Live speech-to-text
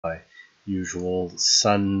my usual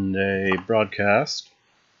Sunday broadcast.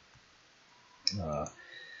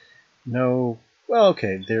 No, well,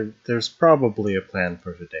 okay, there's probably a plan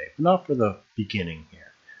for today, but not for the beginning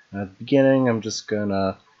here. At the beginning, I'm just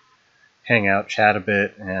gonna hang out, chat a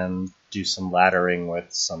bit, and do some laddering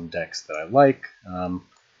with some decks that I like.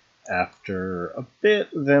 After a bit,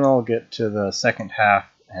 then I'll get to the second half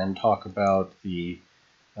and talk about the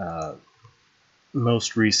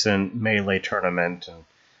most recent Melee tournament and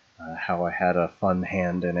how I had a fun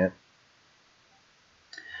hand in it.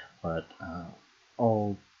 But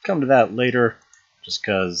I'll come to that later, just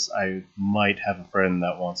because I might have a friend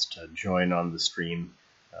that wants to join on the stream.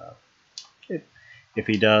 If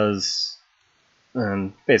he does,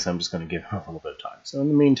 then basically I'm just going to give him a little bit of time. So in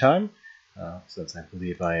the meantime, since I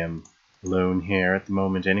believe I am alone here at the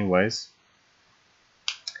moment anyways,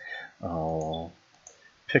 I'll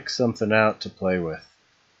pick something out to play with.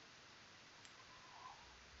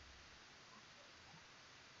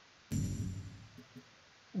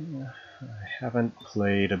 I haven't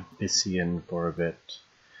played Abyssian for a bit,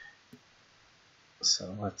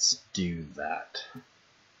 so let's do that.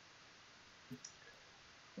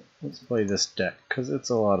 Let's play this deck, because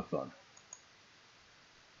it's a lot of fun.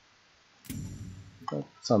 That's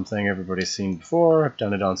something everybody's seen before. I've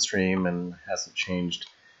done it on stream and it hasn't changed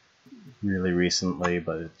really recently,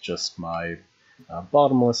 but it's just my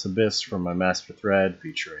Bottomless Abyss from my Master Thread,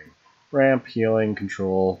 featuring ramp, healing,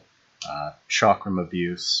 control, Chakram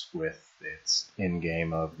Abuse with its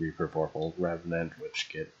in-game of Reaper, Vorpal, Revenant, which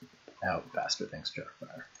get out faster thanks to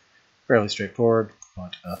Darkfire. Fairly straightforward,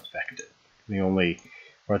 but effective. The only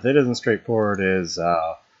part that isn't straightforward is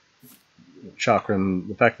Chakram.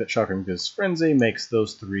 The fact that Chakram gives Frenzy makes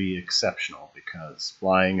those three exceptional, because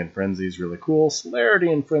Flying and Frenzy is really cool,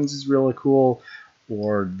 Celerity and Frenzy is really cool,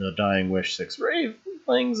 or the Dying Wish 6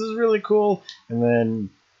 Wraithlings is really cool, and then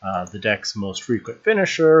the deck's most frequent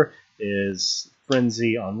finisher is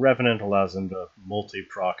Frenzy on Revenant, allows him to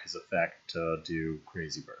multi-proc his effect to do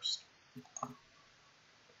Crazy Burst.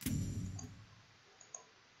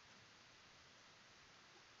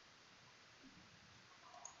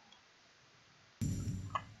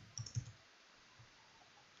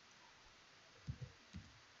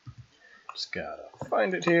 Just gotta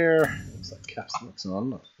find it here. Looks like caps lock's on,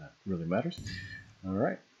 not that really matters.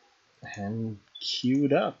 Alright, and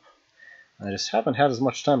queued up. I just haven't had as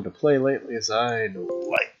much time to play lately as I'd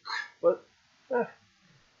like, but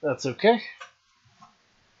that's okay.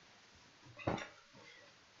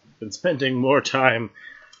 Been spending more time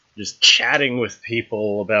just chatting with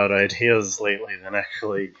people about ideas lately than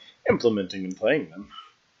actually implementing and playing them.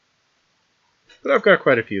 But I've got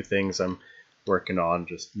quite a few things I'm working on,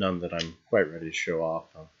 just none that I'm quite ready to show off.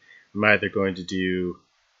 I'm either going to do,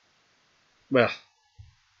 well,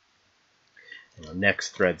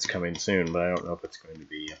 next thread's coming soon, but I don't know if it's going to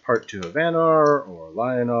be a part 2 of Anar or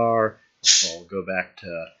Lionar. I'll go back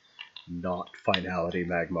to not Finality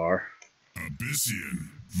Magmar. Abyssian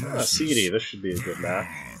versus CD, this should be a good match.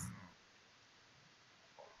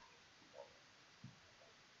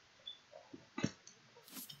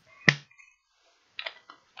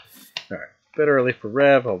 Alright, a bit early for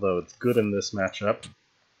Rev, although it's good in this matchup.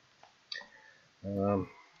 I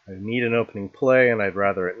need an opening play, and I'd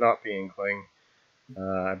rather it not be Inkling.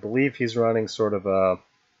 I believe he's running sort of a...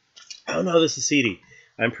 Oh no, this is CD.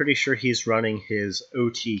 I'm pretty sure he's running his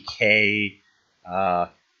OTK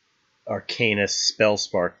Arcanus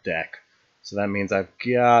Spellspark deck. So that means I've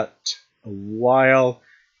got a while,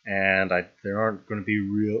 and there aren't going to be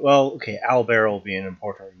real... Well, okay, Owlbear will be an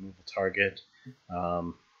important removal target.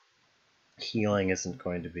 Healing isn't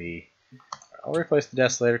going to be... I'll replace the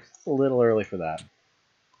Desolator, because it's a little early for that.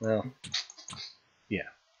 Well, yeah.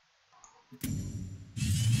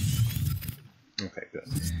 Okay, good.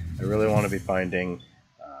 I really want to be finding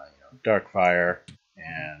Darkfire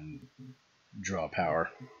and draw power.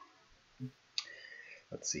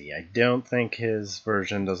 Let's see, I don't think his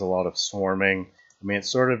version does a lot of swarming. I mean, it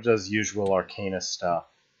sort of does usual Arcana stuff.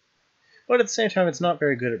 But at the same time, it's not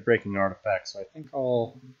very good at breaking artifacts, so I think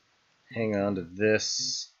I'll hang on to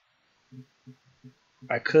this.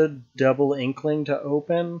 I could double Inkling to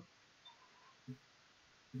open,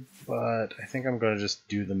 but I think I'm going to just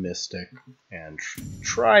do the Mystic and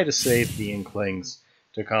try to save the Inklings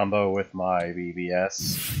to combo with my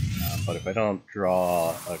BBS. But if I don't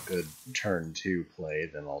draw a good turn 2 play,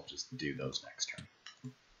 then I'll just do those next turn.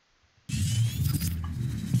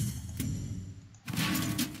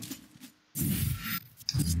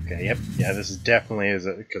 Okay, yep, yeah, this is definitely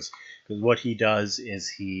because what he does is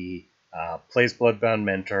he plays Bloodbound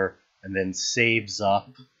Mentor and then saves up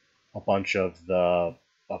a bunch of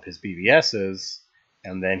his BBSs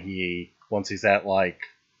and then once he's at like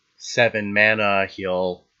 7 mana,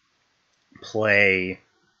 he'll play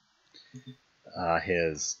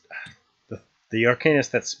the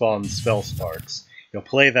Arcanist that spawns Spell Sparks. He'll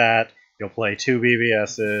play that, he'll play 2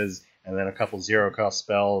 BBSs, and then a couple 0-cost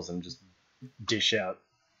spells, and just dish out,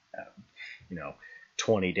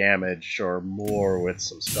 20 damage or more with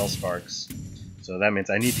some Spell Sparks. So that means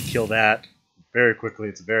I need to kill that very quickly.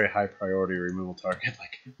 It's a very high priority removal target,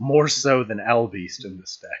 like more so than Albeast in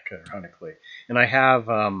this deck, ironically. And I have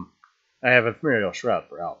a Ephemeral Shroud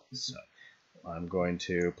for Albeast, so I'm going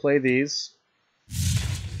to play these.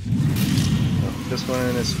 I'll put this one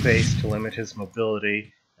in his face to limit his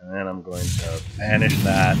mobility, and then I'm going to banish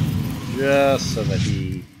that just so that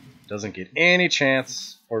he doesn't get any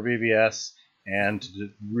chance for BBS, and to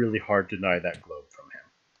really hard deny that globe from him.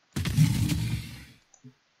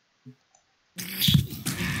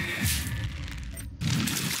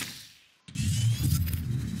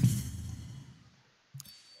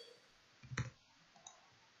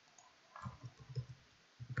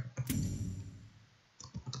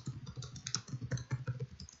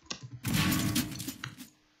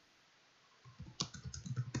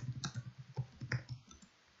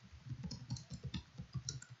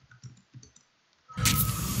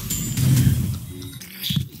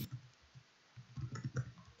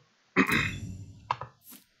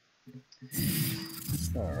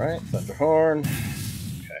 Alright, Thunderhorn.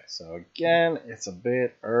 Okay, so again, it's a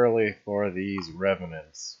bit early for these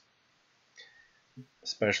Revenants.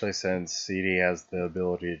 Especially since CD has the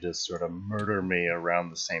ability to just sort of murder me around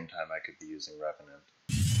the same time I could be using Revenant.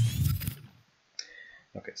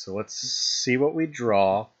 Okay, so let's see what we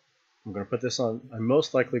draw. I'm going to put this on. I'm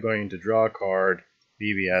most likely going to draw a card,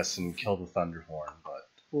 BBS, and kill the Thunderhorn, but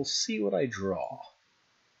we'll see what I draw.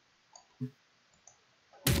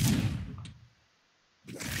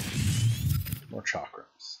 More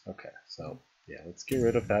Chakrams. Okay, so yeah, let's get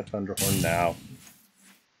rid of that Thunderhorn now.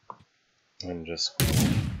 And just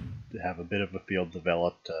have a bit of a field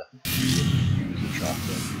developed to use a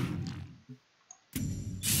Chakram.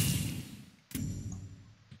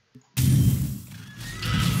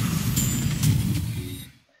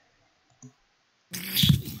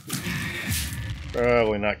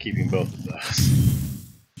 Probably not keeping both of those.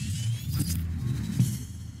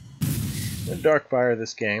 Darkfire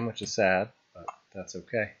this game, which is sad, but that's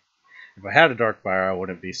okay. If I had a Darkfire, I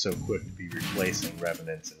wouldn't be so quick to be replacing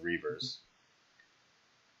Revenants and Reavers.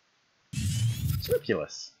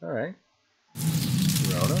 Circulus, alright.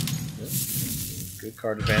 Verona, good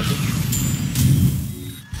card advantage.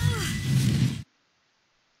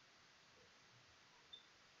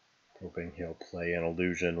 Hoping he'll play an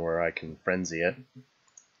Illusion where I can Frenzy it.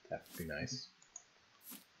 That would be nice.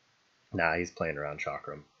 Nah, he's playing around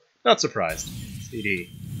Chakram. Not surprised.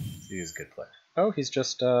 CD's a good player. Oh, he's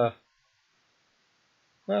just, well,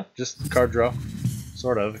 just card draw.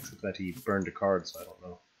 Sort of, except that he burned a card, so I don't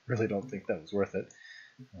know. Really don't think that was worth it.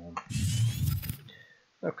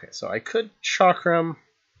 Okay, so I could Chakram,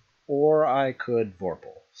 or I could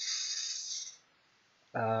Vorpal.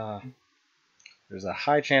 There's a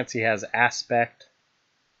high chance he has Aspect.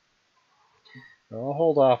 I'll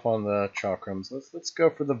hold off on the Chakrams. Let's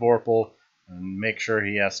go for the Vorpal. And make sure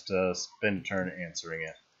he has to spend a turn answering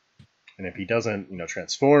it. And if he doesn't,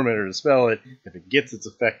 transform it or dispel it, if it gets its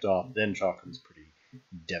effect off, then Chakram's pretty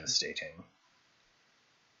devastating.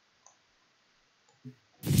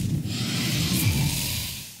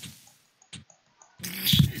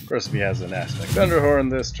 Of course, if he has an Aspect Thunderhorn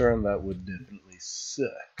this turn, that would definitely suck.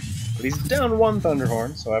 But he's down 1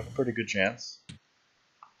 Thunderhorn, so I have a pretty good chance.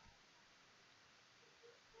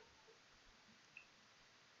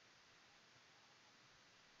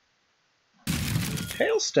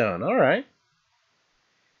 Hailstone, alright.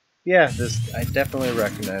 Yeah, I definitely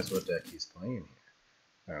recognize what deck he's playing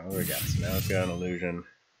here. Alright, what do we got? So now we've got an Illusion.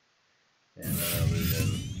 And an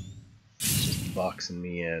Illusion. It's just boxing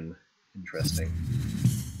me in. Interesting.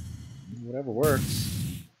 Whatever works.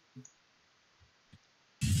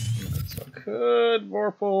 Okay, so I could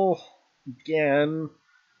Vorpal again.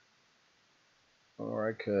 Or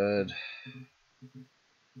I could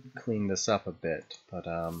clean this up a bit. But,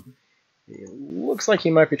 it looks like he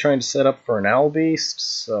might be trying to set up for an Albeast,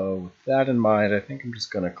 so with that in mind, I think I'm just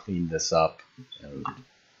going to clean this up.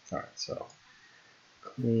 Alright, so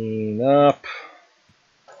clean up.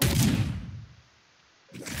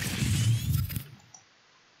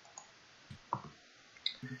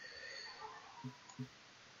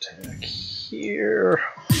 Attack here.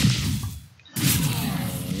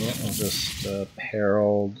 Yeah, I'll just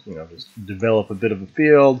Herald, just develop a bit of a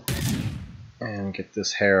field and get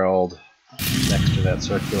this Herald next to into that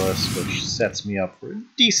Circulus, which sets me up for a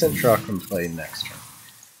decent truck and play next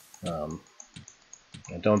turn.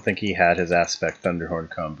 I don't think he had his Aspect Thunderhorn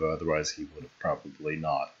combo, otherwise he would have probably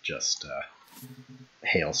not just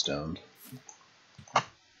hailstoned.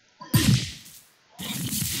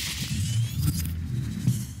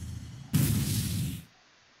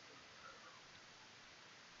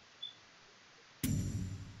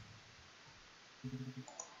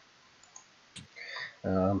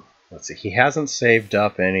 Let's see, he hasn't saved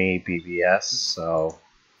up any BBS, so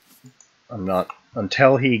I'm not,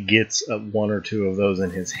 until he gets one or two of those in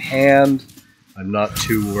his hand, I'm not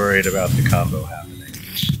too worried about the combo happening.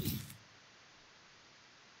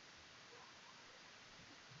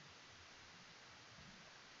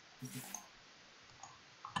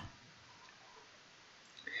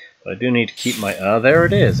 But I do need to keep my... there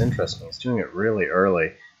it is! Interesting. He's doing it really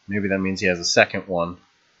early. Maybe that means he has a second one.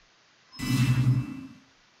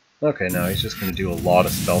 Okay, now he's just going to do a lot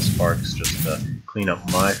of Spell Sparks just to clean up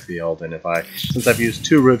my field, and since I've used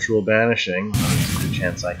 2 Ritual Banishing, there's a good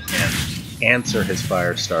chance I can't answer his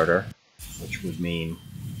Fire Starter, which would mean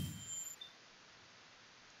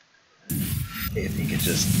if he could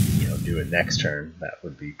just, do it next turn, that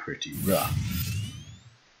would be pretty rough.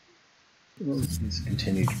 He's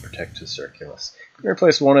continued to protect his Circulus. I'm going to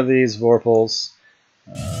replace one of these Vorpals.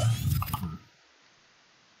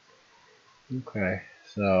 Okay,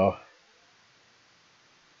 so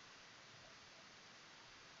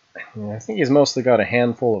I think he's mostly got a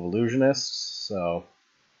handful of Illusionists, so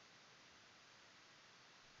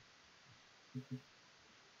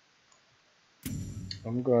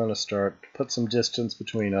I'm going to start to put some distance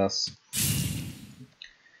between us.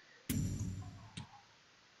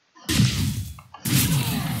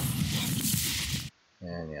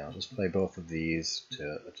 And yeah, I'll just play both of these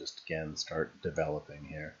to just again start developing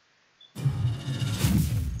here.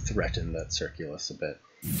 Threaten that Circulus a bit.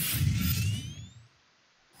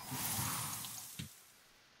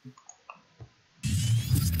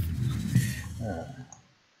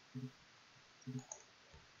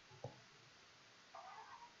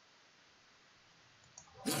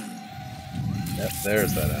 Yep,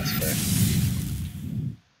 there's that aspect.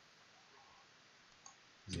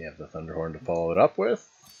 Does he have the Thunderhorn to follow it up with?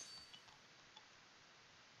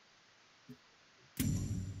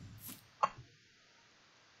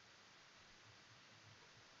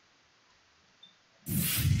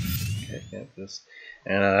 Okay, yep, this.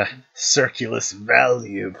 And Circulus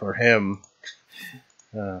value for him.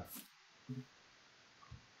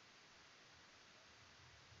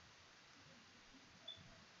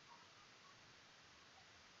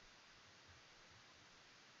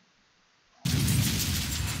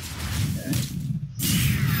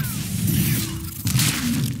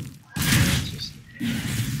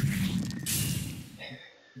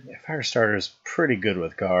 Firestarter is pretty good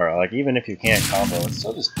with Gara. Like, even if you can't combo, it's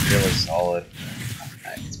still just really solid.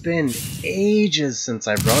 It's been ages since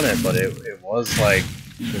I've run it, but it was like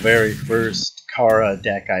the very first Kara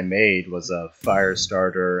deck I made was a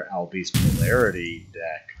Firestarter Albeast Polarity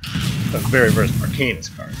deck. The very first Arcanus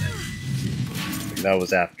card deck. That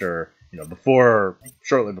was after,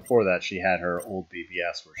 shortly before that, she had her old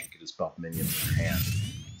BBS where she could just buff minions in her hand.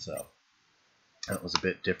 So, that was a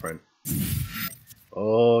bit different.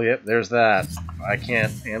 Oh, yep, there's that. If I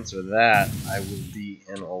can't answer that, I will be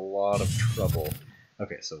in a lot of trouble.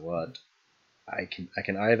 Okay, so what? I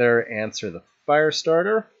can either answer the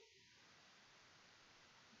Firestarter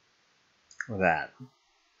or that.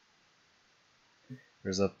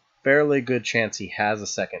 There's a fairly good chance he has a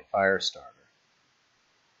second Firestarter.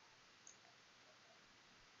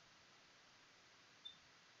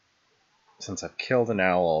 Since I've killed an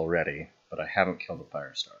owl already, but I haven't killed a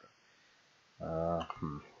Firestarter.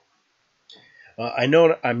 I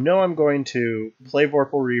know I'm going to play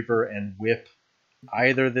Vorpal Reaver and whip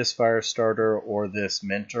either this Firestarter or this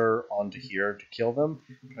Mentor onto here to kill them,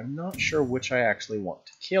 but I'm not sure which I actually want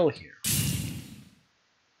to kill here.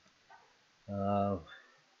 The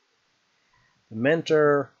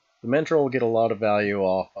Mentor will get a lot of value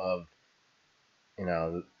off of,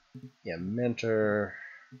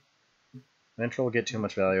 Mentor will get too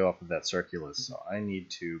much value off of that Circulus, so I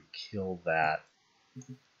need to kill that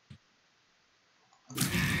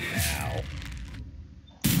now.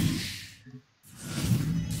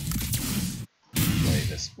 Play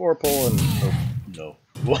this Vorpal and hope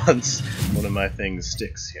once one of my things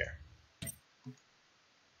sticks here.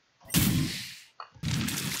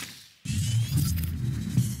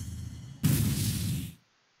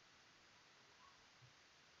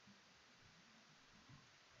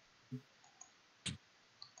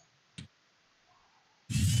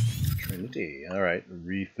 Trinity, alright,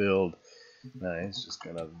 refilled No, he's just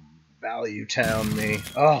gonna value town me.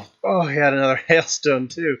 Oh, he had another hailstone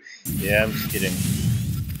too. Yeah, I'm just getting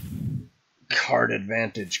card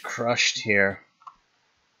advantage crushed here.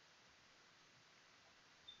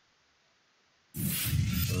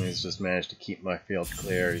 And he's just managed to keep my field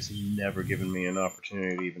clear. He's never given me an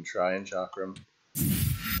opportunity to even try and chakram.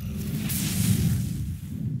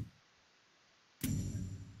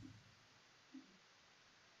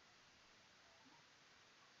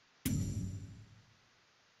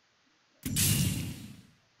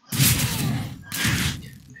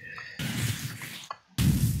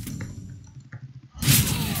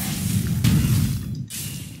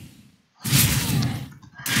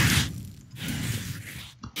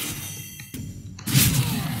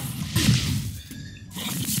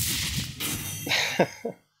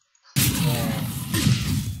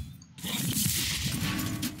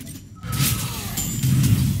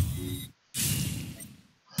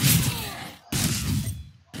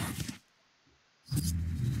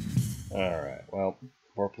 Alright, well,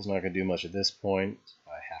 Vorpal's not going to do much at this point.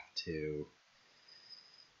 I have to...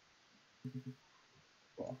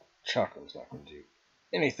 Well, Chakram's not going to do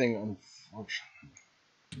anything, unfortunately.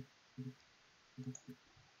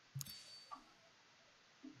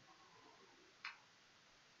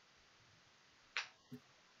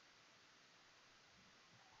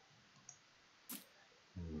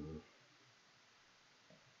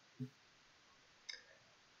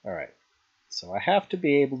 Alright, so I have to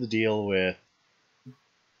be able to deal with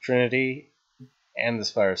Trinity and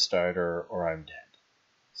this Firestarter, or I'm dead.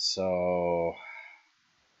 So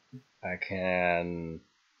I can...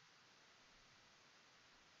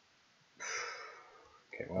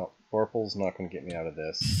 Okay, well, Vorpal's not going to get me out of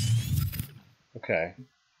this. Okay.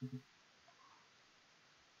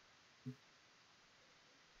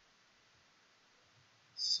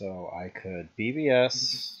 So I could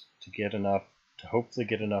BBS to hopefully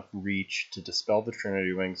get enough reach to dispel the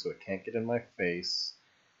Trinity Wing so it can't get in my face.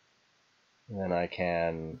 And then I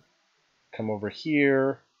can come over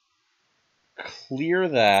here, clear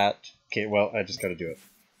that. Okay, well, I just gotta do it.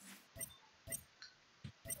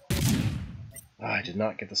 I did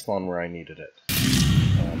not get the spawn where I needed it.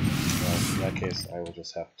 Well, in that case, I will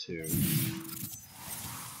just have to...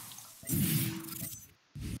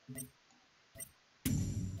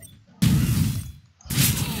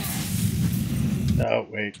 Oh,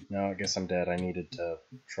 wait, no, I guess I'm dead. I needed to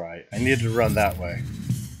run that way.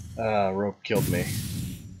 Rope killed me.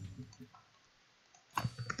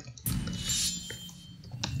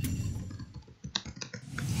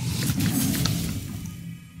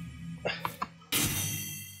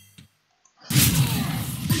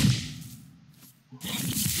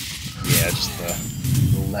 Yeah, just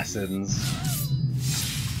the lessons.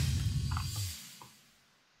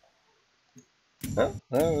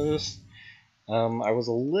 I was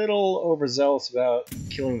a little overzealous about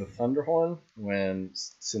killing the Thunderhorn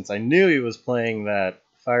since I knew he was playing that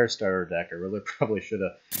Firestarter deck. I really probably should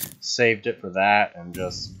have saved it for that and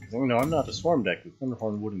just because I'm not a Swarm deck. The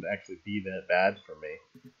Thunderhorn wouldn't actually be that bad for me.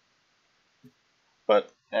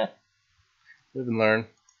 But live and learn.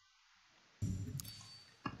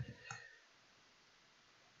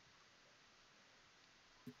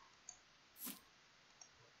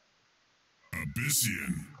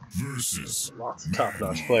 Abyssian versus Lots of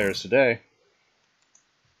top-notch players today.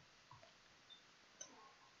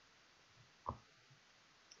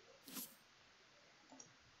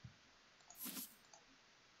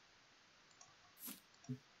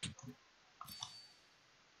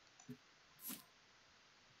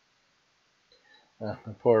 My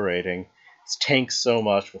poor rating. It's tanked so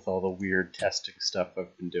much with all the weird testing stuff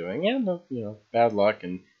I've been doing. Yeah, no, bad luck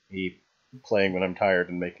and me playing when I'm tired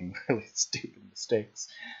and making really stupid mistakes.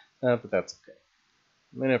 But that's okay.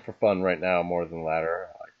 I'm in it for fun right now more than ladder.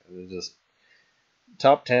 Just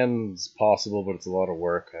top 10 is possible, but it's a lot of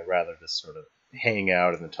work. I'd rather just sort of hang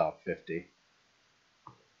out in the top 50.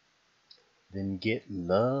 Then get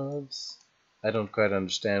loves. I don't quite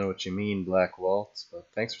understand what you mean, Black Waltz, but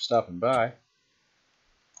thanks for stopping by.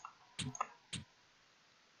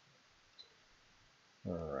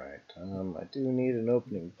 Alright, I do need an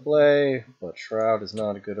opening play, but Shroud is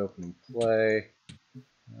not a good opening play.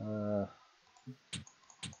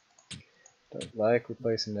 Don't like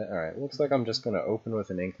replacing that. Alright, looks like I'm just going to open with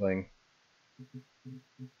an Inkling.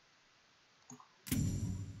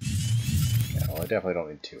 Yeah, well, I definitely don't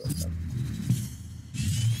need two of them.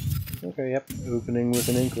 Okay, yep, opening with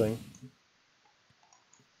an Inkling.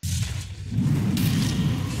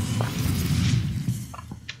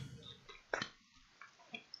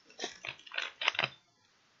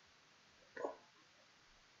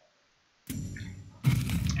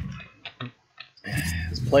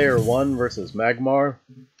 Player 1 versus Magmar.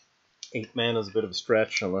 8 mana is a bit of a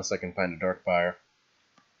stretch unless I can find a Darkfire.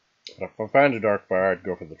 But if I find a Darkfire, I'd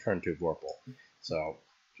go for the turn 2 Vorpal. So,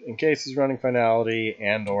 in case he's running Finality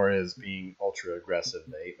and or is being ultra aggressive,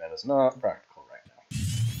 the 8 mana is not practical right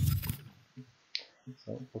now.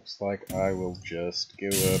 So it looks like I will just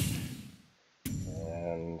give up.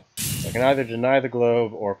 And I can either deny the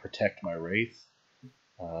Globe or protect my Wraith.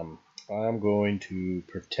 I'm going to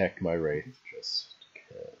protect my Wraith just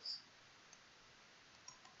because.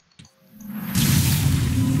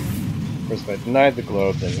 Of course, if I denied the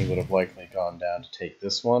Globe, then he would have likely gone down to take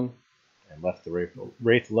this one and left the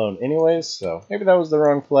Wraith alone anyways, so maybe that was the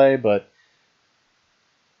wrong play, but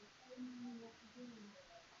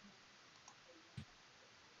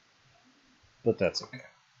that's okay.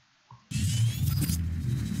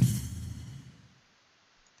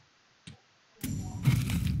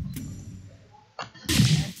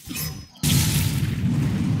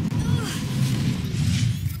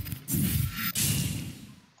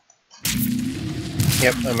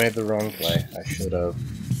 Yep, I made the wrong play. I should have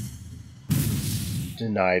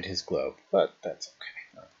denied his Globe, but that's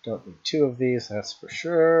okay. Don't need 2 of these, that's for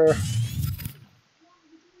sure.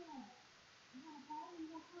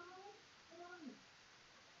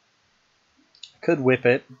 Could whip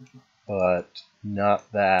it, but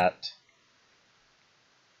not that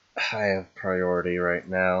high of priority right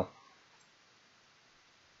now.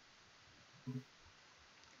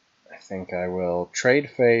 I think I will trade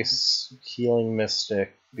face, Healing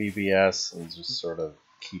Mystic, BBS, and just sort of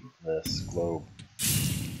keep this Globe.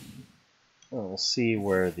 We'll see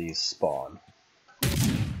where these spawn.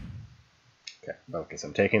 Okay, focus.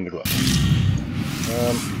 I'm taking the Globe.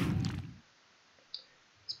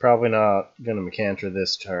 It's probably not going to Macantor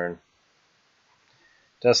this turn.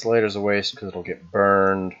 Desolator's a waste because it'll get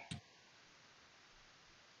burned.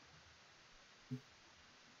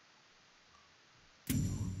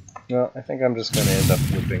 No, I think I'm just going to end up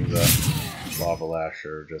flipping the Lava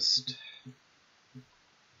Lasher just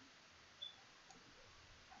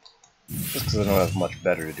because I don't have much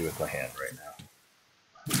better to do with my hand right now.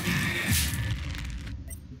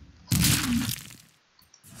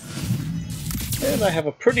 And I have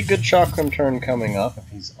a pretty good Chakram turn coming up if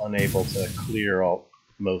he's unable to clear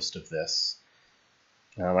most of this.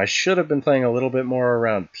 I should have been playing a little bit more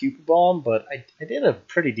around Pupa Bomb, but I did a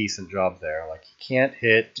pretty decent job there. Like, you can't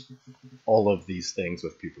hit all of these things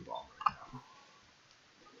with Pupa Bomb right now.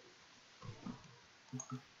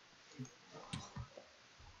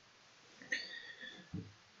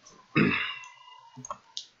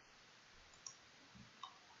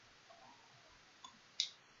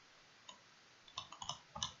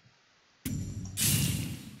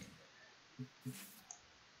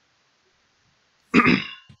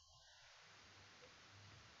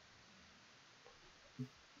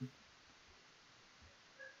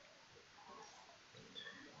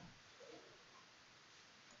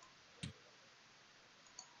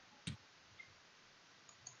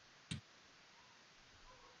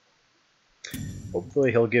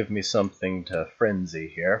 Hopefully he'll give me something to frenzy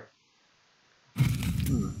here.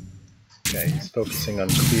 Okay, he's focusing on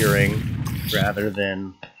clearing rather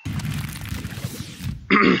than...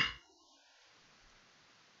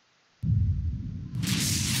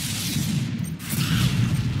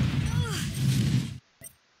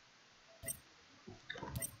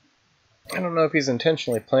 I don't know if he's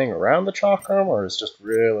intentionally playing around the Chakram or is just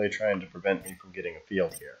really trying to prevent me from getting a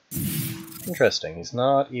field here. Interesting, he's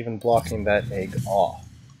not even blocking that egg off.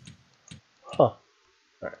 Huh.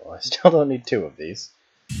 Alright, well I still don't need 2 of these.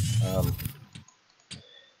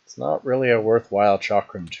 It's not really a worthwhile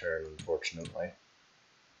Chakram turn, unfortunately.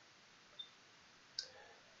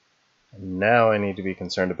 And now I need to be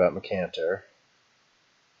concerned about Macantor.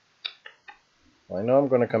 Well, I know I'm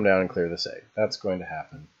going to come down and clear this egg. That's going to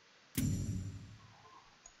happen.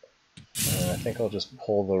 I think I'll just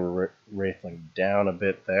pull the Wraithling down a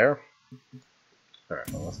bit there.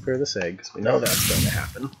 Alright, well let's clear this egg, because we know that's going to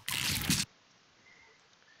happen.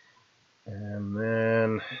 And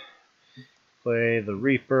then play the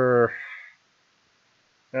Reaper.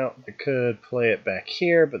 Well, I could play it back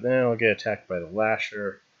here, but then I'll get attacked by the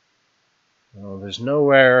Lasher. Well, there's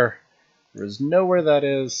nowhere that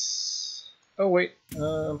is... Oh wait,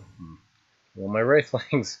 well my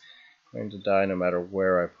Wraithling's going to die no matter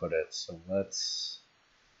where I put it, so let's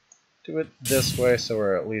do it this way so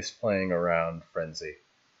we're at least playing around Frenzy.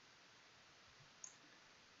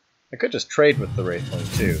 I could just trade with the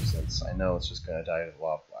Wraithling too, since I know it's just going to die to the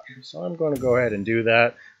Lava Lasher. So I'm going to go ahead and do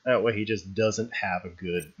that. That way he just doesn't have a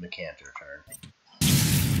good Macantor turn.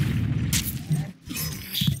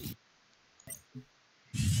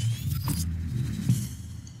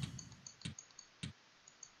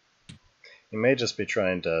 He may just be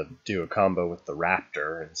trying to do a combo with the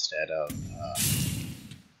Raptor instead of,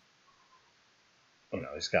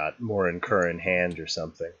 he's got more Incur in hand or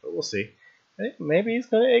something, but we'll see. Maybe he's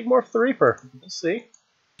going to Egg-Morph the Reaper. We'll see.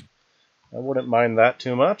 I wouldn't mind that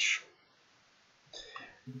too much.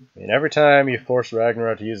 I mean, every time you force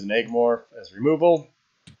Ragnarok to use an Egg-Morph as removal,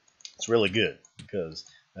 it's really good, because,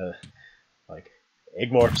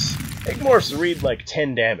 Egg-Morphs read like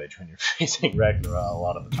 10 damage when you're facing Ragnarok a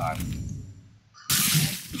lot of the time.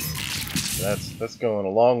 So that's going a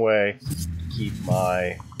long way to keep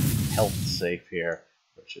my health safe here,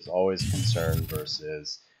 which is always a concern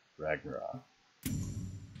versus Ragnarok.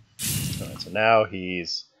 Alright, so now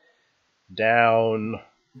he's down.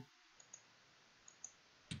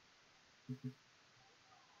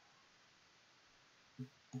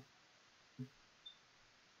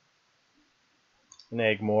 An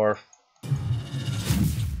Egg-Morph.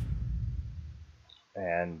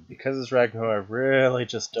 And because it's Ragnarok, I really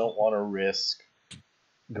just don't want to risk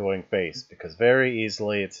going face, because very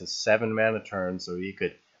easily it's a 7-mana turn, so he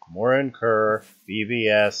could more Incur,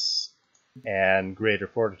 BBS, and Greater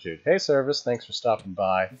Fortitude. Hey Service, thanks for stopping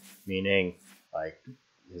by. Meaning, like,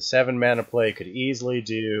 his 7-mana play could easily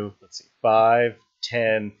do, let's see, 5,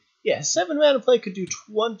 10... Yeah, his 7-mana play could do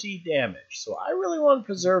 20 damage, so I really want to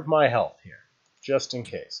preserve my health here, just in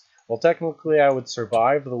case. Well, technically I would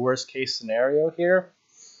survive the worst case scenario here.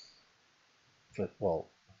 But, well,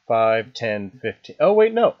 5, 10, 15... Oh,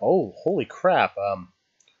 wait, no. Oh, holy crap.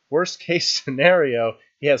 Worst case scenario,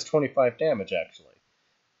 he has 25 damage, actually.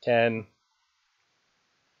 10,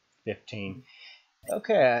 15.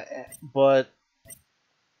 Okay, but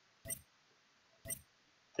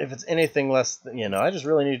if it's anything less than, I just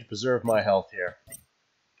really need to preserve my health here.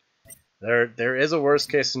 There is a worst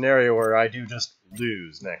case scenario where I do just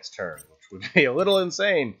lose next turn, which would be a little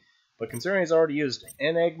insane. But considering he's already used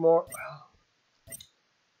an Egg-Morph,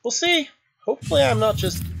 we'll see. Hopefully I'm not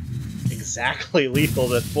just exactly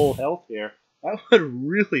lethal at full health here. That would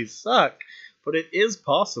really suck, but it is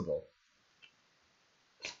possible.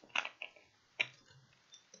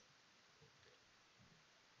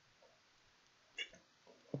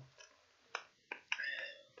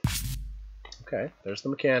 Okay, there's the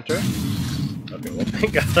Macantor. Okay, well,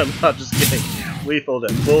 thank God I'm not just getting lethal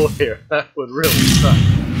at full here. That would really suck.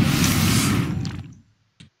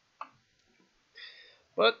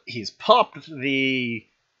 But he's popped the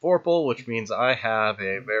Vorpal, which means I have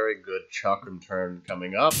a very good Chakram turn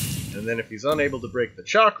coming up. And then if he's unable to break the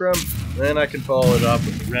Chakram, then I can follow it up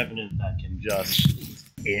with the Revenant that can just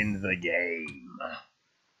end the game.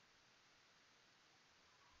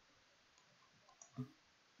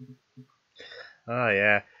 Oh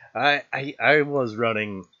yeah, I was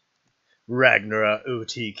running Ragnarok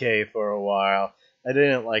OTK for a while. I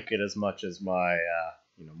didn't like it as much as my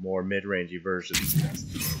more mid-rangey versions.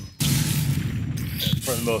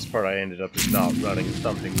 For the most part, I ended up just not running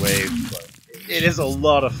Thumping Wave, but it is a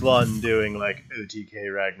lot of fun doing like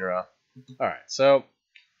OTK Ragnarok. All right, so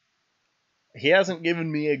he hasn't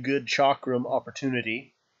given me a good Chakram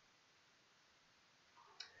opportunity.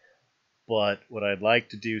 But what I'd like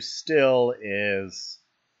to do still is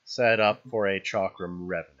set up for a Chakram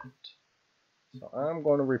Revenant. So I'm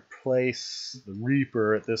going to replace the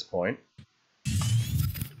Reaper at this point.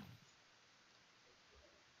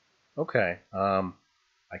 Okay,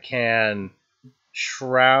 I can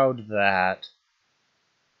Shroud that.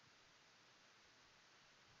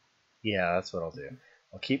 Yeah, that's what I'll do.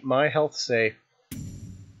 I'll keep my health safe.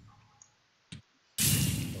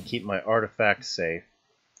 I'll keep my artifact safe.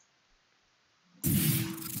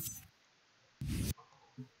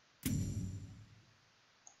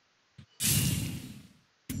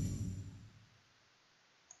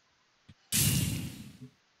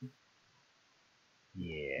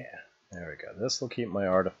 Yeah, there we go. This will keep my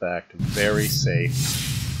artifact very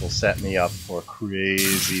safe. Will set me up for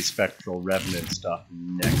crazy Spectral Revenant stuff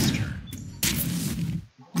next turn.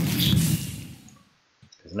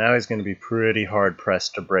 Because now he's going to be pretty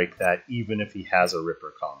hard-pressed to break that, even if he has a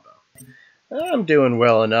Ripper combo. I'm doing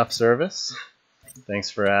well enough, Service. Thanks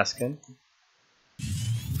for asking.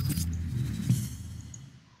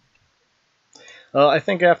 Well, I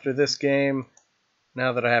think after this game,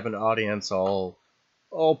 now that I have an audience, I'll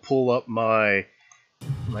pull up my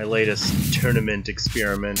latest tournament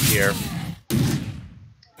experiment here.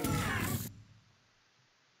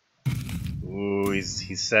 Ooh,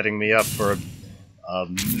 he's setting me up for a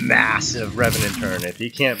massive Revenant turn. If he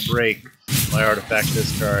can't break my artifact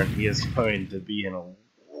this turn, he is going to be in a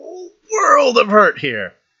world of hurt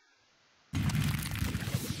here.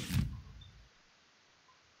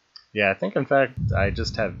 Yeah, I think in fact I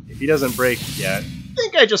just have, if he doesn't break yet, I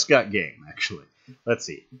think I just got game, actually. actually. Let's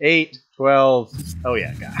see. 8, 12. Oh,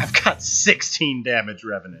 yeah. I've got 16 damage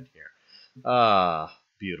Revenant here. Ah,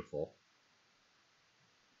 beautiful.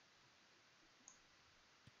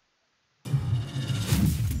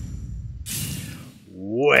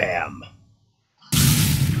 Wham!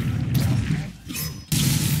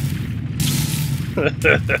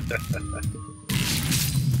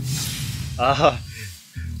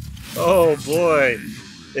 Oh boy,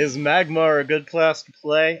 is Magmar a good class to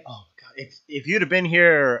play? Oh god, if you'd have been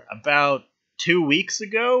here about 2 weeks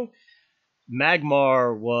ago,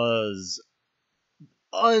 Magmar was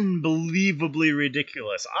unbelievably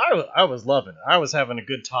ridiculous. I was loving it. I was having a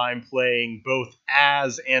good time playing both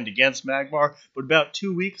as and against Magmar, but about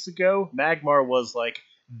 2 weeks ago, Magmar was like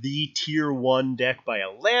the tier 1 deck by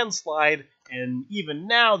a landslide, and even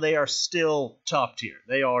now they are still top tier.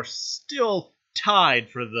 They are still tied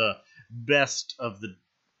for the best of the,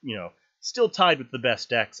 still tied with the best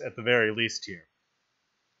decks at the very least here.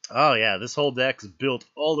 Oh yeah, this whole deck's built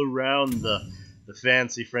all around the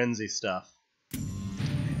fancy frenzy stuff.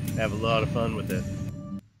 Have a lot of fun with it.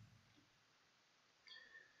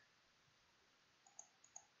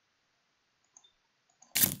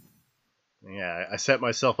 Yeah, I set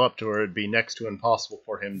myself up to where it'd be next to impossible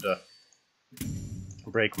for him to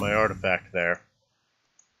break my artifact there.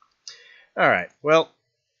 Alright, well,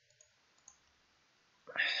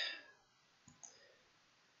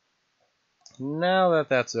 now that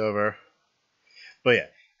that's over, but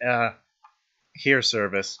yeah, here,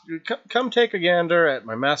 Service, come take a gander at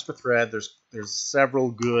my Master Thread. There's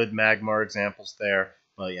several good Magmar examples there.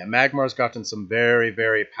 But yeah, Magmar's gotten some very,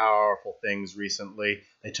 very powerful things recently.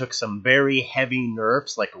 They took some very heavy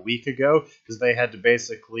nerfs like a week ago because they had to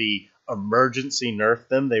basically emergency nerf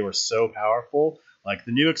them. They were so powerful. Like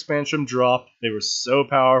the new expansion dropped, they were so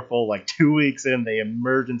powerful. Like 2 weeks in, they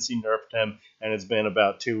emergency nerfed them, and it's been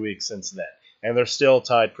about 2 weeks since then. And they're still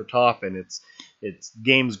tied for top, and it's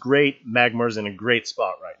game's great. Magmar's in a great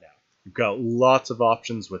spot right now. You've got lots of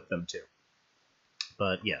options with them too.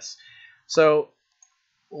 But yes, so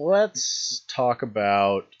let's talk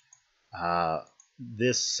about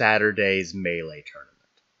this Saturday's Melee tournament.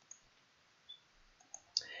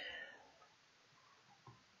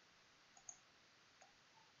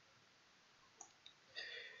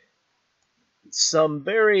 Some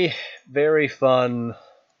very, very fun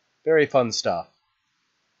stuff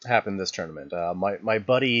happened this tournament. My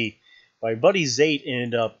buddy Zate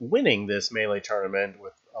ended up winning this Melee tournament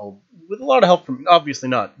with a lot of help from, obviously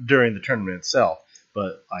not during the tournament itself,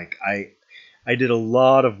 but like I did a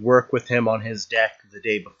lot of work with him on his deck the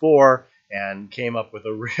day before and came up with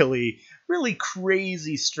a really, really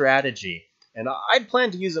crazy strategy. And I'd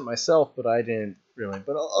planned to use it myself, but I didn't really.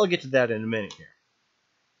 But I'll get to that in a minute here.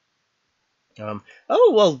 I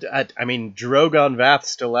mean, Drogon Vath's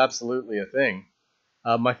still absolutely a thing.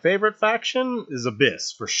 My favorite faction is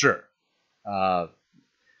Abyss, for sure.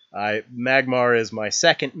 Magmar is my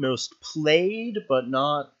second most played, but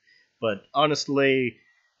honestly,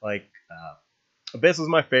 like, Abyss is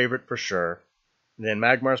my favorite for sure. Then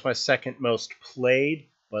Magmar's my second most played,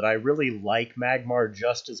 but I really like Magmar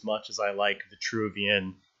just as much as I like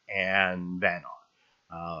Vitruvian and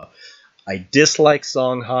Vanar. I dislike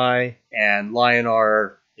Songhai, and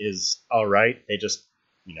Lionar is alright. They just,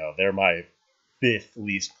 they're my 5th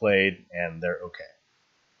least played, and they're okay.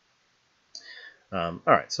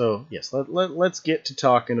 Alright, so yes, let's get to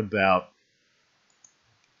talking about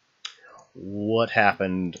what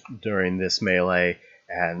happened during this melee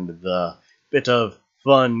and the bit of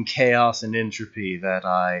fun, chaos, and entropy that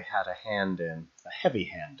I had a heavy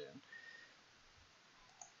hand in.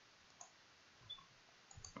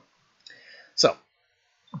 So,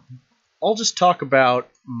 I'll just talk about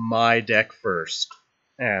my deck first,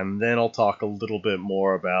 and then I'll talk a little bit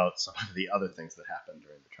more about some of the other things that happened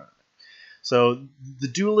during the tournament. So, the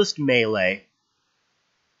Duelist Melee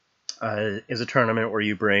is a tournament where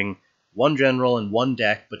you bring one general and one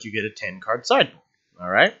deck, but you get a 10-card sideboard.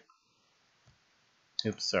 Alright?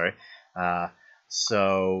 Oops, sorry.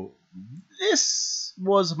 So, this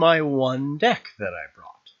was my one deck that I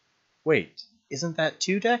brought. Wait, isn't that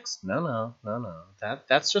 2 decks? No.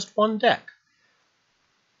 That's just one deck.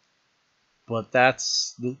 But that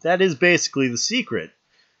is basically the secret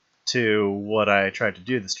to what I tried to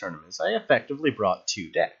do this tournament. Is I effectively brought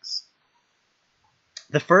 2 decks.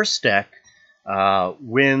 The first deck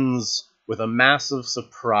wins with a massive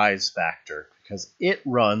surprise factor because it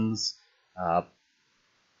runs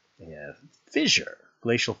Fissure,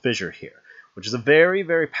 Glacial Fissure here, which is a very,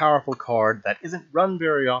 very powerful card that isn't run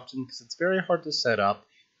very often because it's very hard to set up,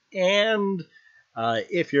 and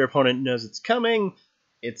if your opponent knows it's coming,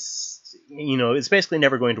 it's, it's basically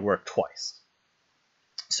never going to work twice.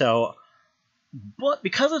 So, but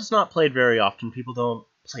because it's not played very often, people don't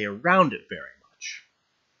play around it very much.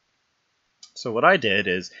 So what I did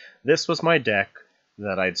is, this was my deck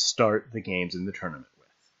that I'd start the games in the tournament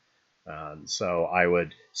with. So I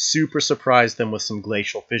would super surprise them with some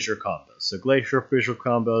Glacial Fissure combos. So Glacial Fissure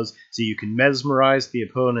combos, so you can mesmerize the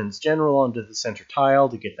opponent's general onto the center tile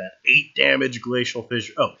to get that 8 damage Glacial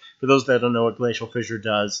Fissure. Oh, for those that don't know what Glacial Fissure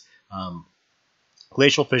does,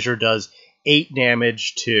 Glacial Fissure does 8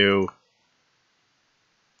 damage to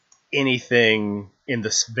anything in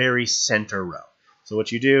this very center row. So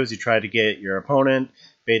what you do is you try to get your opponent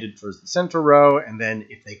baited towards the center row, and then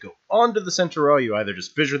if they go onto the center row, you either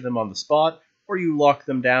just fissure them on the spot, or you lock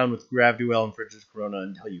them down with Gravity Well and Frigid Corona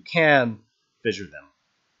until you can fissure them.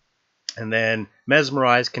 And then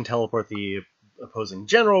Mesmerize can teleport the opposing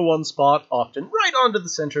general one spot, often right onto the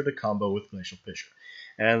center to combo with Glacial Fissure.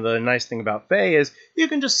 And the nice thing about Fae is you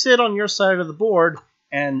can just sit on your side of the board,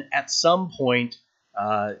 and at some point,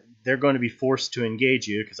 they're going to be forced to engage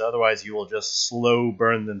you, because otherwise you will just slow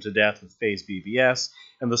burn them to death with Phase BBS,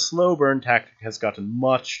 and the slow burn tactic has gotten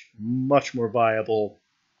much, much more viable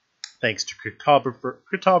thanks to Cryptographer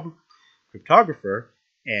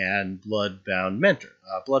and Bloodbound Mentor.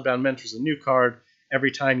 Bloodbound Mentor is a new card.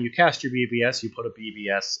 Every time you cast your BBS, you put a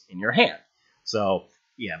BBS in your hand. So,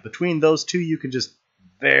 yeah, between those two, you can just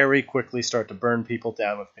very quickly start to burn people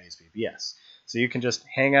down with Phase BBS. So you can just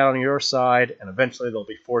hang out on your side, and eventually they'll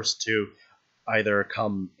be forced to either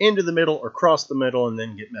come into the middle or cross the middle and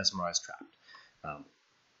then get mesmerized trapped.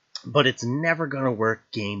 But it's never going to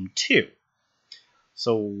work game 2.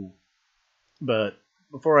 So, but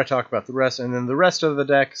before I talk about the rest, and then the rest of the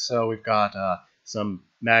deck, so we've got some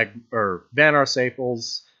Vanar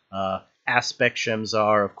Saples, Aspect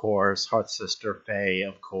Shemzar, of course, Hearthsister Fae,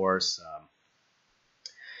 of course.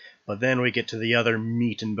 But then we get to the other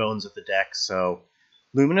meat and bones of the deck. So,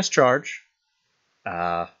 Luminous Charge,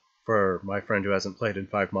 for my friend who hasn't played in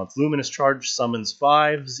 5 months, Luminous Charge summons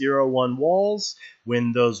 5/0/1 walls.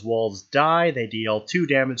 When those walls die, they deal 2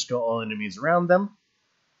 damage to all enemies around them.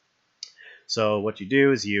 So what you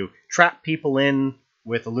do is you trap people in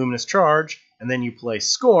with a Luminous Charge, and then you play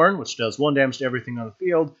Scorn, which does 1 damage to everything on the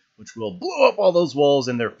field, which will blow up all those walls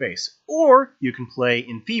in their face. Or you can play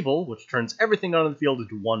Enfeeble, which turns everything on the field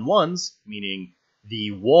into 1/1s, meaning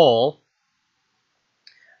the wall,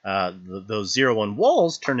 those 0/1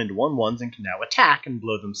 walls turn into 1/1s and can now attack and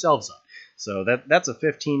blow themselves up. So that's a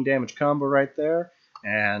 15 damage combo right there,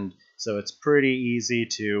 and so it's pretty easy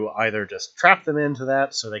to either just trap them into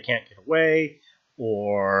that so they can't get away,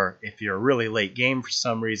 or if you're a really late game for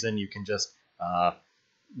some reason, you can just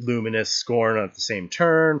Luminous Scorn at the same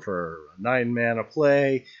turn for a 9-mana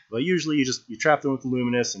play. But usually you trap them with the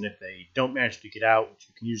Luminous, and if they don't manage to get out, which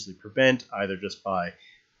you can usually prevent either just by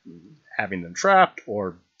having them trapped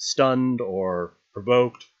or stunned or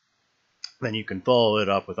provoked, then you can follow it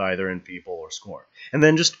up with either Enfeeble or Scorn. And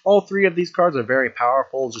then just all 3 of these cards are very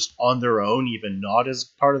powerful just on their own, even not as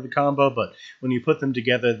part of the combo, but when you put them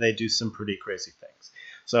together, they do some pretty crazy things.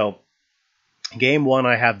 So, game 1,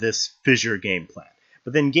 I have this Fissure game plan.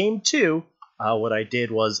 But then game 2, what I did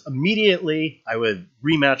was immediately I would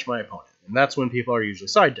rematch my opponent. And that's when people are usually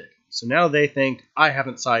side decking. So now they think I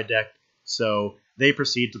haven't side decked, so they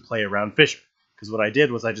proceed to play around Fissure. Because what I did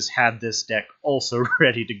was I just had this deck also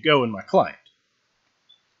ready to go in my client.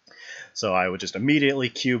 So I would just immediately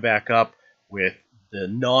queue back up with the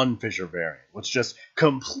non-Fissure variant, which just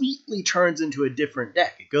completely turns into a different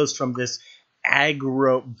deck. It goes from this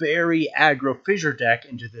very aggro Fissure deck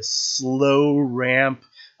into this slow ramp,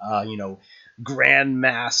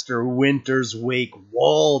 Grandmaster Winter's Wake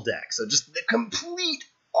wall deck. So just the complete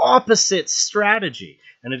opposite strategy.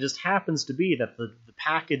 And it just happens to be that the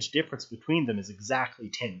package difference between them is exactly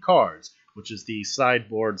 10 cards, which is the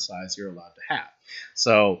sideboard size you're allowed to have.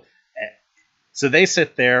 So they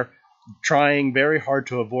sit there trying very hard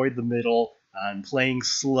to avoid the middle and playing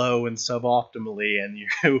slow and suboptimally, and you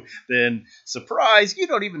then, surprise, you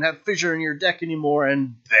don't even have Fissure in your deck anymore,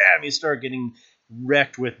 and bam, you start getting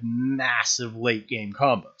wrecked with massive late-game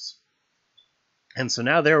combos. And so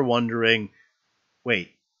now they're wondering,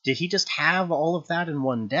 wait, did he just have all of that in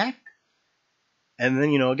one deck? And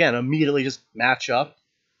then, again, immediately just match up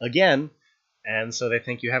again, and so they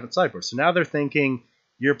think you haven't sideboard. So now they're thinking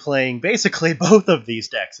you're playing basically both of these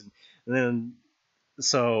decks, and then,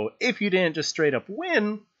 so if you didn't just straight up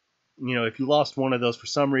win, if you lost one of those for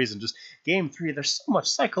some reason, just game 3, there's so much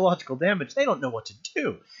psychological damage, they don't know what to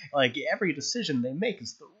do. Like, every decision they make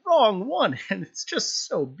is the wrong one, and it's just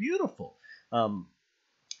so beautiful. And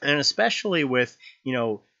especially with,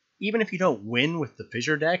 even if you don't win with the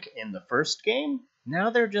fissure deck in the first game,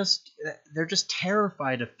 now they're just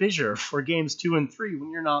terrified of fissure for games 2 and 3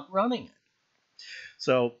 when you're not running it.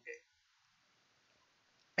 So,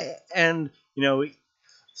 and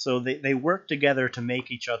so they work together to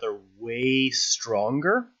make each other way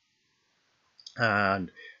stronger.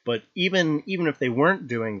 But even if they weren't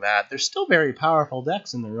doing that, they're still very powerful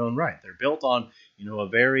decks in their own right. They're built on a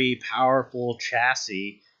very powerful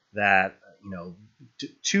chassis that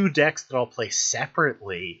two decks that all play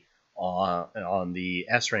separately on the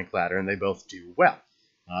S rank ladder, and they both do well.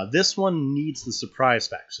 This one needs the surprise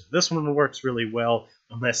factor. This one works really well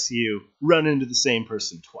unless you run into the same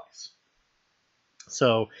person twice.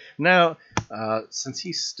 So now, since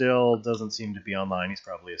he still doesn't seem to be online, he's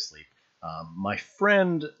probably asleep. My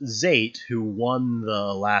friend Zate, who won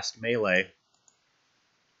the last melee,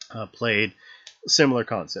 played a similar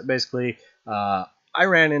concept. Basically, I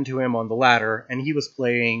ran into him on the ladder, and he was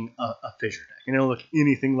playing a fissure deck. It didn't look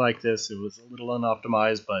anything like this. It was a little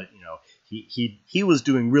unoptimized, but he was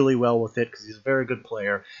doing really well with it because he's a very good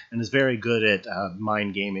player and is very good at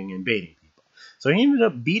mind gaming and baiting people. So he ended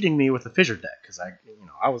up beating me with a fissure deck because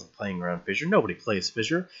I wasn't playing around fissure. Nobody plays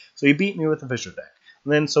fissure, so he beat me with a fissure deck.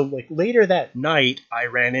 And then, so later that night, I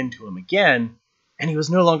ran into him again, and he was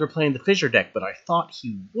no longer playing the fissure deck, but I thought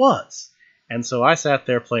he was. And so I sat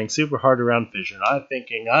there playing super hard around fissure, and I'm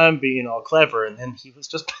thinking I'm being all clever, and then he was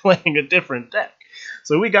just playing a different deck.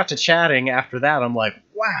 So we got to chatting after that. I'm like,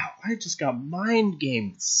 wow, I just got mind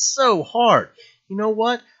gamed so hard. You know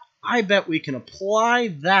what? I bet we can apply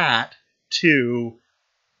that to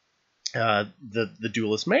the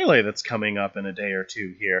Duelist Melee that's coming up in a day or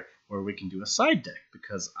two here, where we can do a side deck,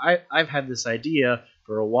 because I've had this idea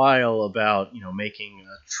for a while about making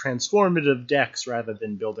transformative decks rather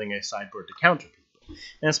than building a sideboard to counter people.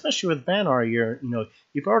 And especially with Vanar,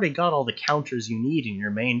 you've already got all the counters you need in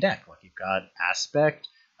your main deck. Like you've got Aspect,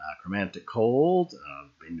 Chromantic Cold,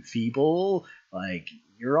 Enfeeble. Like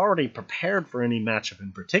you're already prepared for any matchup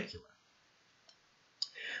in particular.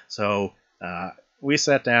 So we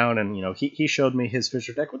sat down, and he showed me his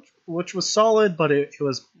fissure deck, which was solid, but it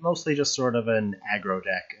was mostly just sort of an aggro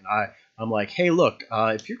deck. And I'm like, hey, look,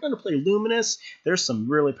 if you're going to play Luminous, there's some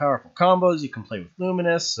really powerful combos you can play with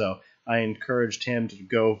Luminous. So I encouraged him to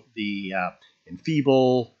go the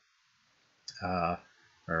Enfeeble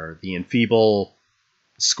or the Enfeeble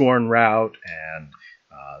Scorn route, and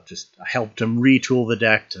just helped him retool the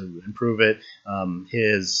deck to improve it.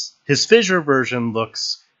 His fissure version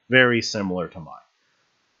looks very similar to mine.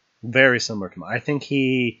 Very similar to mine. I think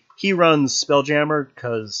he runs Spelljammer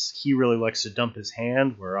because he really likes to dump his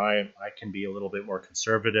hand, where I can be a little bit more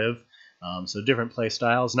conservative. So different play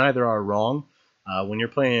styles. Neither are wrong. When you're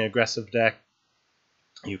playing an aggressive deck,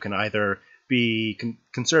 you can either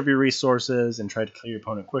conserve your resources and try to kill your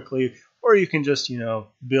opponent quickly, or you can just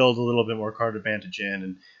build a little bit more card advantage in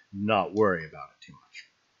and not worry about it too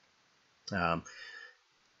much.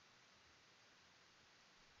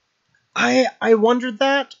 I wondered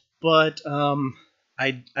that, but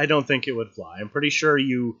I don't think it would fly. I'm pretty sure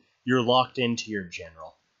you're locked into your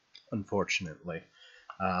general, unfortunately.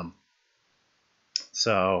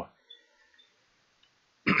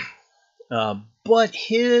 But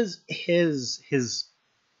his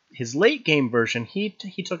late game version, he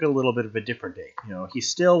took a little bit of a different take. He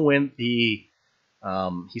still went he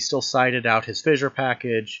still sided out his fissure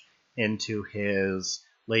package into his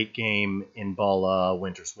late game in Bala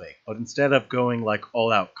Winter's Wake. But instead of going like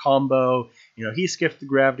all out combo, he skipped the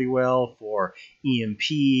Gravity Well for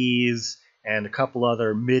EMPs and a couple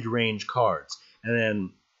other mid-range cards. And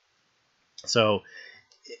then, so,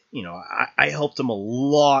 I helped him a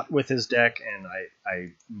lot with his deck, and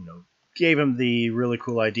I gave him the really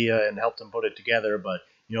cool idea and helped him put it together. But,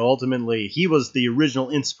 ultimately, he was the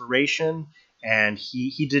original inspiration, and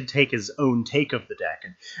he did take his own take of the deck.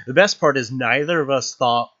 And the best part is neither of us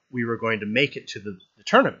thought we were going to make it to the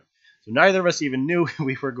tournament. So neither of us even knew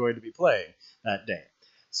we were going to be playing that day.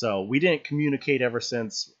 So we didn't communicate ever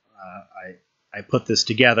since I put this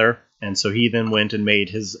together. And so he then went and made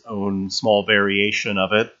his own small variation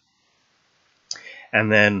of it.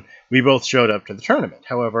 And then we both showed up to the tournament.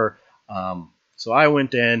 However, so I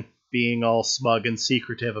went in being all smug and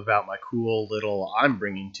secretive about my cool little I'm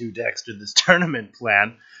bringing 2 decks to this tournament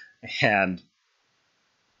plan. And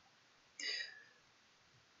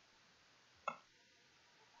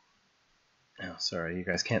oh, sorry, you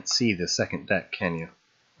guys can't see the second deck, can you?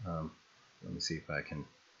 Let me see if I can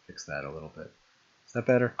fix that a little bit. Is that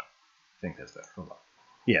better? I think that's better. Hold on.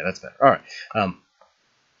 Yeah, that's better. All right.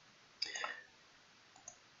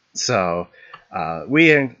 So we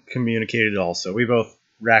had communicated also. We both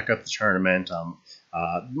rack up the tournament.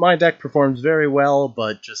 My deck performs very well,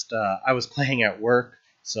 but just I was playing at work,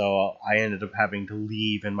 so I ended up having to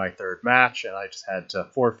leave in my third match, and I just had to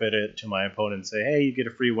forfeit it to my opponent and say, hey, you get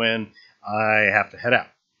a free win, I have to head out.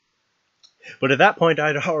 But at that point,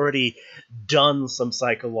 I'd already done some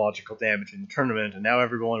psychological damage in the tournament, and now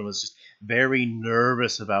everyone was just very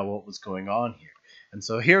nervous about what was going on here. And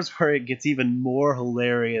so here's where it gets even more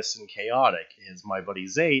hilarious and chaotic, is my buddy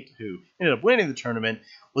Zate, who ended up winning the tournament,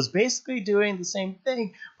 was basically doing the same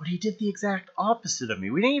thing, but he did the exact opposite of me.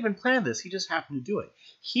 We didn't even plan this, he just happened to do it.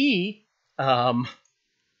 He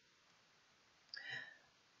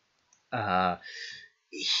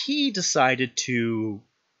decided to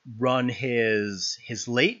run his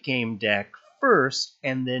late game deck first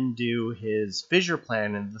and then do his fissure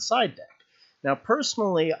plan in the side deck. Now,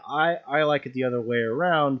 personally, I like it the other way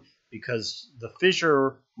around, because the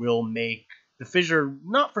fissure will make the fissure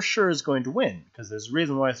not for sure is going to win, because there's a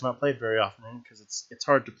reason why it's not played very often, because it's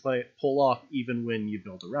hard to pull off even when you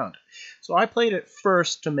build around it. So I played it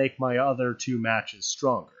first to make my other two matches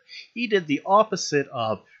stronger. He did the opposite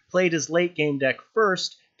of played his late game deck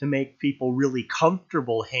first to make people really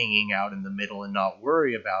comfortable hanging out in the middle and not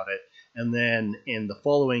worry about it, and then in the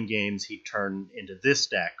following games he'd turn into this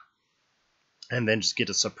deck and then just get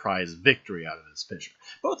a surprise victory out of this fissure.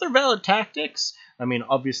 Both are valid tactics. I mean,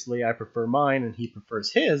 obviously I prefer mine and he prefers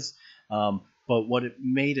his, but what it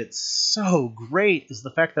made it so great is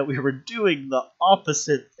the fact that we were doing the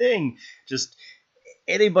opposite thing. Just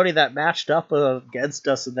anybody that matched up against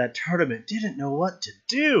us in that tournament didn't know what to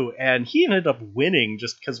do, and he ended up winning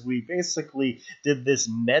just because we basically did this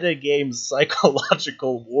metagame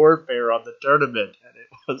psychological warfare on the tournament, and it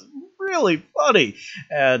was really funny.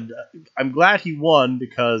 And I'm glad he won,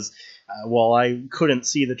 because while I couldn't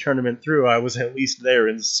see the tournament through, I was at least there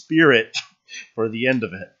in spirit for the end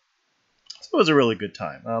of it. So it was a really good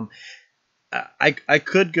time. I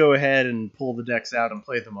could go ahead and pull the decks out and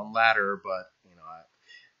play them on ladder, but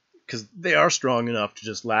because they are strong enough to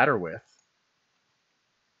just ladder with.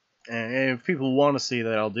 And if people want to see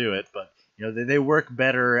that, I'll do it, but they work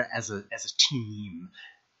better as a team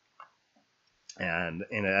and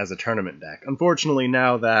as a tournament deck. Unfortunately,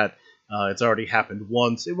 now that it's already happened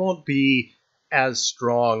once, it won't be as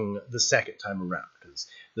strong the second time around, because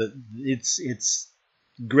its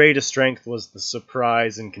greatest strength was the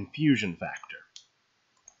surprise and confusion factor.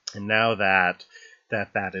 And now that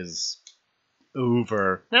is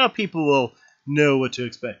over, now people will know what to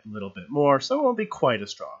expect a little bit more, so it won't be quite as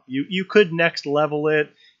strong. You could next level it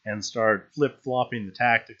and start flip-flopping the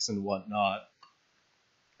tactics and whatnot,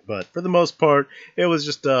 but for the most part, it was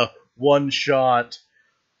just a one-shot.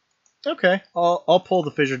 Okay, I'll pull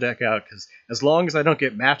the fissure deck out, because as long as I don't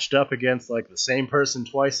get matched up against like the same person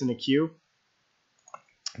twice in a queue,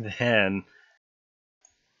 then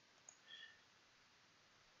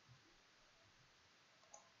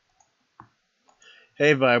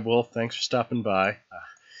hey, Vibe Wolf, thanks for stopping by.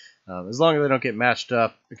 As long as I don't get matched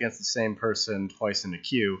up against the same person twice in a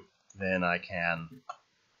queue, then I can,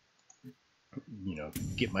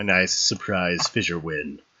 get my nice surprise fissure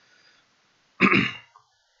win.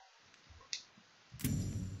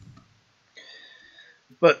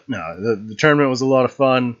 But no, the tournament was a lot of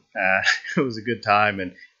fun. It was a good time,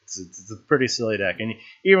 and it's a pretty silly deck. And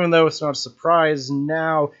even though it's not a surprise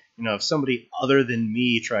now, if somebody other than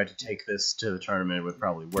me tried to take this to the tournament, it would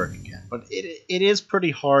probably work again. But it is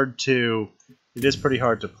pretty hard to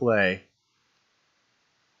play.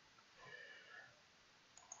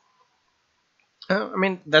 I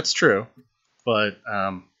mean, that's true, but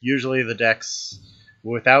usually the decks,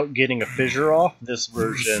 without getting a fissure off, this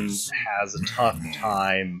version has a tough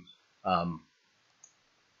time.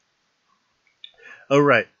 Oh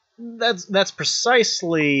right, that's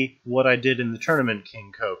precisely what I did in the tournament,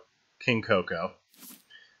 King Coco.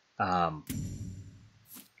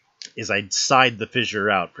 Is I side the fissure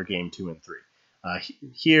out for game 2 and 3.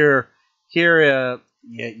 Here,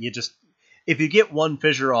 you just, if you get one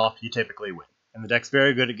fissure off, you typically win. And the deck's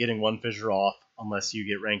very good at getting one fissure off, unless you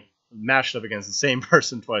get matched up against the same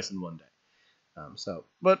person twice in one day.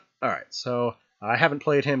 But alright, so I haven't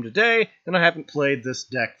played him today, and I haven't played this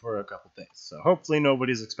deck for a couple days, so hopefully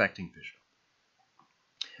nobody's expecting fissure.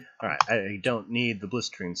 Alright, I don't need the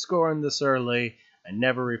blistering scorn this early. I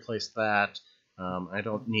never replaced that. I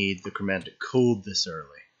don't need the chromatic cold this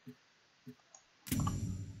early.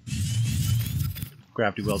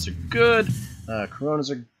 Gravity wells are good. Coronas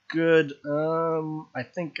are good. I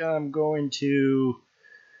think I'm going to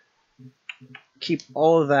keep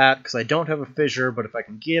all of that, because I don't have a fissure, but if I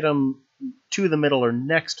can get them to the middle or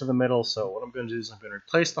next to the middle, so what I'm going to do is I'm going to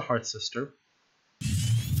replace the Hearth Sister.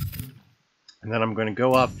 And then I'm going to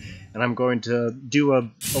go up and I'm going to do a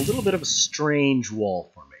little bit of a strange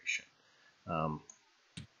wall formation.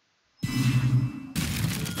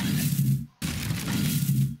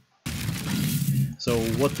 So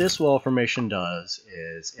what this wall formation does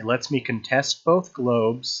is it lets me contest both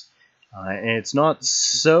globes, and it's not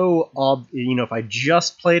so if I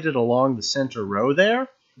just played it along the center row there,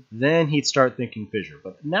 then he'd start thinking fissure.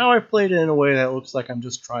 But now I've played it in a way that looks like I'm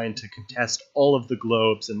just trying to contest all of the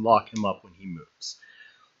globes and lock him up when he moves.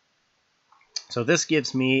 So this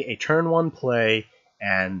gives me a turn 1 play,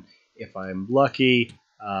 and if I'm lucky,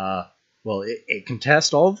 it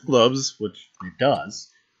contests all of the globes, which it does.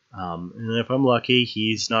 And if I'm lucky,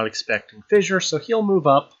 he's not expecting fissure, so he'll move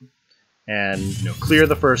up and clear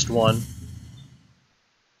the first one.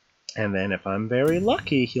 And then if I'm very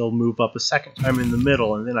lucky, he'll move up a second time in the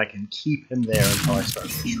middle, and then I can keep him there until I start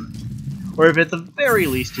fissuring. Or if at the very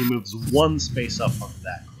least he moves one space up onto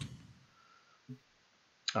that globe.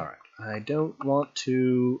 Alright, I don't want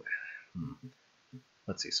to...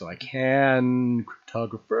 Let's see, so I can...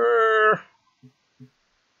 Cryptographer...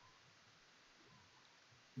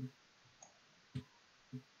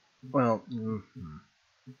 Well...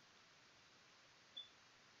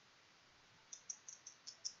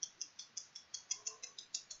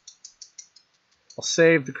 I'll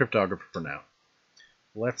save the cryptographer for now.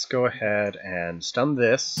 Let's go ahead and stun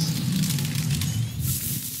this.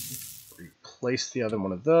 Replace the other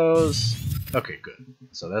one of those. Okay, good.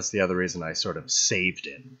 So that's the other reason I sort of saved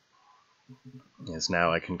it. Is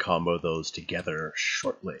now I can combo those together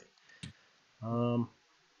shortly. So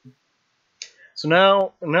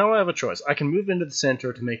now I have a choice. I can move into the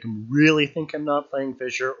center to make him really think I'm not playing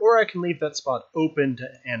fissure, or I can leave that spot open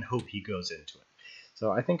and hope he goes into it.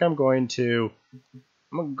 So I think I'm going to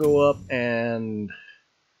go up and...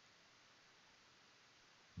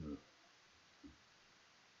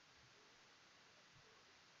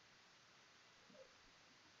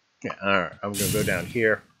 Yeah, alright, I'm going to go down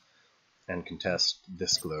here and contest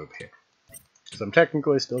this globe here. So I'm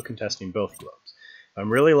technically still contesting both globes. If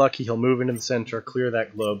I'm really lucky, he'll move into the center, clear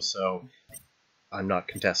that globe, so I'm not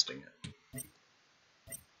contesting it.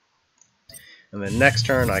 And then next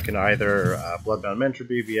turn, I can either Bloodbound Mentor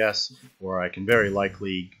BVS, or I can very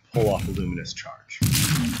likely pull off a Luminous Charge.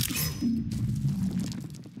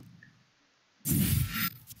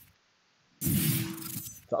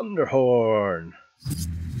 Thunderhorn!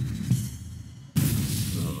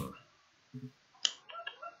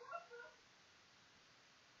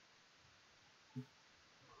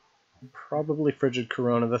 Probably Frigid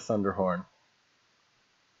Corona the Thunderhorn.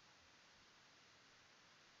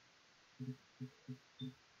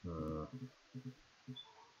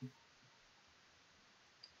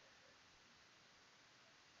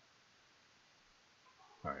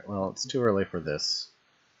 Alright, well, it's too early for this.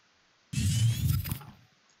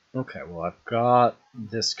 Okay, well, I've got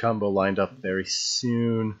this combo lined up very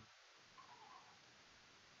soon.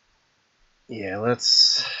 Yeah,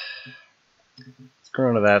 let's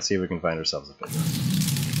Corona that, see if we can find ourselves a fissure.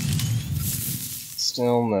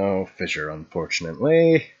 Still no fissure,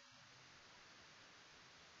 unfortunately.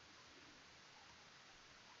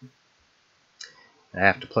 I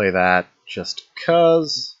have to play that just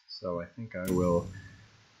because, so I think I will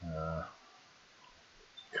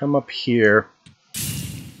come up here.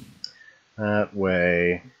 That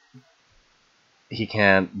way he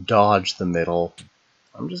can't dodge the middle.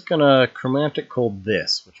 I'm just gonna Chromantic Cold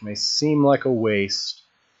this, which may seem like a waste,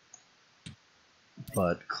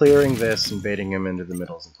 but clearing this and baiting him into the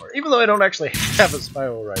middle is important. Even though I don't actually have a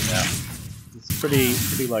spiral right now, it's pretty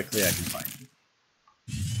likely I can find it.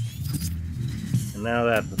 And now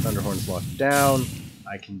that the Thunderhorn's locked down,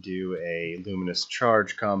 I can do a Luminous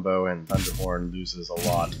Charge combo, and Thunderhorn loses a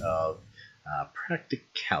lot of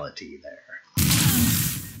practicality there.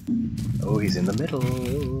 Oh, he's in the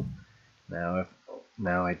middle.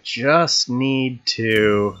 Now I just need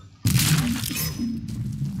to...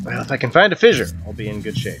 Well, if I can find a fissure, I'll be in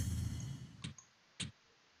good shape.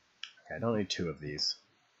 Okay, I don't need two of these.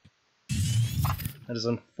 That is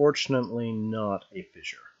unfortunately not a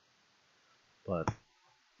fissure. But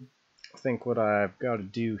I think what I've got to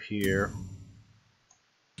do here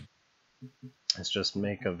is just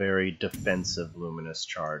make a very defensive Luminous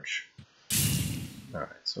Charge. Alright,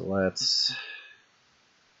 so let's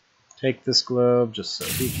take this globe just so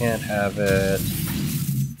he can't have it.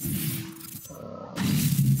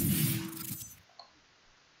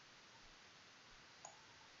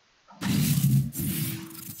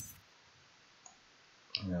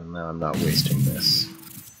 And now I'm not wasting this.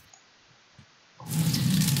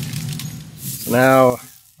 So now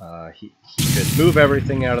he could move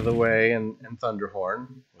everything out of the way and Thunderhorn,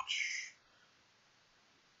 which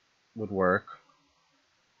would work.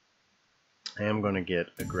 I am going to get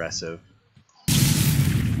aggressive.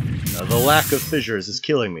 Now, the lack of fissures is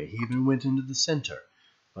killing me. He even went into the center.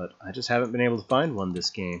 But I just haven't been able to find one this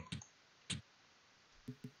game.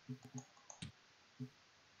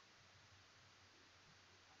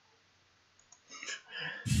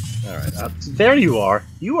 Alright, there you are.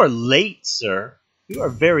 You are late, sir. You are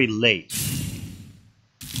very late.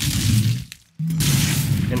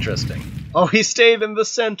 Interesting. Oh, he stayed in the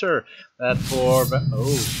center! That poor...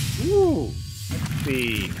 Oh, ooh! That could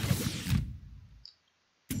be...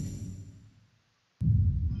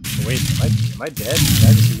 Wait, am I dead? Did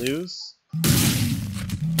I just lose?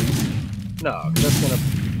 No, that's gonna...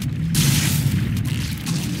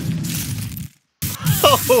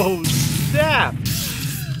 Oh, snap!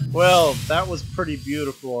 Well, that was pretty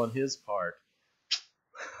beautiful on his part.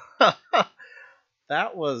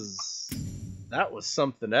 That was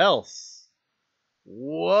something else.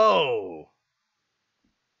 Whoa!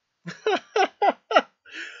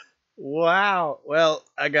 Wow. Well,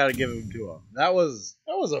 I gotta give him to him. That was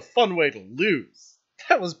a fun way to lose.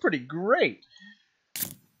 That was pretty great.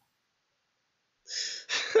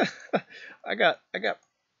 I got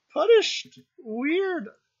punished. Weird.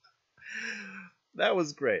 That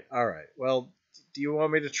was great. All right. Well, do you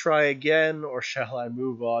want me to try again, or shall I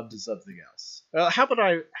move on to something else? Well, how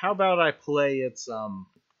about I play its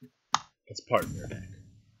partner deck?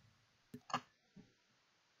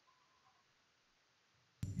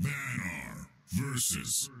 Banar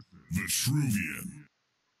versus Vitruvian.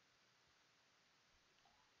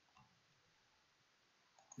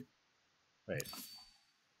 Wait.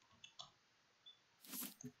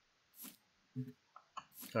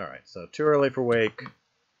 Alright, so too early for Wake.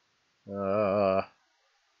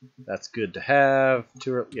 That's good to have.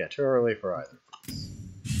 Too early for either.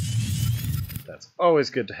 That's always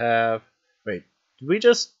good to have. Wait, did we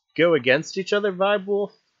just go against each other, Vibe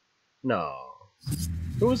Wolf? No.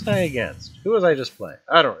 Who was I against? Who was I just playing?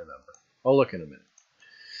 I don't remember. I'll look in a minute.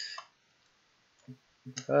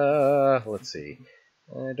 Let's see.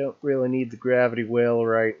 I don't really need the Gravity Whale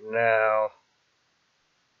right now.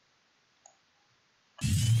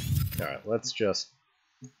 Alright, let's just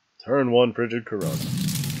turn one Frigid Corona.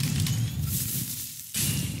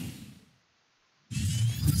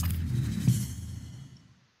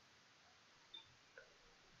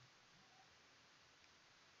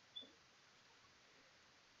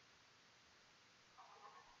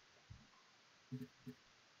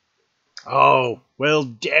 Oh, well,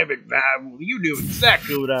 damn it, man. You knew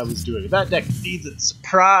exactly what I was doing. That deck needs its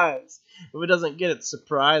surprise. If it doesn't get its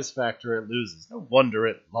surprise factor, it loses. No wonder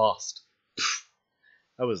it lost.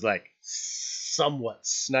 I was, like, somewhat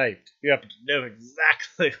sniped. You happen to know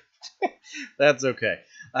exactly. That's okay.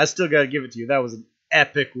 I still gotta give it to you. That was an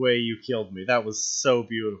epic way you killed me. That was so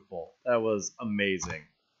beautiful. That was amazing.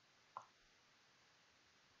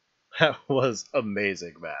 That was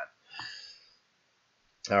amazing, man.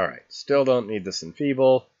 Alright, still don't need this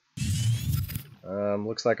Enfeeble.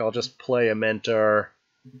 Looks like I'll just play a Mentor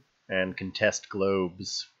and contest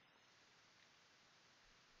Globes.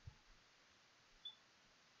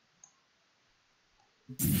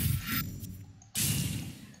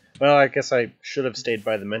 Well, I guess I should have stayed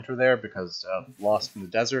by the Mentor there because Lost in the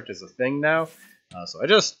Desert is a thing now. So I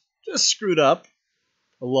just screwed up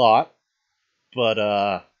a lot,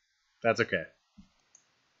 but that's okay.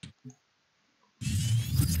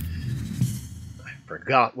 I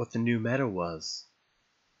forgot what the new meta was.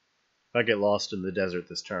 If I get lost in the desert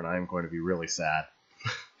this turn, I am going to be really sad.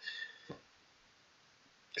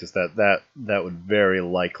 Because that would very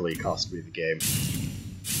likely cost me the game.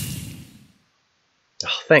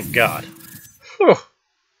 Oh, thank God. Whew.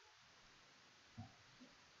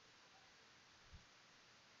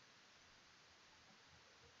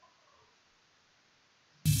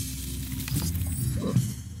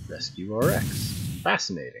 Rescue RX.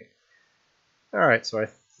 Fascinating. Alright, so I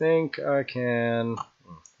think I can...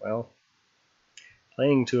 Well,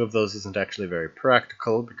 playing two of those isn't actually very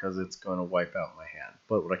practical because it's going to wipe out my hand.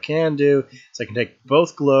 But what I can do is I can take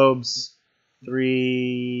both globes,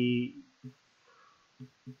 3...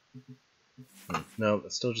 No,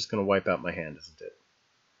 it's still just going to wipe out my hand, isn't it?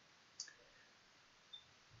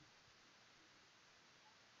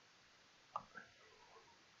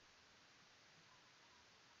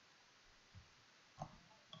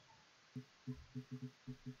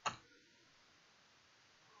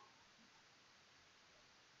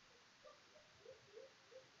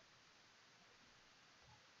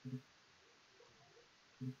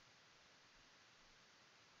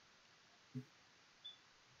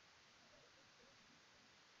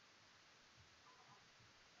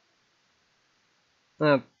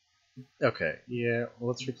 Okay, yeah, well,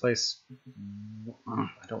 let's replace... I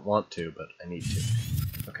don't want to, but I need to.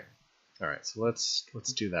 Okay. Alright, so let's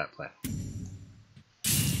do that plan.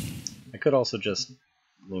 I could also just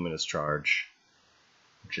Luminous Charge,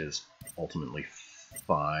 which is ultimately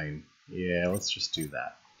fine. Yeah, let's just do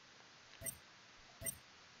that.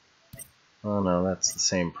 Oh no, that's the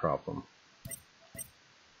same problem.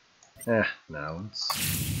 No, let's...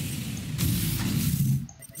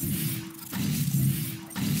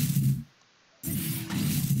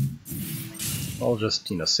 I'll just,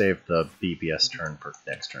 save the BBS turn per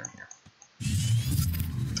next turn here.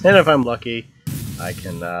 And if I'm lucky, I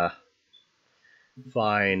can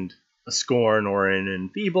find a Scorn or an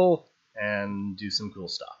Enfeeble and do some cool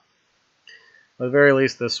stuff. At the very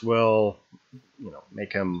least, this will,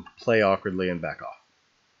 make him play awkwardly and back off.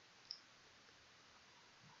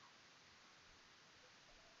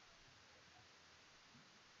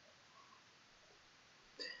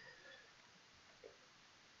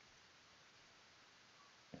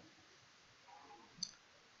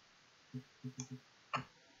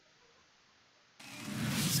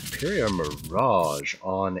 Superior Mirage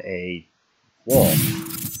on a wall.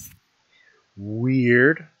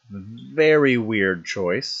 Weird. Very weird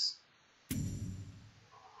choice. I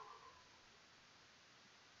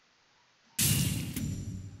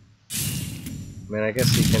mean, I guess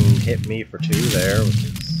he can hit me for 2 there, which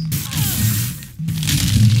is...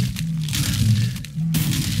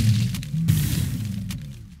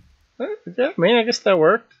 Yeah, I mean, I guess that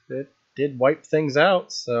worked. It did wipe things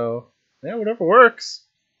out, so... Yeah, whatever works.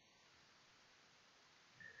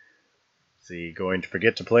 Is he going to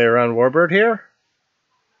forget to play around Warbird here?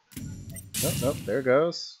 Nope, there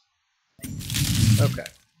goes. Okay.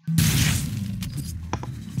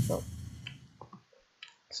 Oh.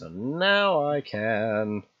 So now I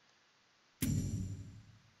can...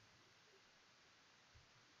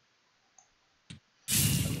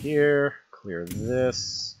 come here, clear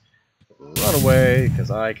this, run away, because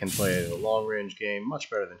I can play a long-range game much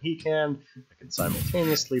better than he can. I can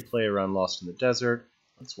simultaneously play around Lost in the Desert.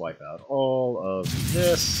 Let's wipe out all of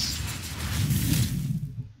this.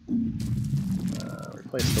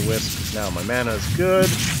 Replace the Wisp, because now my mana is good.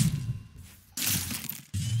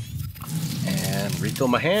 And refill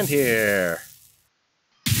my hand here.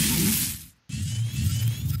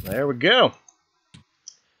 There we go.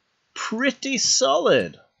 Pretty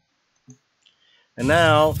solid. And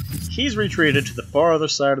now, he's retreated to the far other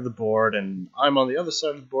side of the board, and I'm on the other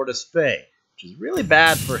side of the board as Faye, which is really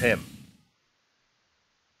bad for him.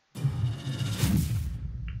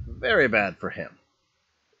 Very bad for him.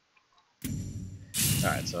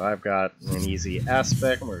 Alright, so I've got an easy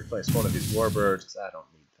aspect. I'm going to replace one of these Warbirds, because I don't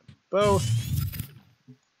need them both.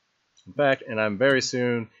 In fact, and I'm very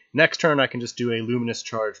soon... Next turn I can just do a Luminous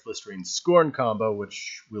Charge Blistering Scorn combo,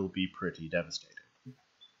 which will be pretty devastating.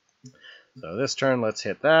 So this turn, let's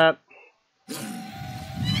hit that.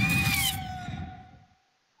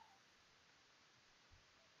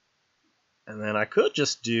 And then I could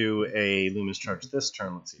just do a Luminous Charge this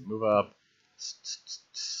turn. Let's see, move up.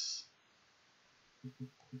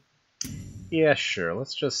 Yeah, sure.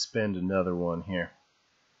 Let's just spend another one here.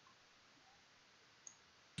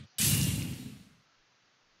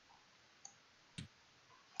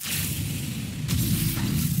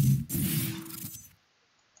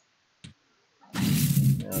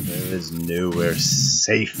 Now there is nowhere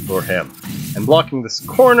safe for him. And blocking this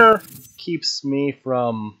corner keeps me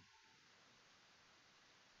from...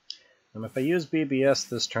 And if I use BBS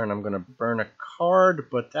this turn, I'm going to burn a card,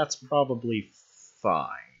 but that's probably fine.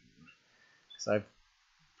 Because I've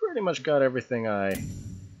pretty much got everything I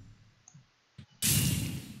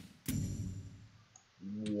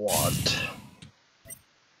want.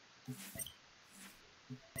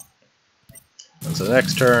 And so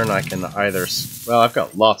next turn I can either... Well, I've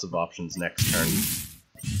got lots of options next turn.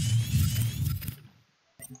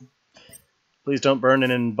 Please don't burn an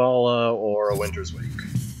Inbala or a Winter's Wake.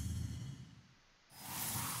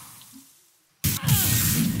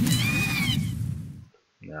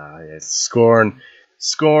 Yes,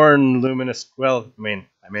 Scorn, Luminous... Well, I mean,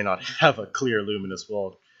 I may not have a clear Luminous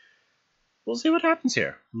Wall. We'll see what happens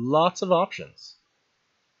here. Lots of options.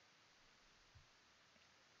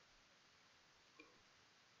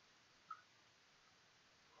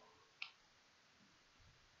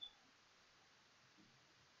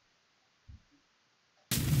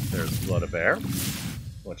 There's Blood of Air,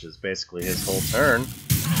 which is basically his whole turn.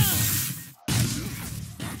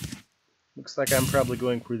 Looks like I'm probably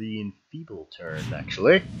going for the Enfeeble turn,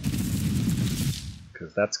 actually.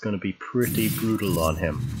 Because that's going to be pretty brutal on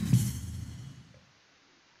him.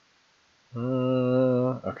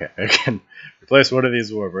 Okay, I can replace one of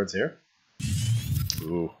these warbirds here.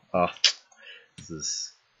 Ooh,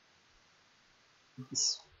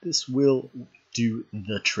 this will do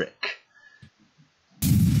the trick.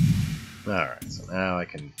 Alright, so now I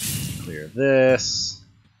can clear this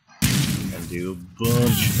and do a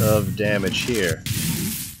bunch of damage here.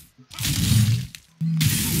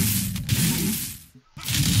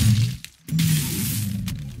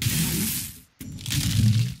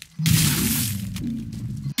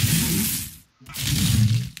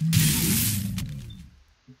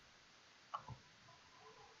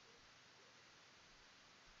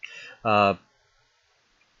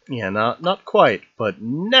 Yeah, not quite, but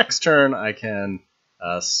next turn I can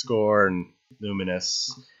scorn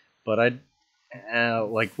Luminous. But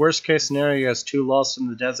like worst case scenario, he has 2 Lost in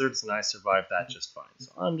the Deserts, and I survived that just fine.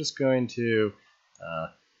 So I'm just going to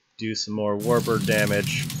do some more Warbird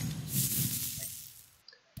damage,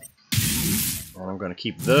 and I'm going to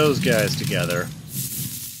keep those guys together.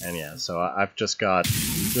 And yeah, so I've just got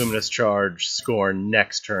Luminous Charge, Scorn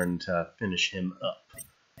next turn to finish him up.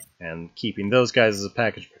 And keeping those guys as a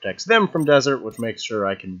package protects them from Desert, which makes sure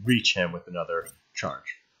I can reach him with another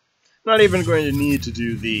charge. Not even going to need to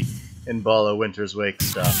do the Inbala Winter's Wake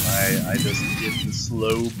stuff. I just did the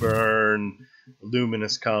slow burn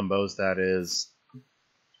Luminous combos, that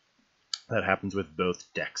happens with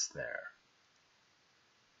both decks there.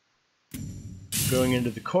 Going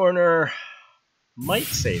into the corner might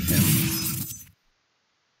save him.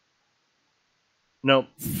 Nope.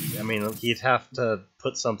 I mean, he'd have to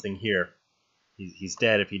put something here. He's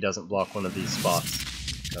dead if he doesn't block one of these spots.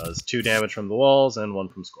 Because 2 damage from the walls and 1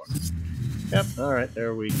 from Scorn. Yep, alright,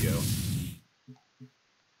 there we go.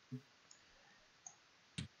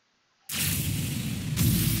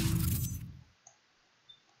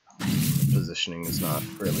 Positioning is not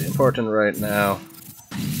really important right now.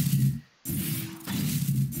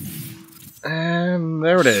 And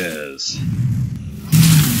there it is.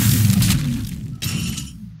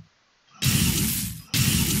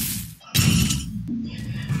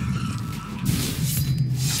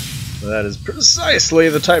 That is precisely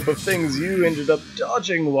the type of things you ended up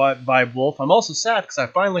dodging, Vibe Wolf. I'm also sad because I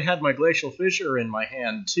finally had my Glacial Fissure in my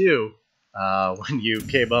hand too when you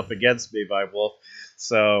came up against me, Vibe Wolf.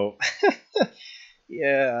 So,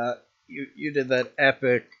 yeah, you did that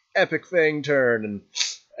epic Fang turn, and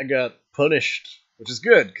I got punished, which is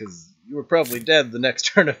good because you were probably dead the next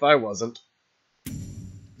turn if I wasn't.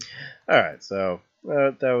 Alright, so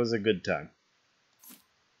that was a good time.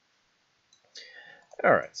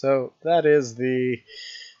 Alright, so that is the...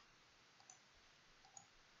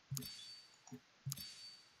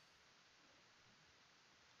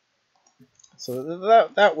 So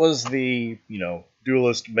that was the,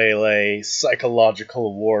 Duelist Melee,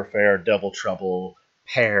 Psychological Warfare, Double Trouble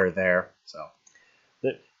pair there. So,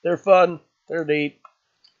 they're fun, they're neat.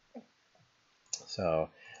 So,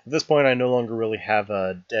 at this point I no longer really have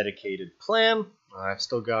a dedicated plan. I've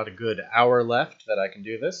still got a good hour left that I can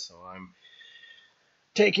do this, so I'm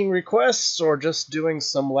taking requests or just doing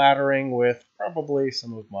some laddering with probably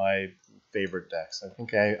some of my favorite decks. I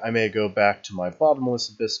think I may go back to my Bottomless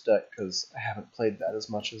Abyss deck because I haven't played that as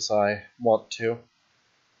much as I want to.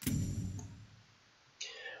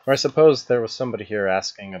 Or I suppose there was somebody here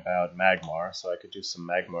asking about Magmar, so I could do some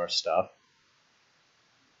Magmar stuff.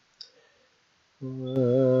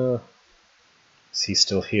 Is he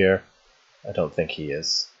still here? I don't think he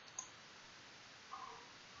is.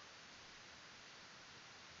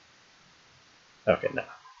 Okay, no.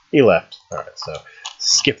 He left. Alright, so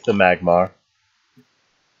skip the Magmar.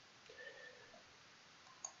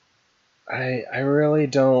 I really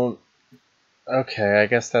don't... Okay, I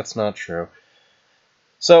guess that's not true.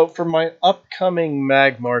 So, for my upcoming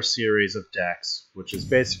Magmar series of decks, which is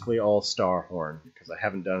basically all Starhorn, because I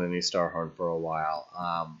haven't done any Starhorn for a while,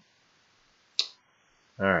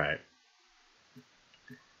 alright.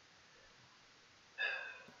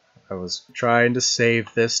 I was trying to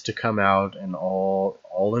save this to come out in all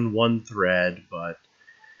in one thread, but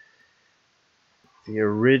the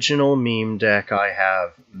original meme deck I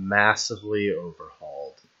have massively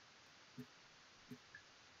overhauled.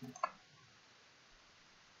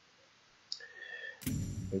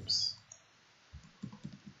 Oops.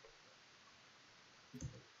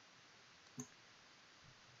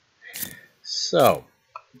 So,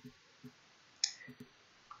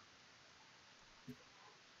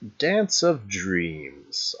 Dance of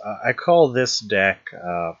Dreams. I call this deck...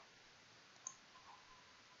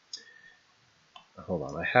 hold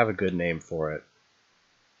on, I have a good name for it.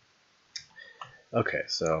 Okay,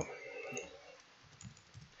 so...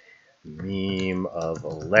 Meme of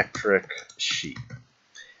Electric Sheep.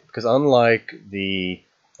 Because unlike the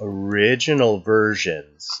original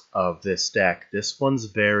versions of this deck, this one's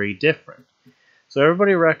very different. So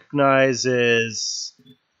everybody recognizes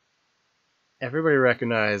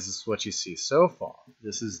what you see so far.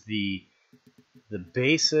 This is the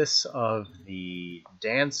basis of the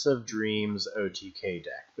Dance of Dreams OTK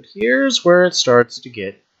deck. But here's where it starts to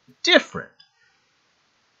get different.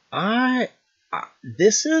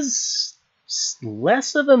 This is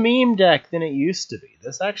less of a meme deck than it used to be.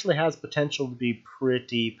 This actually has potential to be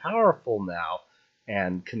pretty powerful now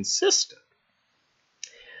and consistent.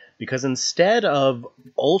 Because instead of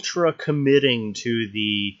ultra committing to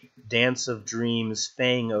the Dance of Dreams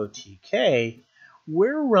Fang OTK,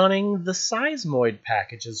 we're running the Seismoid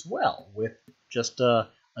package as well, with just a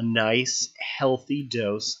nice, healthy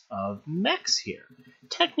dose of mechs here.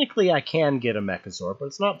 Technically, I can get a Mechazor, but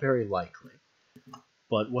it's not very likely.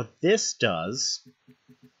 But what this does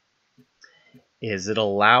is it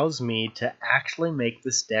allows me to actually make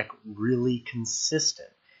this deck really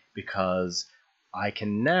consistent, because I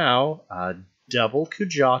can now double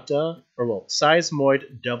Kujata,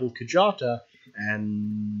 Seismoid double Kujata,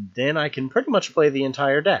 and then I can pretty much play the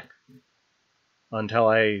entire deck until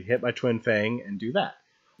I hit my Twin Fang and do that.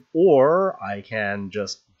 Or I can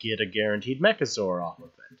just get a guaranteed Mechazor off of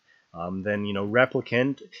it. Then,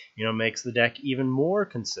 Replicant, makes the deck even more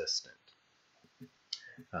consistent.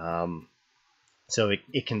 So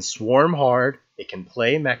it can swarm hard, it can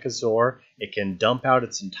play Mechazor, it can dump out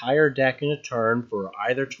its entire deck in a turn for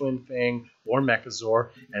either Twin Fang or Mechazor,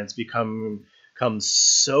 and it's become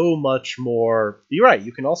so much more... You're right,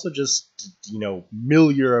 you can also just,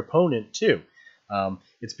 mill your opponent too.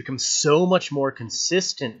 It's become so much more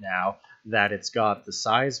consistent now that it's got the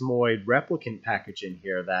Seismoid Replicant package in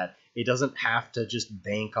here that it doesn't have to just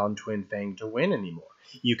bank on Twin Fang to win anymore.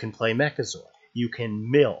 You can play Mechazor, you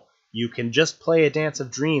can mill, you can just play a Dance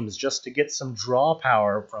of Dreams just to get some draw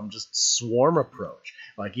power from just Swarm approach.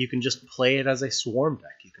 Like, you can just play it as a Swarm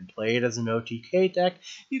deck, you can play it as an OTK deck,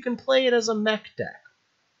 you can play it as a mech deck.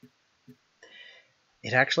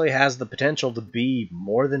 It actually has the potential to be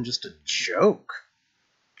more than just a joke.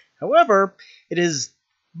 However, it is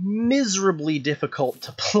miserably difficult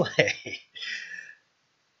to play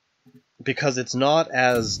because it's not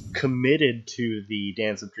as committed to the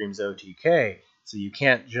Dance of Dreams OTK, so you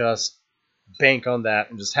can't just bank on that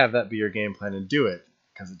and just have that be your game plan and do it,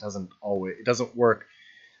 because it doesn't work.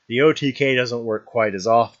 The OTK doesn't work quite as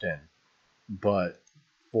often, but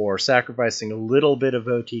for sacrificing a little bit of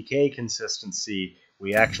OTK consistency,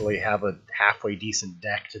 we actually have a halfway decent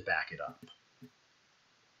deck to back it up.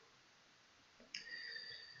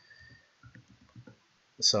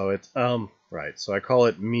 So it's, right, so I call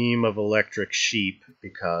it Meme of Electric Sheep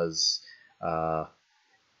because,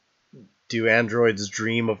 Do Androids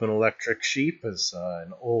Dream of an Electric Sheep is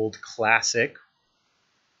an old classic.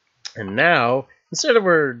 And now, instead of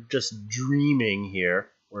we're just dreaming here,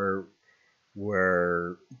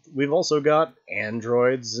 we've also got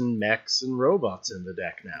androids and mechs and robots in the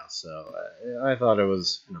deck now. So I thought it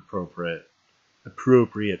was an appropriate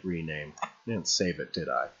rename. I didn't save it, did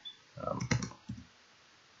I?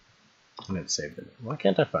 I didn't save it. Why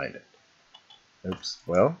can't I find it? Oops.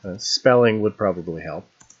 Well, spelling would probably help.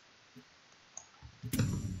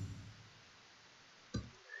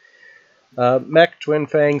 Mech, Twin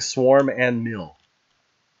Fang, Swarm, and Mill.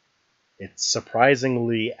 It's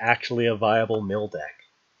surprisingly actually a viable mill deck.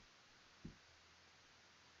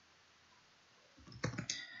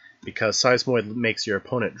 Because Seismoid makes your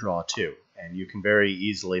opponent draw too, and you can very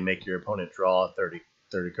easily make your opponent draw 30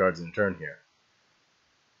 cards in a turn here.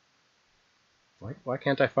 Why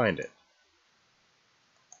can't I find it?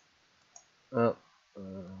 Okay,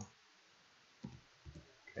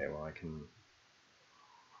 well I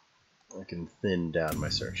can thin down my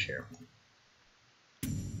search here.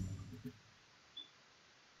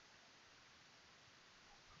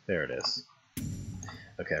 There it is.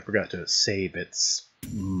 Okay, I forgot to save its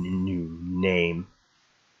new name.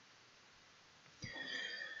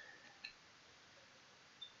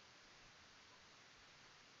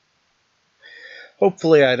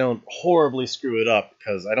 Hopefully I don't horribly screw it up,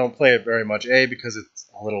 because I don't play it very much. A, because it's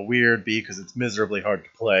a little weird. B, because it's miserably hard to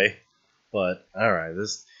play. But, alright,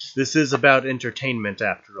 this is about entertainment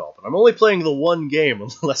after all. But I'm only playing the one game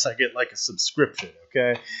unless I get, like, a subscription,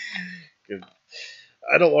 okay?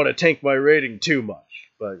 I don't want to tank my rating too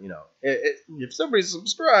much. But, if somebody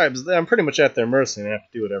subscribes, then I'm pretty much at their mercy and I have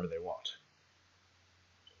to do whatever they want.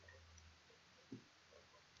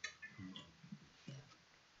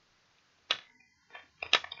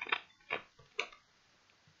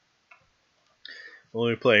 I'm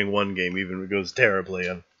only playing one game, even if it goes terribly,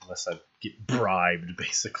 unless I get bribed,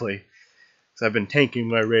 basically. because I've been tanking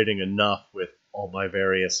my rating enough with all my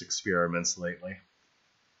various experiments lately.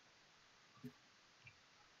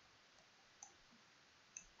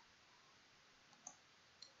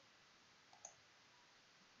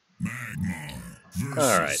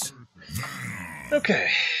 Alright. Okay,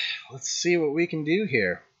 let's see what we can do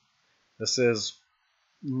here. This is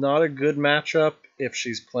not a good matchup if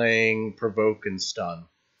she's playing Provoke and Stun.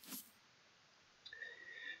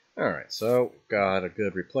 Alright, so got a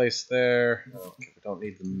good replace there. Okay, we don't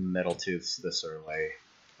need the Metal Tooths this early.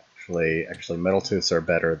 Actually, Metal Tooths are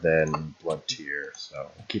better than Blood Tear, so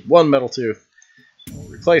we'll keep one Metal Tooth. We'll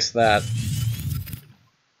replace that.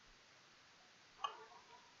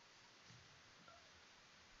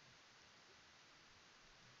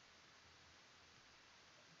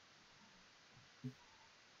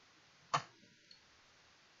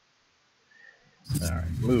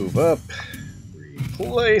 Alright, move up.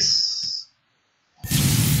 Replace.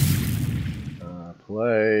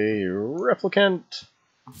 Play Replicant.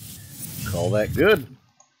 Call that good.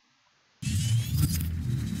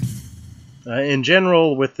 In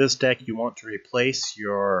general, with this deck, you want to replace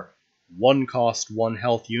your 1-cost,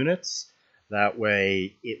 1-health units. That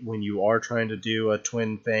way, when you are trying to do a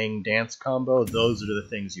Twin Fang dance combo, those are the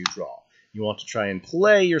things you draw. You want to try and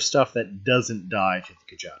play your stuff that doesn't die to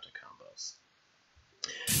the Kajata combos.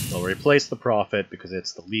 I'll replace the Prophet because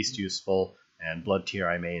it's the least useful, and Blood Tear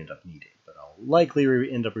I may end up needing, but I'll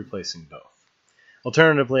likely end up replacing both.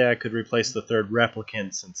 Alternatively, I could replace the third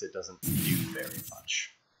Replicant since it doesn't do very much.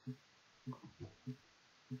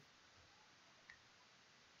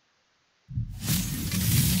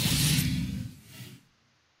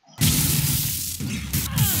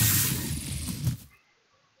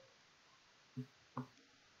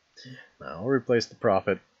 Now I'll replace the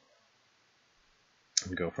Prophet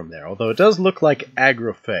and go from there. Although it does look like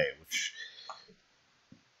Aggro Fae, which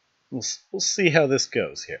we'll see how this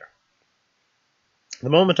goes here. The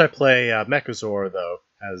moment I play Mechazor, though,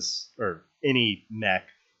 or any mech,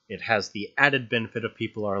 it has the added benefit of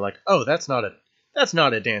people are like, oh, that's not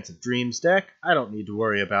a Dance of Dreams deck. I don't need to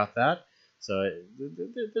worry about that. So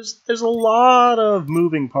there's a lot of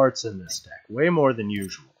moving parts in this deck, way more than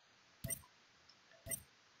usual.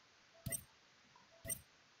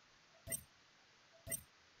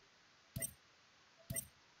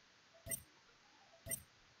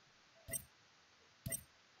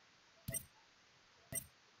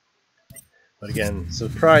 But again,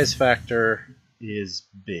 surprise factor is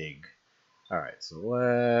big. Alright, so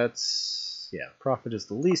Prophet is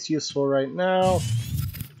the least useful right now.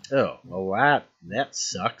 Oh, well that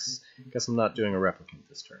sucks. Guess I'm not doing a Replicant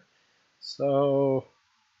this turn. So,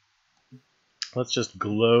 let's just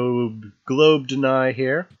globe deny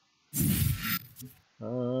here.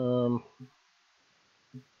 I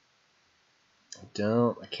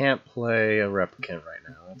can't play a Replicant right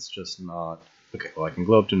now. That's just not... Okay, well I can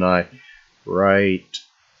globe deny right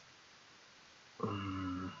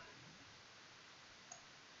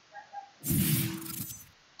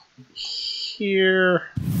here.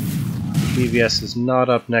 BVS is not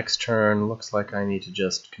up next turn. Looks like I need to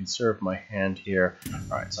just conserve my hand here.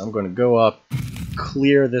 Alright, so I'm going to go up,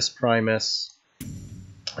 clear this Primus,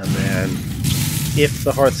 and then if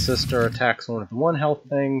the Hearth Sister attacks one of the 1-health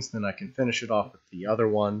things, then I can finish it off with the other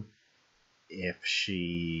one. If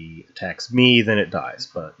she attacks me, then it dies,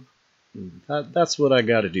 but that's what I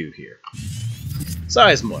gotta do here.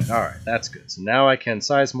 Seismoid, alright, that's good. So now I can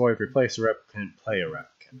Seismoid, replace a Replicant, play a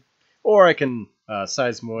Replicant. Or I can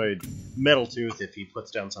Seismoid Metal Tooth if he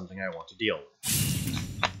puts down something I want to deal with.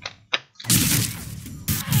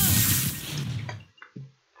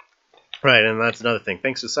 Right, and that's another thing.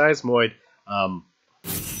 Thanks to Seismoid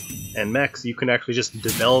and Mechs, you can actually just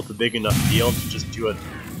develop a big enough field to just do a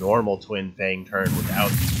normal Twin Fang turn without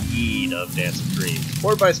the need of Dance of Dreams.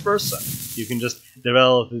 Or vice versa. You can just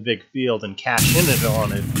develop a big field and cash in it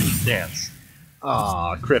on it and dance.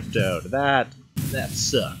 Ah, Crypto, that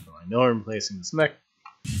sucked. I know I'm replacing this mech.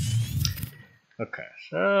 Okay,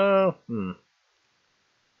 so...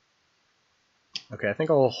 Okay, I think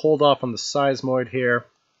I'll hold off on the Seismoid here.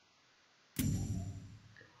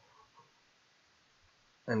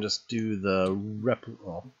 And just do the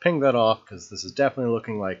ping that off, because this is definitely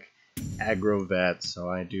looking like aggro vet, so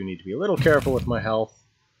I do need to be a little careful with my health.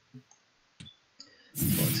 So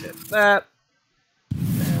let's hit that,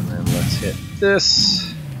 and then let's hit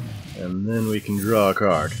this, and then we can draw a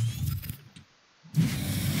card.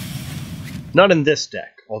 Not in this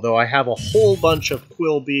deck, although I have a whole bunch of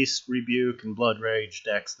Quillbeast, Rebuke, and Blood Rage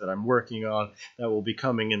decks that I'm working on that will be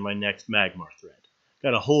coming in my next Magmar thread.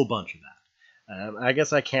 Got a whole bunch of that. I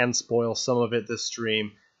guess I can spoil some of it this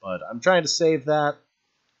stream, but I'm trying to save that.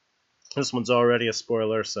 This one's already a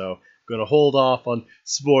spoiler, so I'm going to hold off on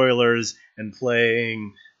spoilers and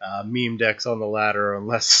playing meme decks on the ladder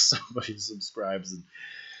unless somebody subscribes.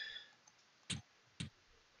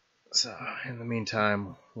 So, in the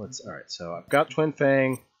meantime, alright, so I've got Twin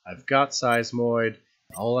Fang, I've got Seismoid.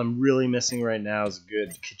 All I'm really missing right now is a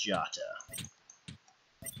good Kajata.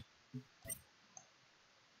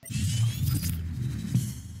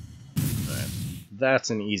 Alright, that's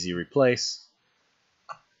an easy replace.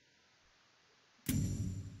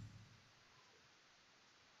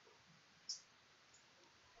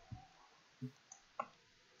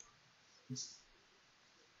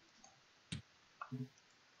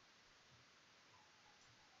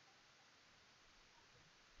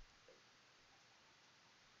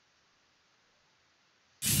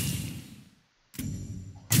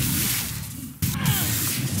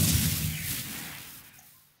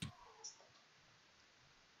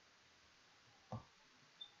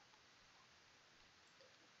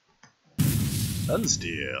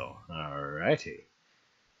 Sunsteel. Alrighty.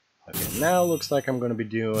 Okay, now looks like I'm going to be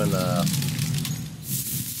doing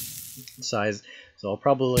size. So I'll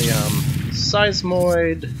probably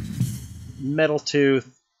Seismoid, Metal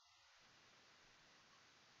Tooth.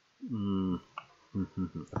 Okay,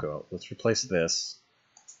 well, let's replace this.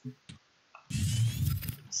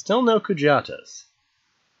 Still no Kujatas.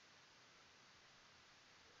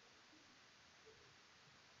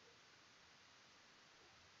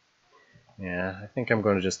 Yeah, I think I'm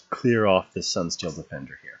going to just clear off this Sunsteel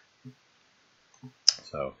Defender here.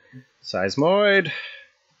 So, Seismoid,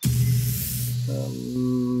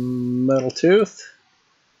 Metal Tooth,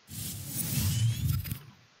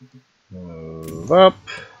 move up,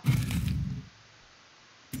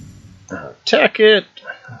 attack it,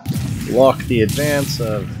 block the advance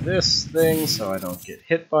of this thing so I don't get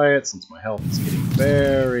hit by it since my health is getting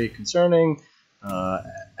very concerning,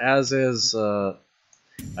 as is...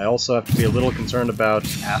 I also have to be a little concerned about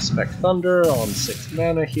Aspect Thunder on 6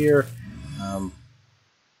 mana here.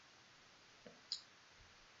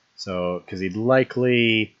 Because he'd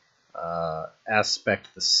likely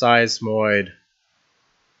Aspect the Seismoid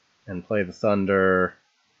and play the Thunder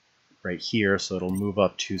right here, so it'll move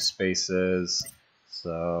up 2 spaces.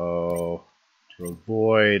 So, to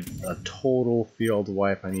avoid a total field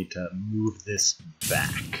wipe, I need to move this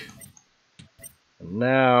back. And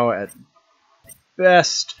now, at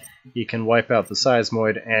best, he can wipe out the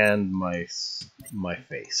Seismoid and my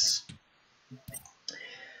face.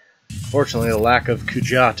 Fortunately, the lack of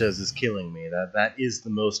Kujatas is killing me. That is the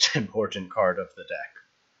most important card of the deck.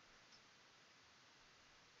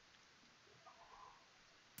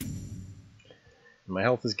 My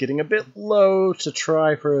health is getting a bit low to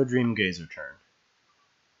try for a Dreamgazer turn.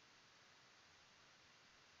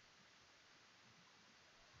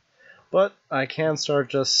 But I can start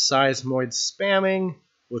just Seismoid spamming,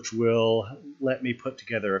 which will let me put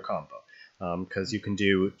together a combo. Because you can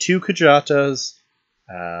do 2 Kujatas,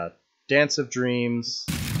 Dance of Dreams,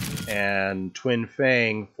 and Twin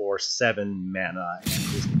Fang for 7 mana,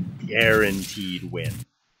 and guaranteed win.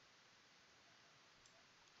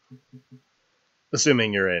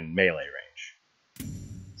 Assuming you're in melee range.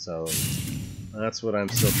 So that's what I'm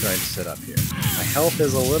still trying to set up here. My health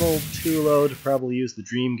is a little too low to probably use the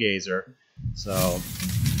Dreamgazer, so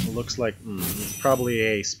it looks like it's probably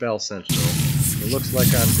a Spell Sentinel. It looks like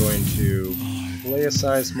I'm going to play a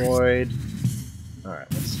Seismoid.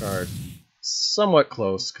 Alright, let's start somewhat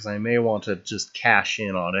close, because I may want to just cash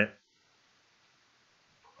in on it.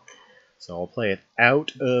 So I'll play it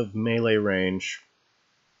out of melee range.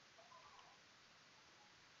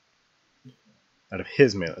 Out of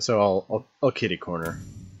his melee, so I'll kitty corner.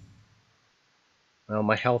 Well,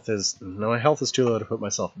 my health is too low to put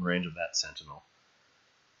myself in range of that Sentinel.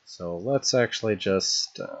 So let's actually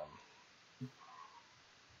just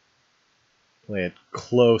play it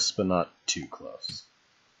close, but not too close.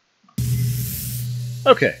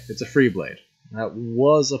 Okay, it's a free blade. That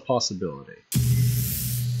was a possibility.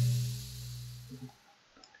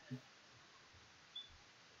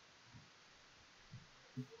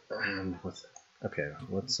 And with okay,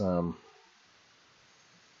 let's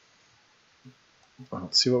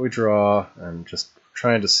see what we draw, and just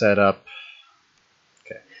trying to set up.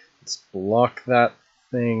 Okay, let's block that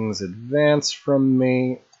thing's advance from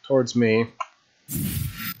me towards me.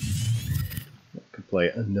 Could play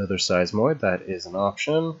another Seismoid. That is an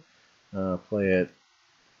option. Play it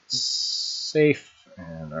safe,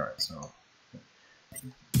 and all right. So.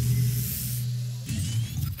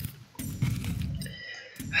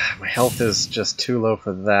 My health is just too low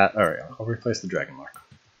for that. Alright, I'll replace the Dragon Mark.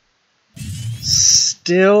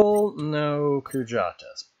 Still no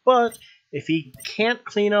Kujatas, but if he can't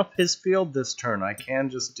clean up his field this turn, I can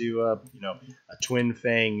just do a Twin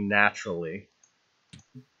Fang naturally.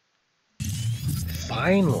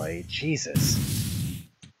 Finally, Jesus.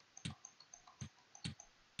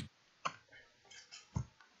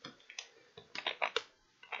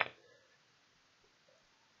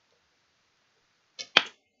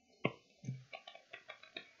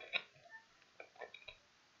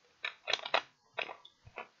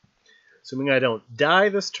 Assuming I don't die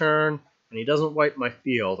this turn, and he doesn't wipe my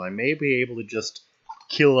field, I may be able to just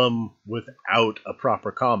kill him without a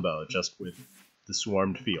proper combo, just with the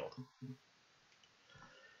swarmed field.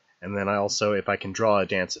 And then I also, if I can draw a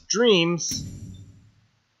Dance of Dreams,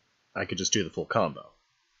 I could just do the full combo.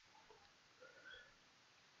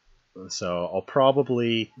 So I'll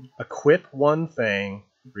probably equip one thing,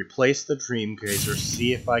 replace the Dream Gazer,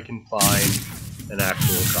 see if I can find an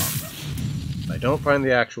actual combo. If I don't find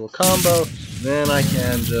the actual combo, then I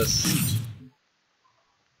can just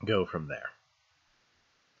go from there.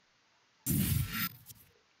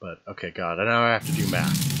 But, okay, God, now I have to do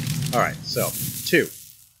math. Alright, so, 2,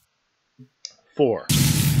 4.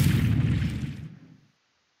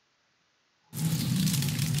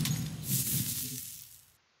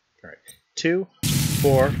 Alright, 2,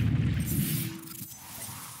 4,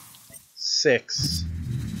 6,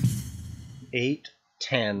 8,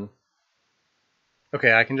 10.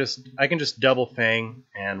 Okay, I can just double Fang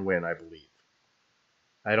and win, I believe.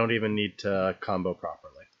 I don't even need to combo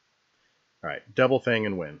properly. Alright, double Fang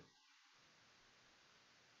and win.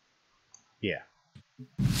 Yeah.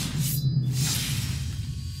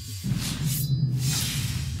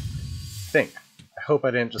 Think. I hope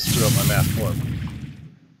I didn't just screw up my math horribly.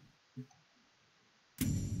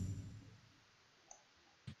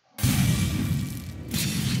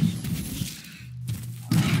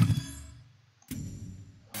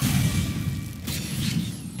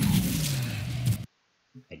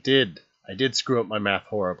 I did screw up my math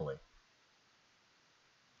horribly.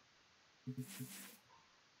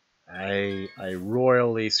 I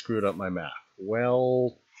royally screwed up my math.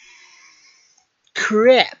 Well,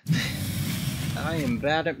 crap! I am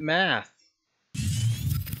bad at math.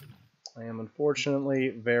 I am unfortunately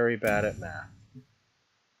very bad at math.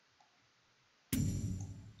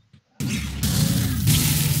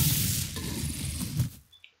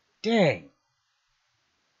 Dang!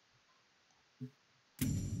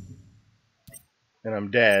 And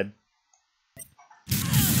I'm dead.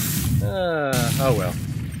 Oh well.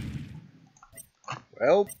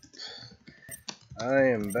 Well, I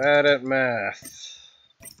am bad at math.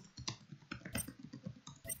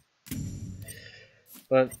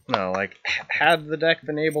 But, no, like, had the deck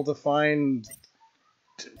been able to find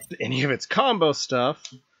any of its combo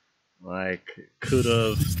stuff, like, could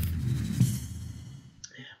have...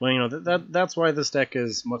 Well, you know, that's why this deck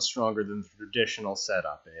is much stronger than the traditional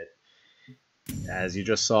setup. As you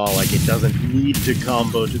just saw, like, it doesn't need to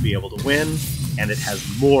combo to be able to win, and it has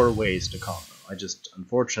more ways to combo. I just,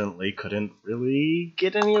 unfortunately, couldn't really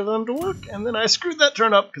get any of them to work, and then I screwed that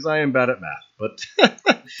turn up because I am bad at math. But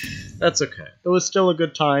that's okay. It was still a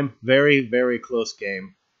good time. Very, very close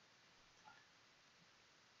game.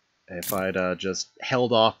 If I'd just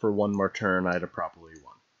held off for one more turn, I'd have probably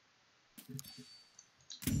won.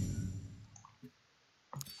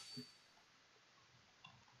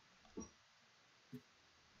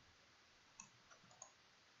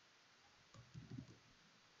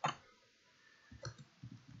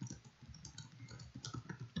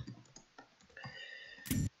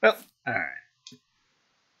 Well, alright.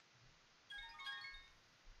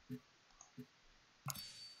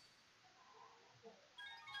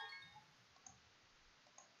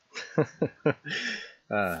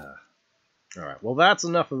 Alright, well that's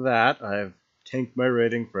enough of that. I've tanked my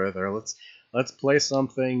rating further. Let's play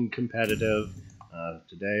something competitive.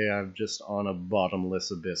 Today I'm just on a bottomless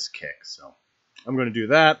abyss kick, so I'm going to do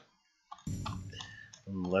that.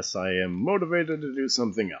 Unless I am motivated to do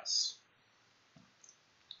something else.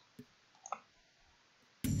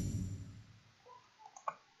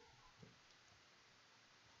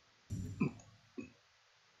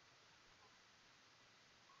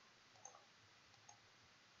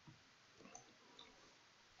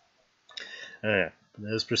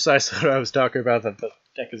 That's precisely what I was talking about, that the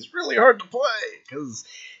deck is really hard to play, because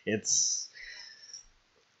it's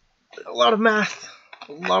a lot of math.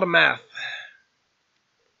 A lot of math.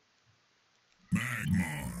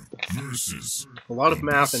 Magmar versus A lot of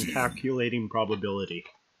math and calculating probability.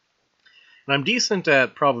 And I'm decent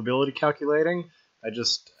at probability calculating.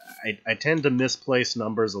 I tend to misplace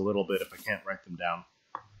numbers a little bit if I can't write them down.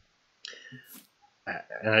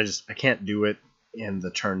 And I can't do it in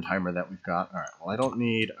the turn timer that we've got. Alright, well I don't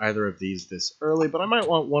need either of these this early, but I might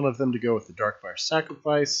want one of them to go with the Darkfire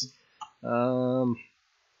Sacrifice. I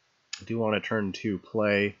do want to turn 2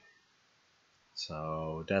 play,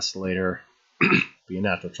 so Desolator be a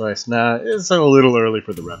natural choice. Nah, it's a little early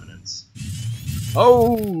for the Revenants.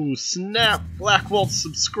 Oh, snap! Blackwolf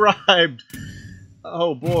subscribed!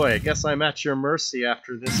 Oh boy, I guess I'm at your mercy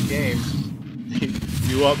after this game.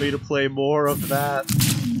 You want me to play more of that?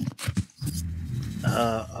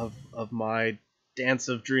 Of my Dance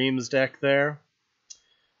of Dreams deck there?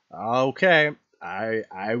 Okay,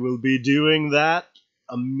 I will be doing that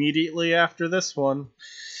immediately after this one.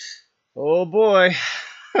 Oh boy.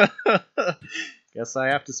 Guess I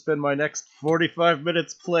have to spend my next 45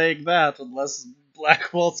 minutes playing that, unless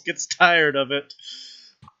Blackwolf gets tired of it.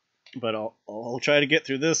 But I'll try to get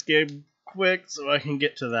through this game quick so I can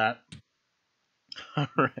get to that.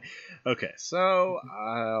 Alright. Okay, so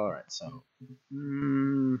alright, so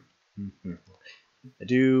I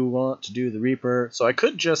do want to do the Reaper. So I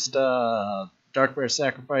could just Darkfire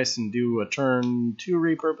Sacrifice and do a turn 2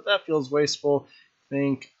 Reaper, but that feels wasteful. I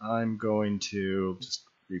think I'm going to just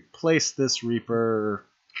replace this Reaper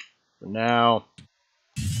for now.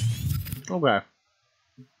 Okay.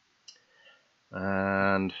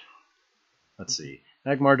 And let's see.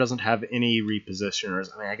 Magmar doesn't have any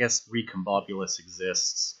repositioners. I mean, I guess Recombobulus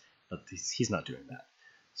exists, but he's not doing that.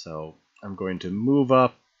 So I'm going to move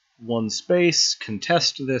up 1 space,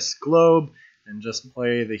 contest this globe, and just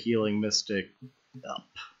play the Healing Mystic up.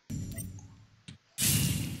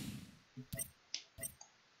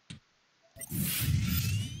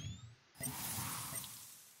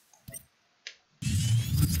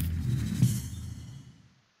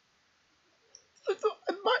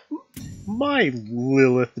 My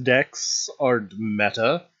Lilith decks aren't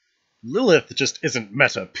meta. Lilith just isn't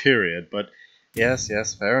meta, period. But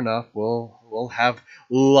yes, fair enough. We'll have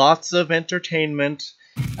lots of entertainment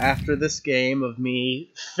after this game of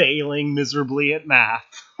me failing miserably at math.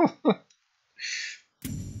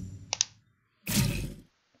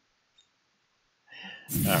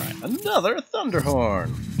 Alright, another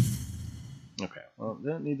Thunderhorn. Okay, well,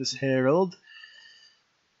 don't need this Herald.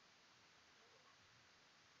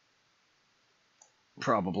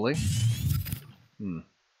 Probably.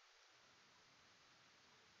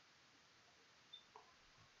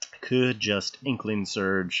 Could just Inkling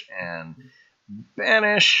Surge and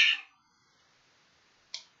banish.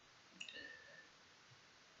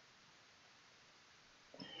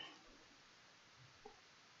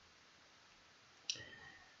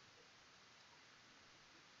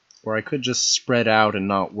 Or I could just spread out and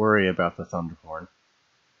not worry about the Thunderhorn.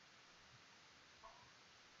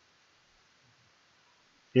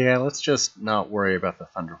 Yeah, let's just not worry about the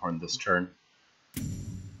Thunderhorn this turn.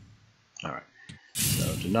 Alright.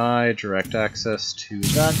 So, deny direct access to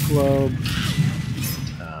that globe.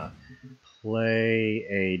 Play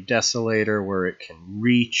a Desolator where it can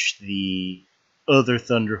reach the other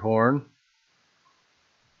Thunderhorn.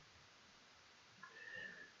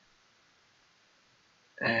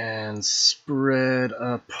 And spread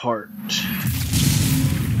apart.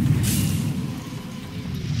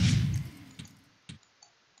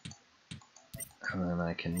 And then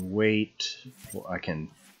I can wait. I can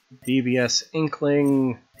BBS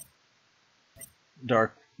Inkling,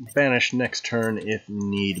 Dark Banish next turn if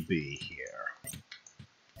need be here.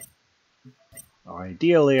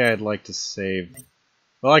 Ideally, I'd like to save.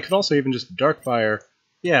 Well, I could also even just Darkfire.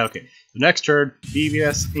 Yeah, okay. The next turn,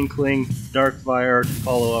 BBS Inkling, Darkfire to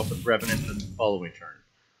follow up with Revenant the following turn.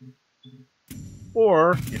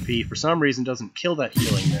 Or, if he for some reason doesn't kill that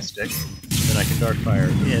Healing Mystic, then I can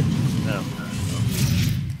Darkfire it. No.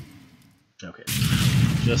 Okay.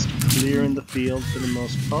 Just clearing the field for the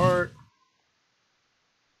most part.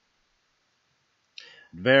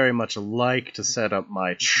 Very much like to set up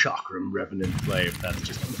my Chakram Revenant play, but that's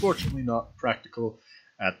just unfortunately not practical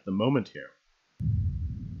at the moment here.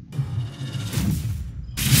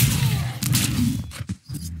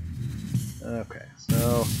 Okay,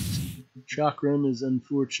 so Chakram is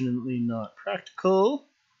unfortunately not practical.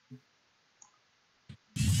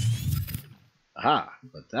 Aha,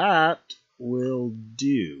 but that will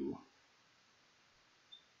do.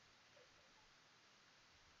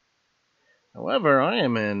 However, I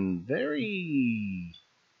am in very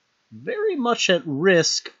much at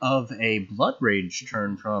risk of a Blood Rage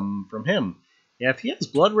turn from him. Yeah, if he has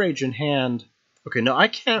Blood Rage in hand... Okay, no, I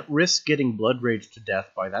can't risk getting Blood Rage to death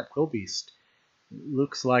by that Quillbeast.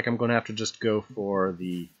 Looks like I'm going to have to just go for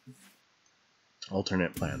the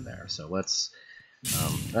alternate plan there. So let's...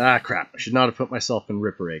 crap. I should not have put myself in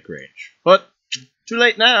Ripperake range. But, too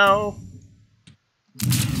late now!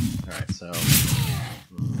 Alright, so...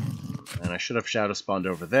 and I should have shadow spawned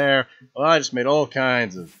over there. Well, I just made all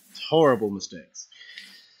kinds of horrible mistakes.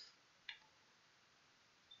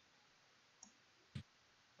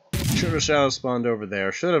 Should have shadow spawned over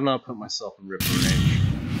there. Should have not put myself in Ripper range.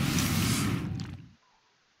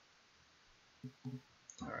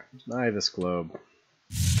 Alright, deny this globe.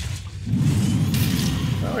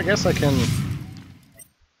 Well, I guess I can...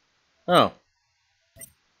 Oh.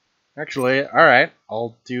 Actually, alright,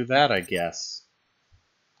 I'll do that, I guess.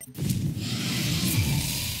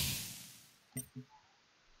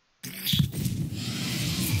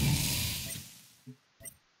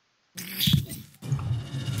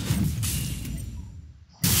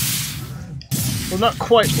 Well, not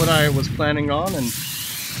quite what I was planning on, and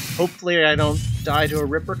hopefully I don't die to a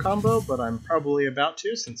Ripper combo, but I'm probably about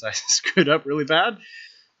to since I screwed up really bad.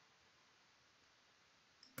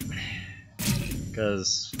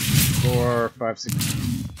 Because 4, 5,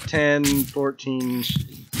 6, 10, 14,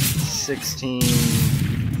 16...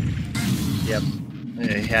 Yep,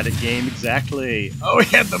 I had a game exactly. Oh,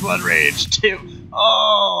 he had the Blood Rage too!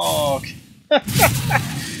 Oh!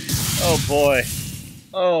 Oh boy.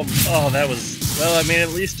 Oh, that was... Well, I mean, at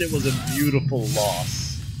least it was a beautiful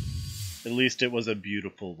loss. At least it was a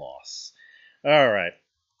beautiful loss. Alright.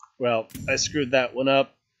 Well, I screwed that one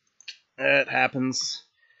up. It happens.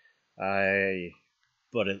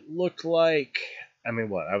 But it looked like... I mean,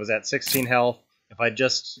 what? I was at 16 health. If I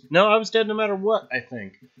just... No, I was dead no matter what, I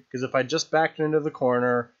think. Because if I just backed into the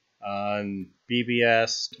corner on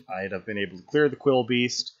BBS, I'd have been able to clear the Quill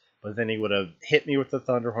Beast, but then he would have hit me with the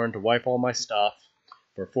Thunderhorn to wipe all my stuff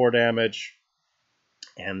for 4 damage,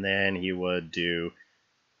 and then he would do...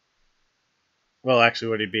 Well, actually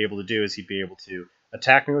what he'd be able to do is he'd be able to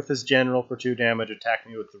attack me with his General for 2 damage, attack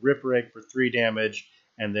me with the Ripper Egg for 3 damage,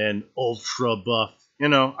 and then Ultra Buff. You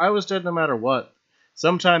know, I was dead no matter what.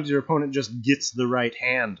 Sometimes your opponent just gets the right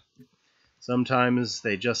hand. Sometimes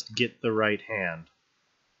they just get the right hand.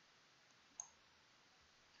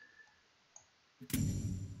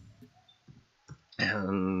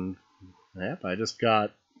 And, yep, I just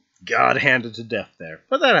got God-handed to death there.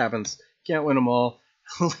 But that happens. Can't win them all.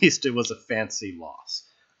 At least it was a fancy loss.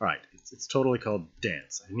 Alright, it's totally called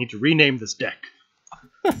Dance. I need to rename this deck.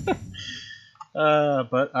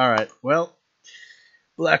 But, alright, well,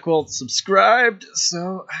 Blackwalt subscribed,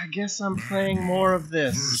 so I guess I'm playing more of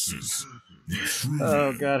this.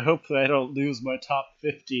 Oh god, hopefully I don't lose my top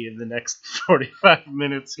 50 in the next 45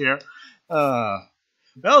 minutes here.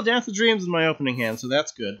 Well, Dance of Dreams is my opening hand, so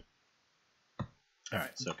that's good.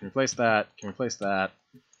 Alright, so can replace that, can replace that.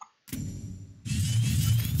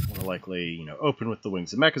 More likely, you know, open with the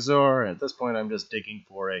Wings of Mechazor, and at this point I'm just digging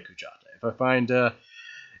for a Kujata. If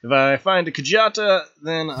I find a Kujata,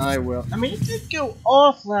 then I will... I mean, it did go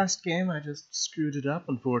off last game, I just screwed it up,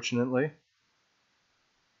 unfortunately.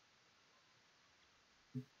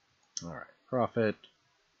 Alright, profit.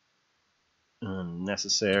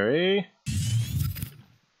 Unnecessary.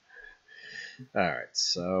 Alright,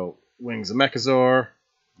 so Wings of Mechazor,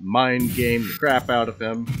 mind game the crap out of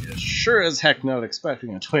him. He's sure as heck not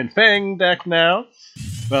expecting a Twin Fang deck now.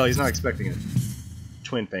 Well, he's not expecting a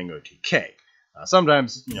Twin Fang OTK.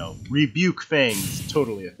 Sometimes, you know, Rebuke Fang is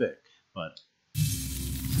totally a thing, but...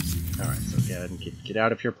 Alright, so go ahead and get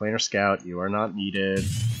out of here, Planar Scout. You are not needed.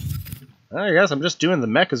 I guess I'm just doing the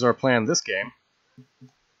Mechazor plan this game.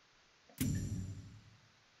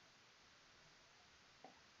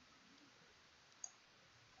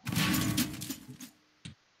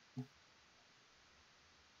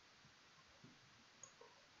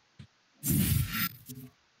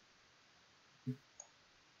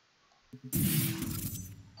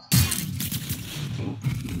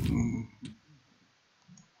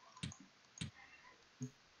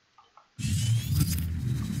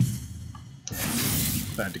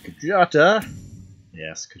 Found a Kujata.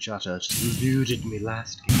 Yes, Kujata just eluded me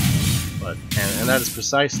last game. But and that is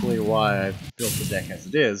precisely why I've built the deck as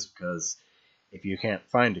it is, because if you can't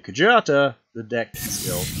find a Kujata, the deck can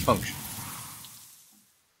still function.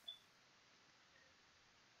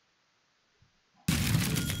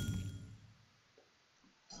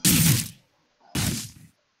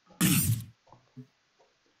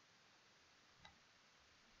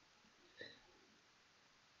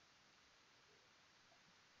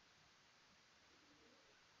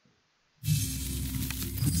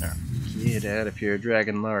 Get out of here,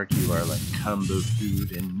 Dragonlark. You are like combo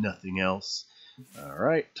food and nothing else.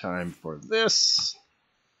 Alright, time for this.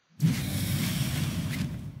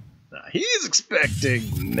 Now, he's expecting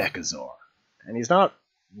Mechazor. And he's not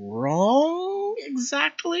wrong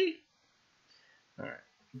exactly. Alright,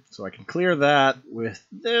 so I can clear that with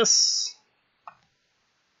this.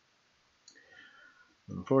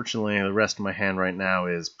 Unfortunately, the rest of my hand right now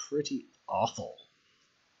is pretty awful.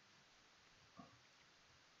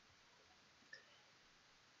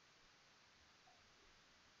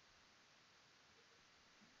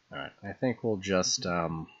 Alright, I think we'll just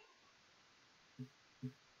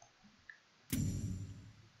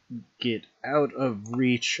get out of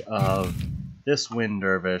reach of this Wind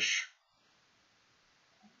Dervish.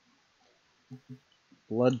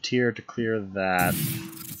 Blood Tear to clear that.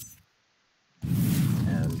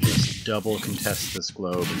 And just double contest this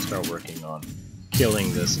globe and start working on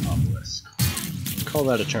killing this obelisk. Call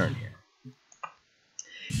that a turn here.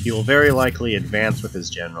 He will very likely advance with his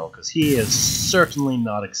general, because he is certainly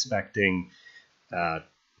not expecting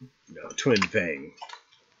Twin Fang.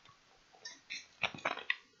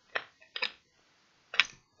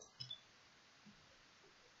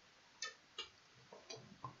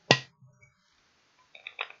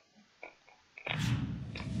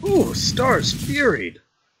 Ooh, Stars Furied!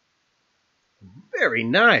 Very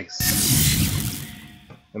nice!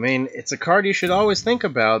 I mean, it's a card you should always think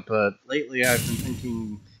about, but lately I've been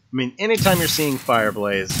thinking... I mean, anytime you're seeing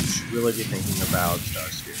Fireblaze, you should really be thinking about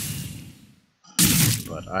Stars Furied.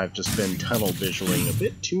 But I've just been tunnel visualing a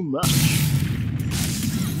bit too much.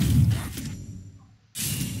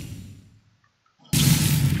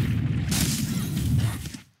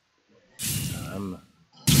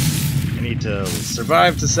 I need to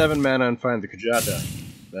survive to 7 mana and find the Kujata.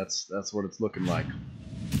 That's what it's looking like.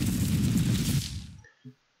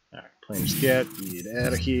 Alright, Planescape, get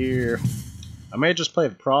out of here. I may just play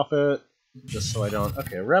the Prophet, just so I don't...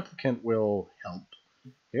 Okay, Replicant will help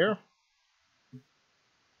here.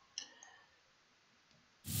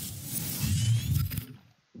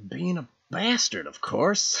 Being a bastard, of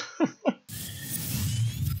course.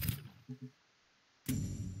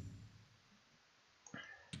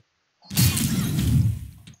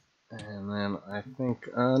 And then I think...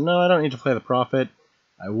 no, I don't need to play the Prophet.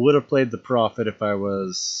 I would have played the Prophet if I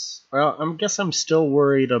was... Well, I guess I'm still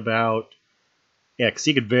worried about... Yeah, because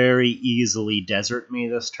he could very easily desert me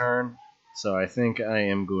this turn. So I think I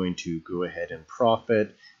am going to go ahead and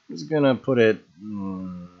Prophet. I'm just going to put it...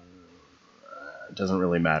 it doesn't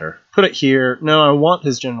really matter. Put it here. No, I want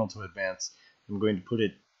his general to advance. I'm going to put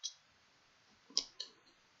it...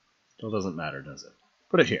 Still doesn't matter, does it?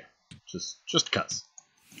 Put it here. Just cuts.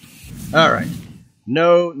 Alright.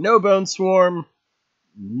 No Bone Swarm.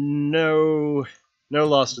 No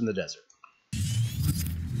Lost in the Desert.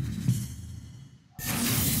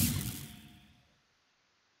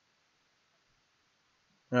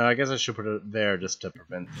 I guess I should put it there just to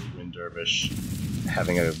prevent the Wind Dervish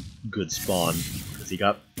having a good spawn, because he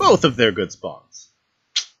got both of their good spawns.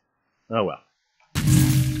 Oh well.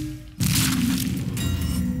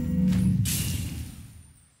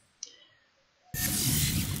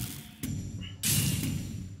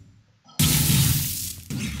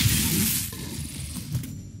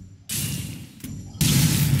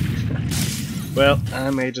 Well, I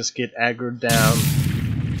may just get aggroed down.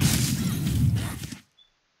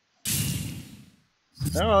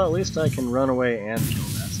 Oh, at least I can run away and kill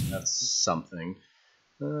that. That's something.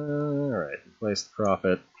 Alright, replace the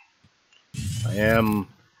Prophet. I am...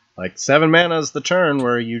 Like, 7 mana is the turn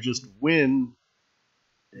where you just win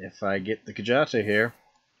if I get the Kujata here.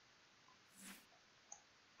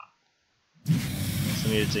 Also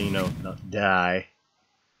needed to, not die.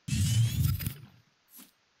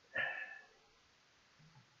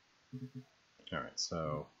 Alright,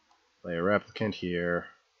 so play a Replicant here,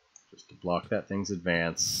 just to block that thing's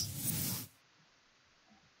advance.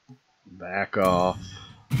 Back off.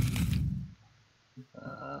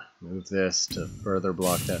 Move this to further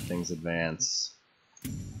block that thing's advance.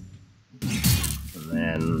 And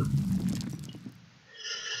then,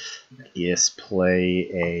 yes, play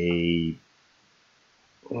a...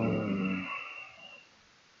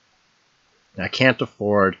 I can't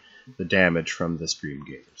afford the damage from this Dream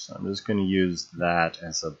Gator, so I'm just going to use that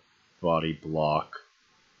as a body block.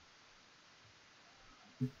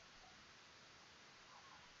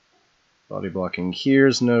 Body blocking here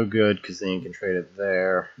is no good because then you can trade it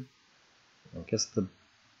there. I guess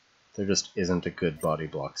there just isn't a good body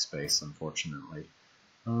block space, unfortunately.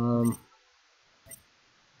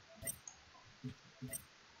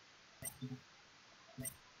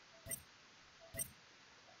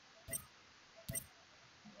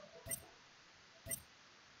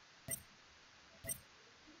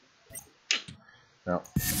 Well,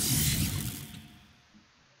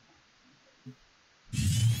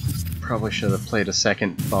 probably should have played a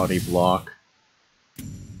second body block.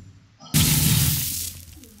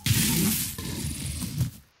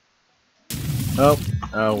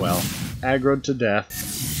 Oh well. Aggroed to death.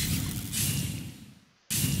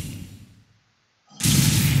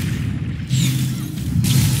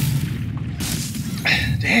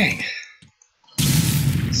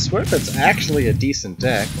 what if it's actually a decent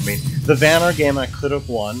deck? I mean, the Vanner game I could have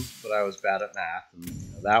won, but I was bad at math, and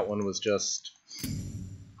that one was just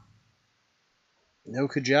no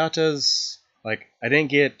Kujatas. Like I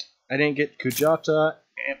didn't get Kujata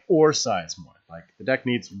or Seismite. Like the deck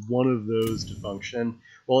needs one of those to function.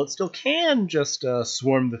 Well, it still can just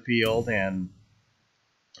swarm the field and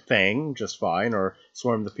Fang just fine, or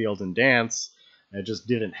swarm the field and dance. It just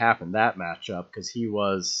didn't happen that matchup because he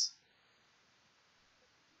was.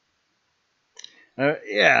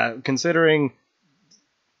 Yeah, considering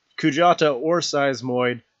Kujata or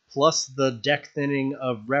Seismoid, plus the deck thinning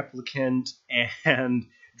of Replicant and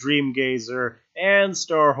Dreamgazer and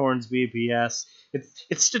Starhorn's BPS,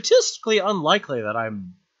 it's statistically unlikely that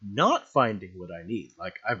I'm not finding what I need.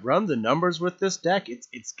 Like, I've run the numbers with this deck,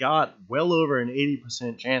 it's got well over an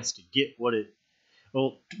 80% chance to get what it...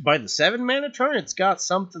 Well, by the 7-mana turn, it's got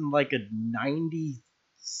something like a 97%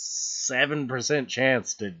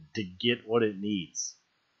 chance to get what it needs.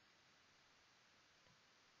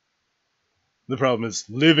 The problem is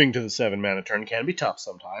living to the 7-mana turn can be tough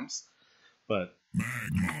sometimes, but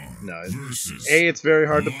no, A, it's very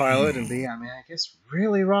hard to pilot, and B, I mean, I guess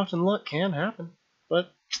really rotten luck can happen,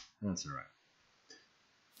 but that's alright.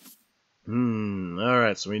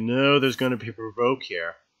 Alright, so we know there's going to be Provoke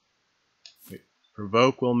here.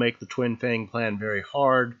 Provoke will make the Twin Fang plan very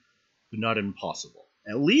hard, but not impossible.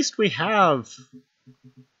 At least we have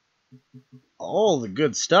all the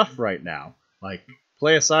good stuff right now. Like,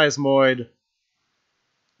 play a Seismoid.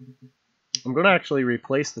 I'm going to actually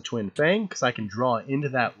replace the Twin Fang, because I can draw into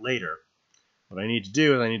that later. What I need to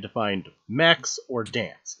do is I need to find Mechs or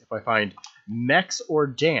Dance. If I find Mechs or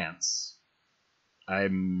Dance, I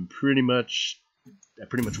pretty much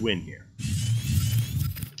win here.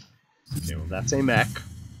 Okay, well that's a Mech.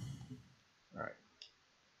 Alright.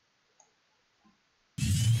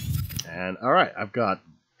 And alright, I've got...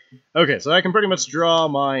 Okay, so I can pretty much draw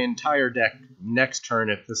my entire deck next turn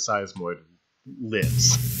if this Seismoid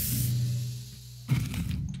lives.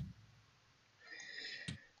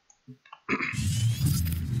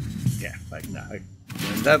 Yeah, like, no.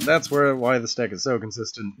 That's why this deck is so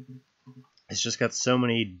consistent. It's just got so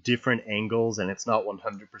many different angles, and it's not 100% reliant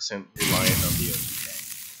on the OTK.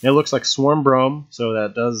 It looks like Swarm Brome, so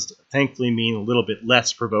that does thankfully mean a little bit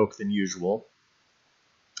less Provoke than usual.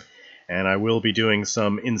 And I will be doing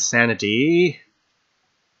some Insanity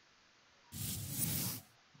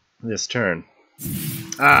this turn.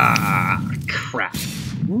 Ah, crap.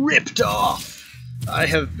 Ripped off! I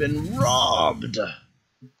have been robbed!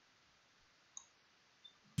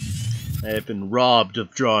 I have been robbed of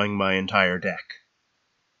drawing my entire deck.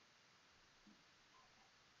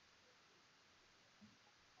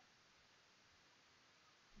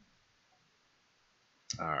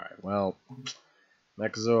 Alright, well,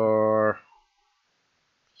 Mechazor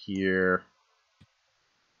here.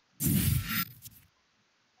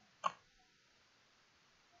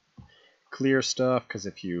 Clear stuff, because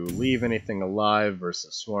if you leave anything alive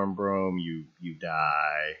versus Swarm Brome, you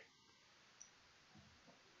die.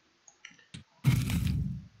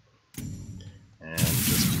 And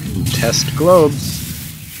just test globes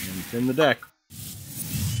and thin the deck.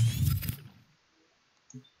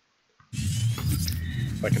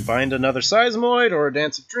 If I can find another Seismoid or a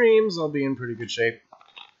Dance of Dreams, I'll be in pretty good shape.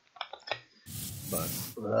 But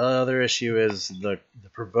the other issue is the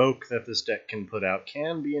Provoke that this deck can put out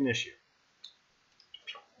can be an issue.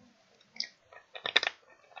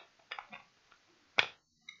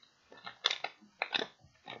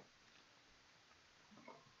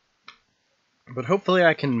 But hopefully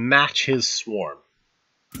I can match his Swarm.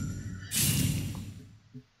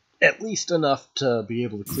 At least enough to be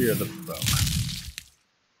able to clear the Provoke.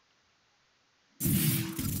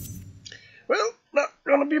 Well, not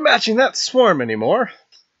gonna be matching that Swarm anymore.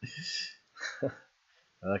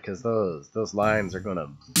 Because those lines are gonna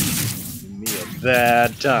give me a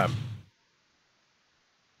bad time.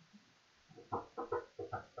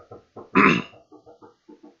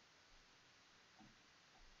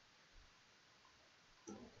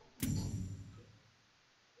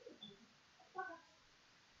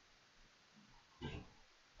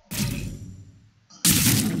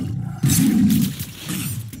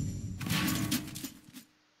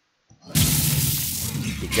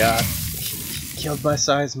 Got killed by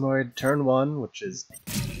Seismoid turn 1, which is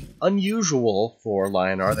unusual for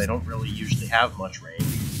Lionar. They don't really usually have much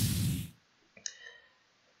range.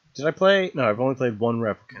 Did I play? No, I've only played one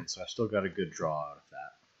Replicant, so I still got a good draw out of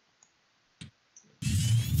that.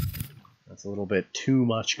 That's a little bit too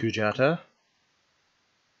much Kujata.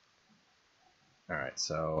 Alright,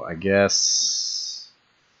 so I guess...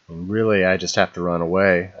 really, I just have to run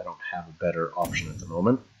away. I don't have a better option at the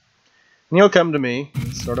moment. And he'll come to me.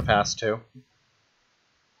 He sort of has to.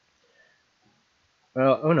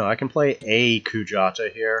 Well, oh no, I can play a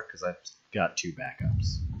Kujata here, because I've got 2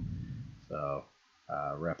 backups. So,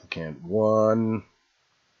 Replicant 1.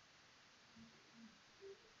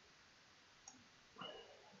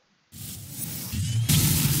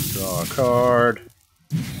 Draw a card.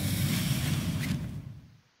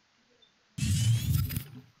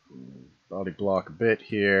 Body block a bit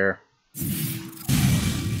here.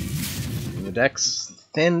 And the deck's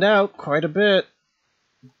thinned out quite a bit.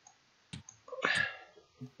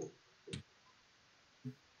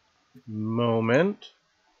 Moment.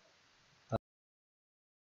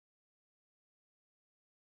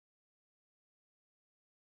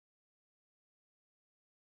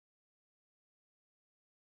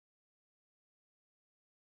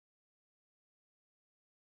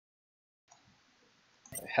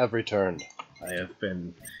 I have returned. I have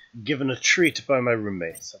been given a treat by my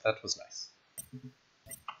roommate, so that was nice.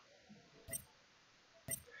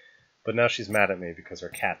 But now she's mad at me because her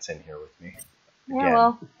cat's in here with me. Yeah, Again.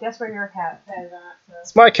 well, guess where your cat is at, so.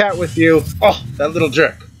 It's my cat with you. Oh, that little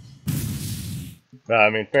jerk. I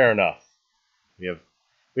mean, fair enough.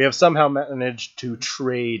 We have somehow managed to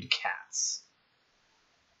trade cats.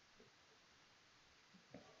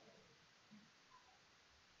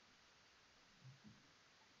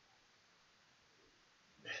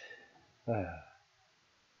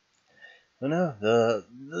 No,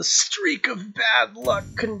 the streak of bad luck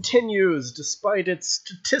continues despite its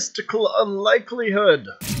statistical unlikelihood.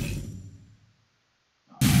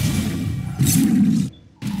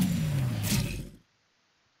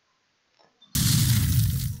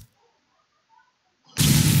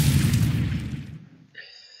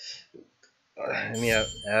 And yeah,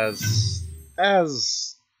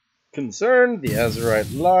 as concerned, the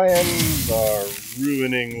Azurite Lions are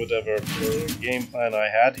ruining whatever game plan I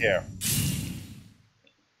had here.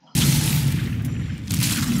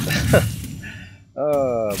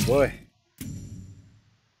 Oh boy.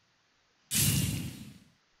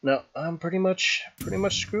 No, I'm pretty much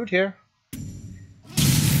screwed here.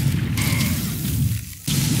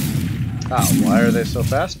 Why are they so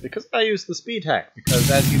fast? Because I use the speed hack. Because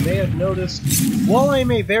as you may have noticed, while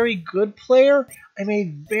I'm a very good player, I'm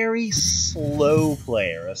a very slow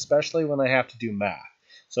player, especially when I have to do math.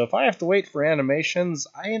 So if I have to wait for animations,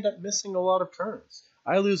 I end up missing a lot of turns.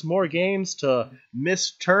 I lose more games to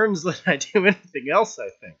missed turns than I do anything else, I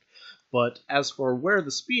think. But as for where the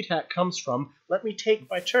speed hack comes from, let me take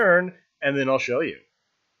my turn, and then I'll show you.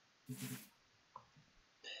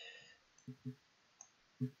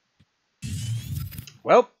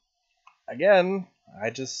 Well, again,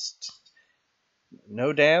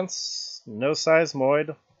 no dance, no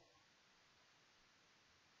seismoid.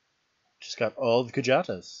 Just got all the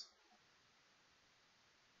Kujatas.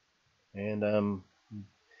 And,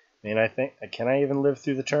 I think, can I even live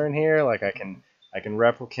through the turn here? Like, I can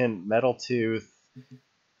Replicant Metal Tooth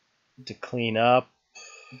to clean up.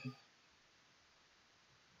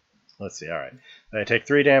 Let's see, alright. I take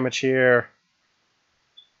 3 damage here.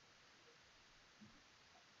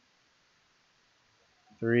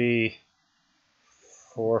 3,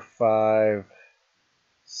 4, 5,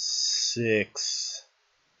 6,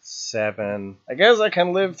 7. I guess I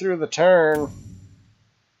can live through the turn.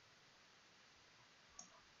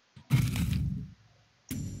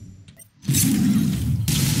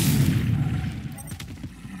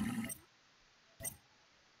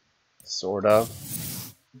 Sort of.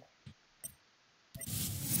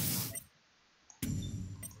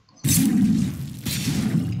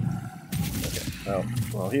 Oh,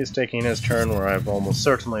 well, he's taking his turn where I've almost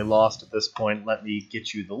certainly lost at this point. Let me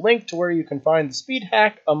get you the link to where you can find the speed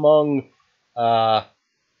hack among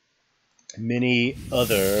many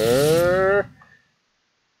other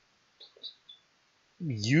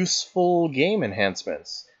useful game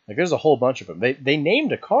enhancements. Like, there's a whole bunch of them. They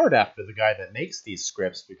named a card after the guy that makes these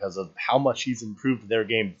scripts because of how much he's improved their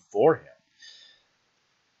game for him.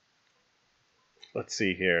 Let's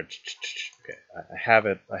see here. Okay, I have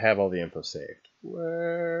it. I have all the info saved.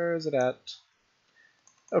 Where is it at?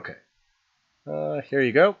 Okay. Here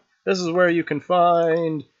you go. This is where you can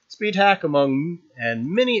find speed hack among and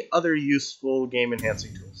many other useful game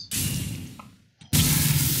enhancing tools.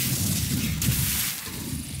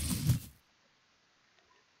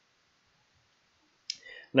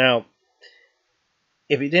 Now,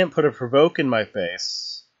 if he didn't put a provoke in my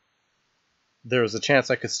face, there was a chance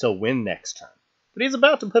I could still win next turn. But he's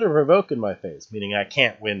about to put a provoke in my face, meaning I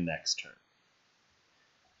can't win next turn.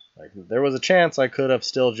 Like, there was a chance I could have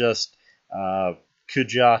still just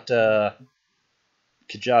Kujata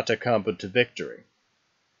combo to victory.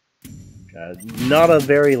 Not a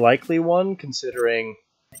very likely one, considering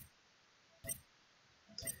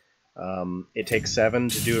it takes 7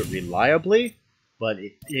 to do it reliably, but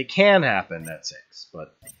it can happen at 6.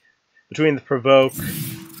 But between the provoke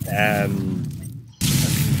and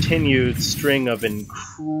a continued string of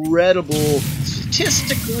incredible,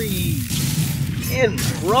 statistically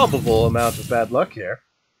improbable amount of bad luck here,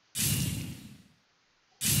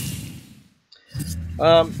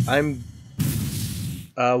 I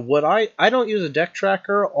don't use a deck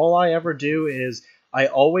tracker. All I ever do is I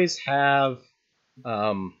always have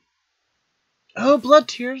oh, Blood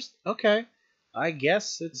Tears. Okay. I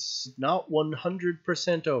guess it's not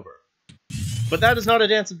 100% over. But that is not a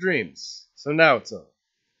Dance of Dreams. So now it's over.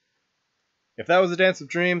 If that was a Dance of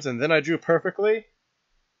Dreams and then I drew perfectly,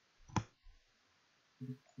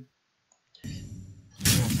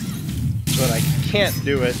 but I can't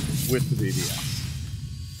do it with the BBS.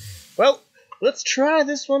 Well, let's try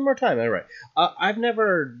this one more time. Alright. I've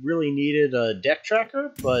never really needed a deck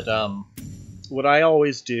tracker, but what I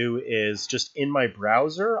always do is just in my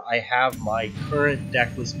browser, I have my current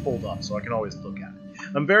deck list pulled up so I can always look at it.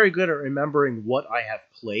 I'm very good at remembering what I have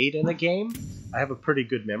played in a game. I have a pretty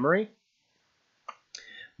good memory.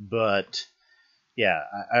 But yeah,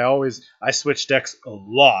 I switch decks a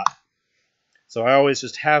lot. So I always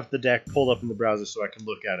just have the deck pulled up in the browser so I can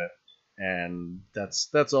look at it. And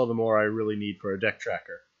that's all the more I really need for a deck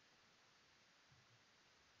tracker.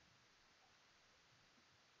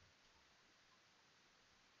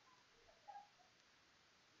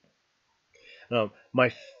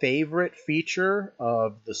 My favorite feature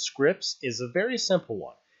of the scripts is a very simple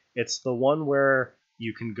one. It's the one where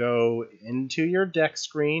you can go into your deck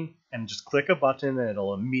screen and just click a button and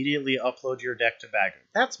it'll immediately upload your deck to Bagger.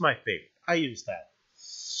 That's my favorite. I use that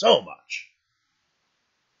so much.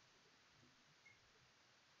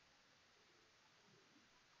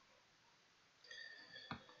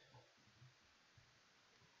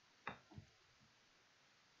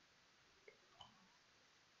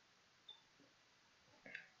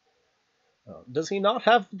 Does he not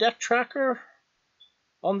have the deck tracker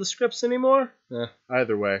on the scripts anymore?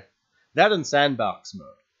 Either way. That and Sandbox Mode.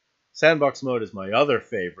 Sandbox Mode is my other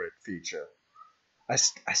favorite feature. I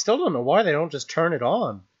still don't know why they don't just turn it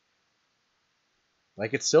on.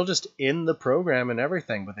 Like, it's still just in the program and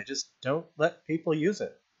everything, but they just don't let people use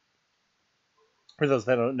it. For those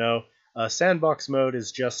that don't know, Sandbox Mode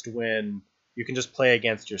is just when you can just play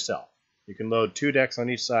against yourself. You can load 2 decks on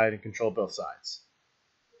each side and control both sides.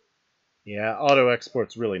 Yeah, auto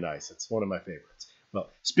export's really nice. It's one of my favorites.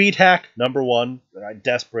 Well, Speed Hack, number 1. I'm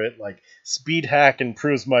desperate. Like, Speed Hack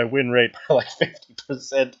improves my win rate by like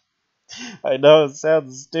 50%. I know it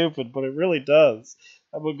sounds stupid, but it really does.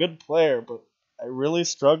 I'm a good player, but I really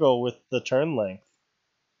struggle with the turn length.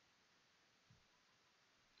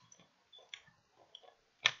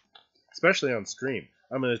 Especially on stream.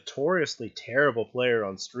 I'm a notoriously terrible player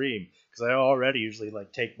on stream because I already usually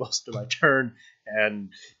like take most of my turn and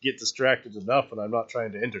get distracted enough when I'm not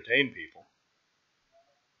trying to entertain people.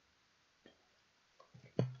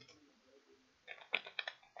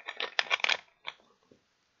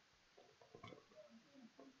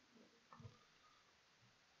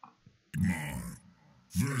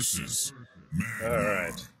 Versus Magmar. All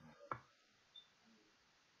right.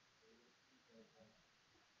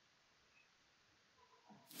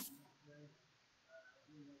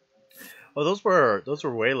 Oh, those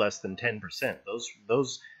were way less than 10%.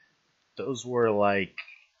 Those were like,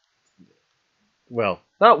 well,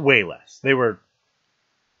 not way less. They were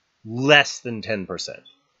less than 10%.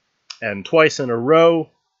 And twice in a row,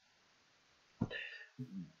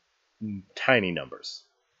 tiny numbers.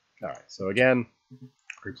 All right. So again,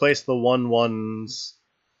 replace the 1/1s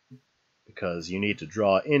because you need to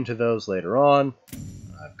draw into those later on.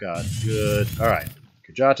 I've got good. All right.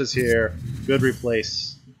 Kajata's here. Good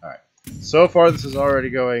replace. All right. So far, this is already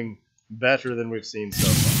going better than we've seen so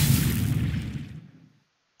far.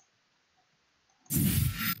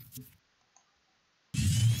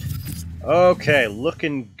 Okay,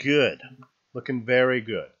 looking good. Looking very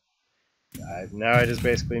good. Now I just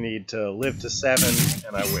basically need to live to 7,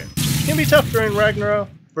 and I win. It's going to be tough during Ragnarok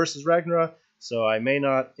versus Ragnarok, so I may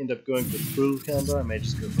not end up going for the full combo. I may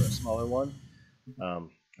just go for a smaller one. Alright,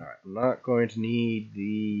 I'm not going to need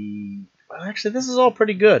the... Well, actually, this is all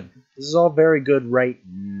pretty good. This is all very good right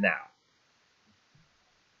now.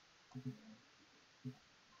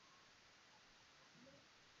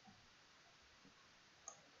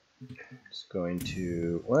 Just going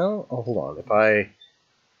to... Well, oh, hold on. If I...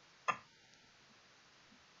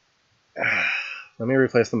 Let me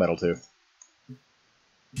replace the Metal Tooth.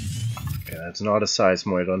 Okay, that's not a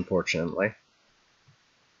Seismoid, unfortunately.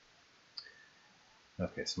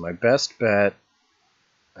 Okay, so my best bet,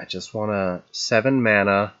 I just want a 7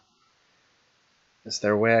 mana. Is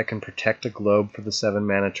there a way I can protect a globe for the 7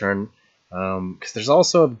 mana turn? Because there's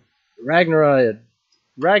also Ragnaros.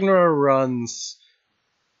 Ragnaros runs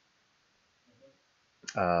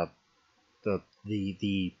the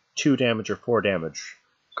 2 damage or 4 damage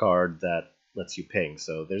card that lets you ping.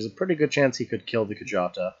 So there's a pretty good chance he could kill the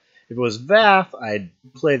Kujata. If it was Vath, I'd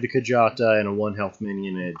play the Kujata and a 1 health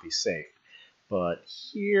minion and it'd be safe. But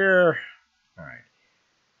here, all right.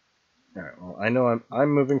 Well, I know I'm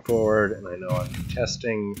moving forward, and I know I'm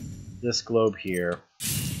contesting this globe here.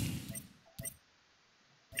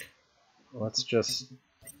 Let's just...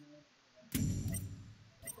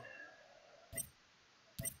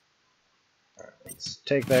 Alright, let's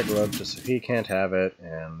take that globe just so he can't have it,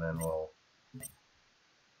 and then we'll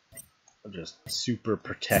just super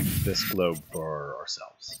protect this globe for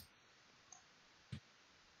ourselves.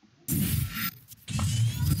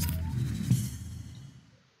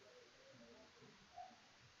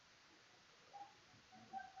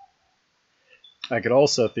 I could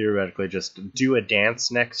also theoretically just do a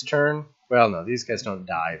dance next turn. Well, no, these guys don't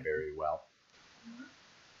die very well.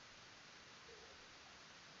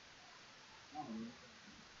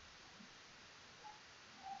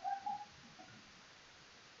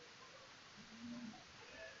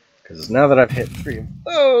 Because now that I've hit 3 of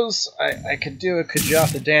those, I could do a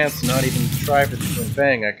Kujata dance and not even try for the Twin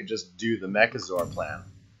Fang. I could just do the Mechazor plan.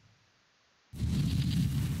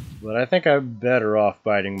 But I think I'm better off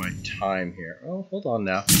biding my time here. Oh, hold on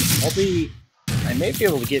now. I may be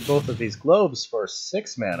able to get both of these globes for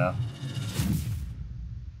 6 mana.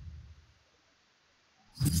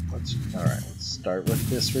 Alright, let's start with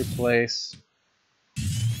this replace.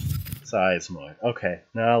 Seismoid. Okay,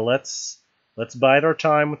 now let's bide our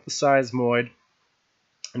time with the Seismoid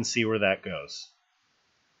and see where that goes.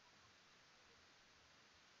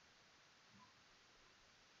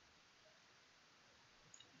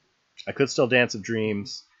 I could still Dance of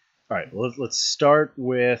Dreams. Alright, let's start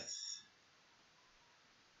with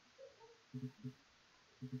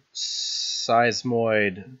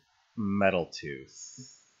Seismoid Metal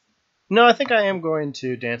Tooth. No, I think I am going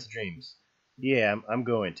to Dance of Dreams. Yeah, I'm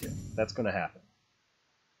going to. That's going to happen.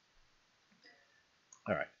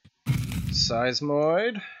 Alright.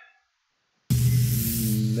 Seismoid.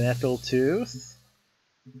 Metal Tooth.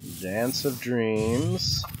 Dance of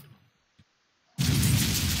Dreams.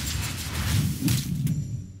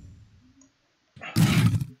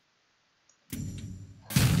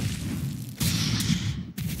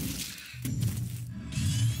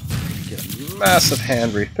 Get a massive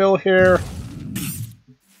hand refill here.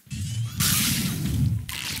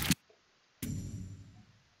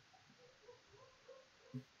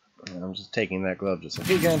 And I'm just taking that glove just so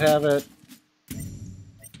he can't have it.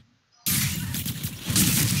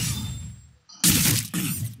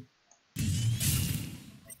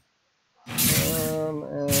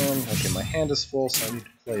 And okay, my hand is full, so I need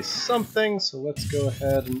to play something. So let's go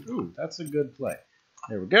ahead and ooh, that's a good play.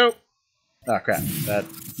 There we go. Ah, crap! That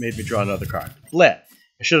made me draw another card. Bleh!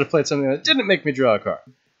 I should have played something that didn't make me draw a card.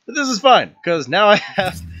 But this is fine because now I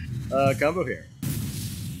have a combo here.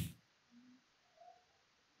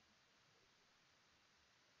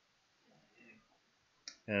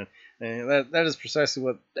 And that is precisely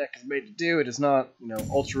what deck is made to do. It is not,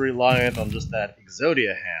 ultra reliant on just that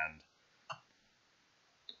Exodia hand.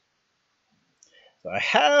 So I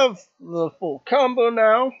have the full combo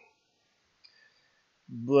now,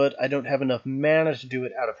 but I don't have enough mana to do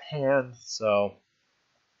it out of hand, so...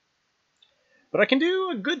 But I can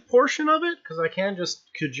do a good portion of it, because I can just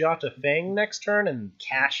Kujata Fang next turn and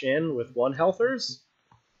cash in with 1-healthers.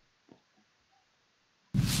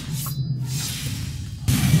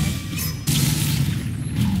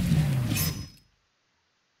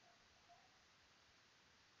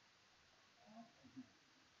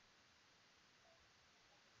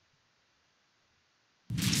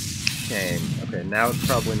 Okay, now it's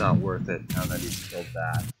probably not worth it now that he's killed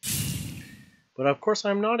that. But of course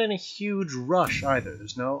I'm not in a huge rush either.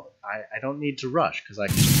 There's no... I don't need to rush, because I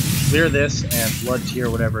can clear this and blood tier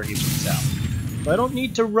whatever he puts out. But I don't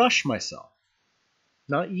need to rush myself.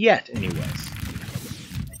 Not yet, anyways.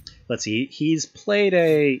 Let's see, he's played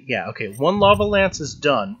a... Yeah, okay, 1 Lava Lance is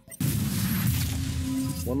done.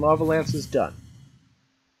 1 Lava Lance is done.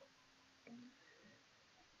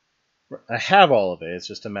 I have all of it, it's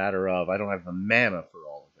just a matter of I don't have the mana for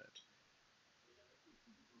all of it.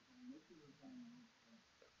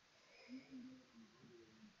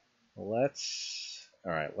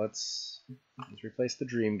 Let's replace the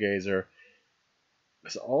Dream Gazer.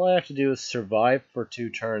 Because all I have to do is survive for 2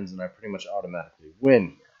 turns and I pretty much automatically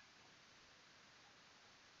win.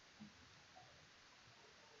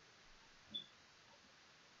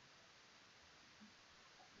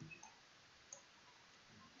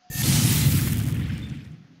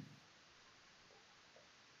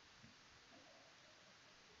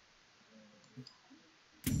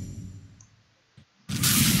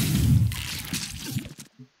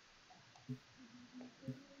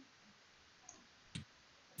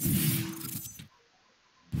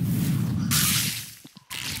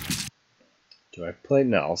 do I play?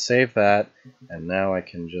 No, I'll save that, and now I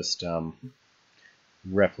can just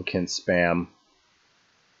replicant spam.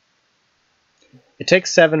 It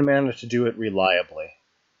takes 7 mana to do it reliably.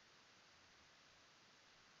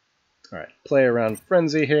 Alright, play around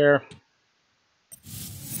Frenzy here.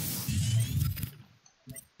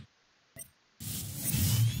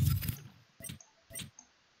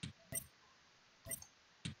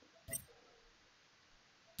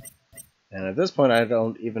 And at this point I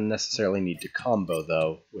don't even necessarily need to combo,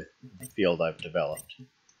 though, with the field I've developed.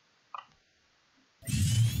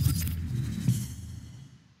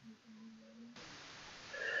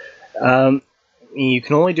 You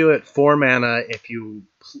can only do it 4 mana if you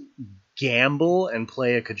gamble and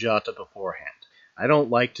play a Kujata beforehand. I don't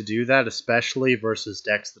like to do that, especially versus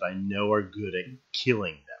decks that I know are good at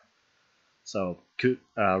killing them. So,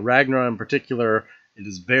 Ragnar in particular, it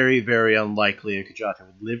is very, very unlikely a Kujata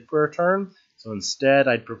would live for a turn, so instead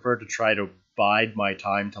I'd prefer to try to bide my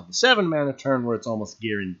time till the 7 mana turn where it's almost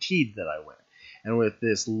guaranteed that I win. And with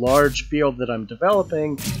this large field that I'm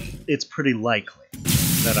developing, it's pretty likely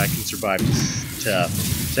that I can survive to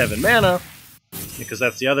 7 mana, because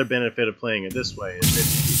that's the other benefit of playing it this way, is it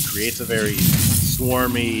creates a very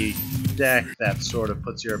swarmy deck that sort of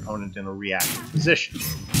puts your opponent in a reactive position.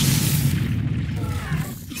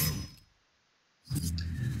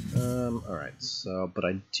 Alright, but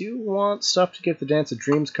I do want stuff to get the Dance of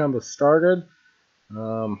Dreams combo started.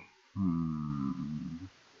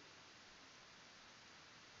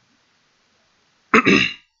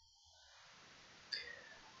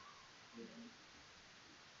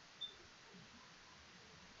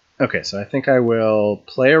 Okay, so I think I will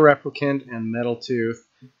play a Replicant and Metal Tooth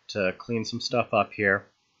to clean some stuff up here.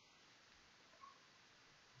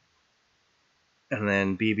 And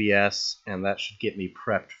then BBS, and that should get me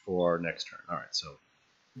prepped for next turn. Alright, so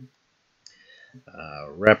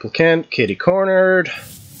Replicant, kitty cornered.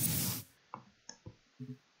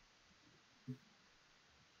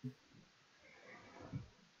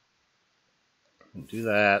 Do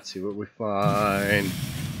that, see what we find.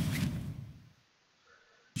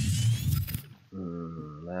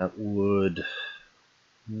 That would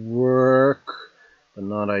work, but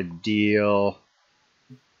not ideal.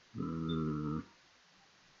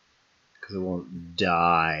 Because it won't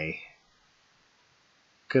die.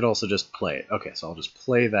 Could also just play it. Okay, so I'll just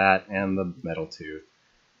play that and the Metal Tooth.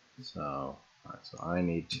 So, alright, so I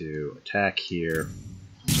need to attack here.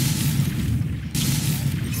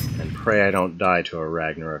 And pray I don't die to a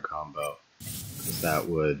Ragnarok combo, because that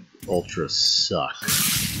would ultra suck.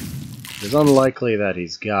 It's unlikely that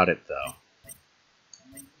he's got it, though.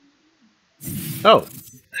 Oh!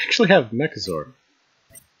 I actually have Mechazor.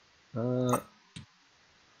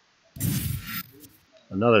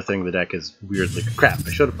 Another thing the deck is weirdly... Crap,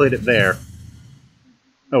 I should have played it there.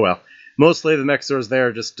 Oh well. Mostly the Mechazor's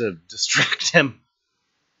there just to distract him.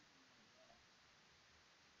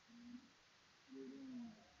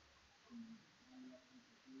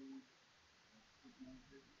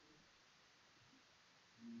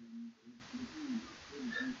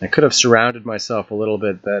 I could have surrounded myself a little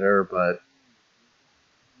bit better, but...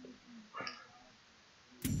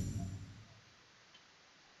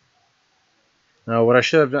 No, what I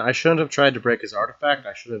should have done, I shouldn't have tried to break his artifact,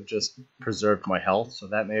 I should have just preserved my health, so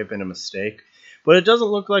that may have been a mistake. But it doesn't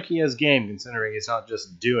look like he has game, considering he's not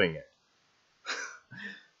just doing it.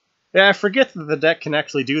 Yeah, I forget that the deck can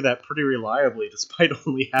actually do that pretty reliably, despite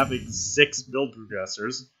only having 6 build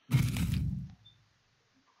progressors.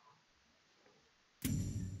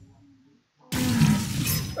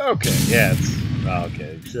 Okay, yeah, it's...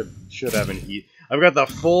 Okay, should have an E. I've got the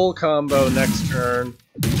full combo next turn.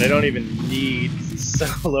 They don't even need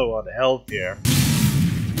solo on health here.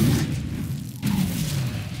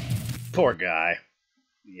 Poor guy.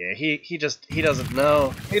 Yeah, he doesn't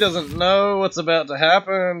know. He doesn't know what's about to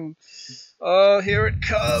happen. Oh, here it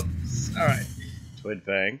comes. Alright. Twin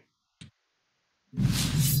Fang.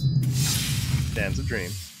 Dance of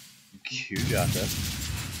Dreams. Kujata.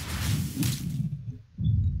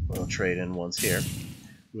 We'll trade in once here.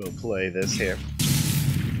 We'll play this here.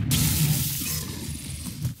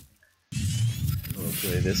 We'll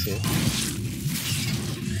play this here.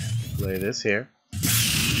 Play this here.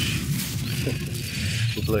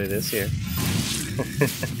 We'll play this here.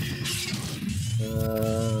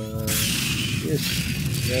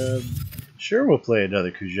 Yes. Sure, we'll play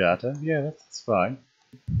another Kujata. Yeah, that's fine.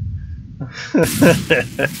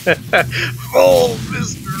 Full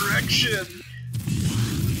misdirection!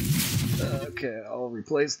 Okay, I'll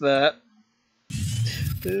replace that.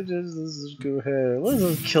 Let's just go ahead. Let's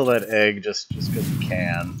just kill that egg just because we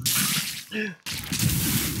can.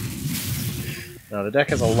 Now the deck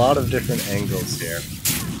has a lot of different angles here.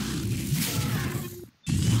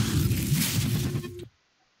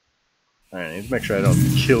 Alright, I need to make sure I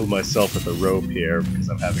don't kill myself with a rope here because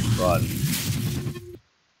I'm having fun.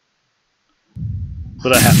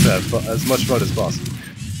 But I have to have as much fun as possible.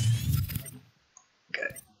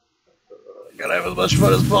 Okay. Gotta have as much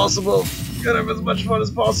fun as possible. Gotta have as much fun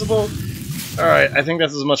as possible. Alright, I think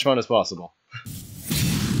that's as much fun as possible.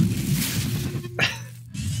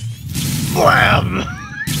 Blam!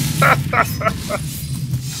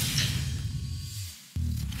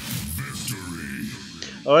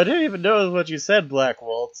 Oh, I didn't even know what you said, Black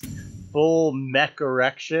Waltz. Full mech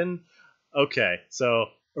erection? Okay, so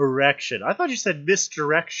erection. I thought you said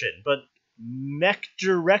misdirection, but mech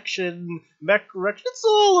direction, it's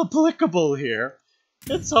all applicable here.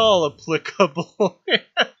 It's all applicable.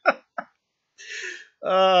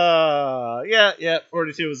 Yeah,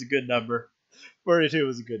 42 was a good number. 42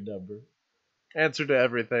 was a good number. Answer to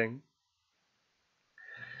everything.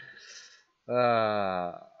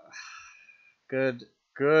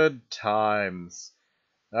 Good times.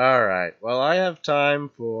 Alright, well I have time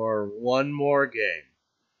for one more game.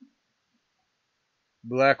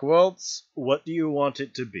 Black Waltz, what do you want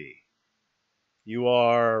it to be? You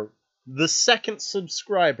are the second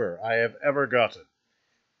subscriber I have ever gotten.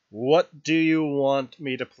 What do you want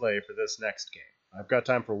me to play for this next game? I've got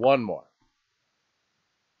time for one more.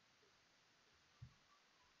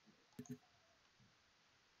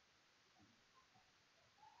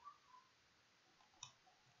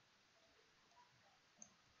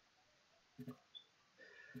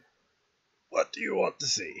 What do you want to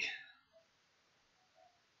see?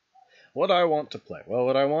 What I want to play? Well,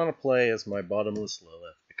 what I want to play is my Bottomless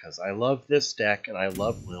Lilith, because I love this deck and I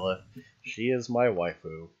love Lilith. She is my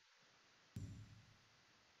waifu.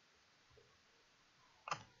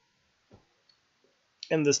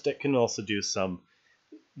 And this deck can also do some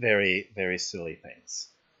very, very silly things.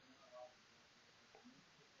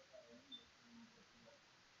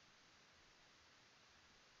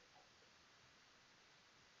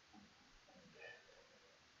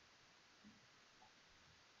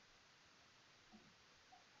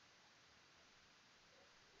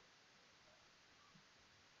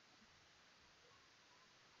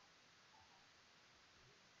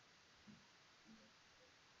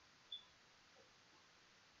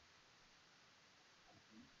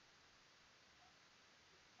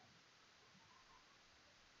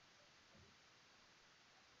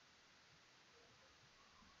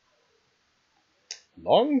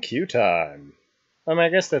 Long queue time. I mean, I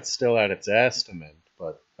guess that's still at its estimate,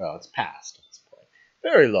 but, well, it's past at this point.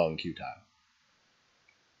 Very long queue time.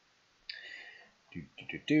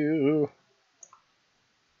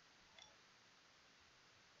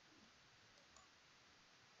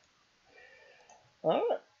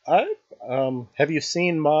 Have you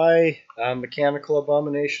seen my Mechanical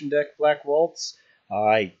Abomination deck, Black Waltz?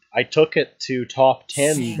 I took it to top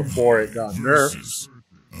 10 before it got nerfed.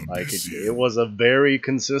 Like it was a very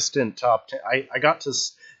consistent top 10. I got to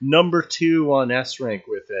number 2 on S rank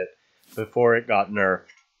with it before it got nerfed.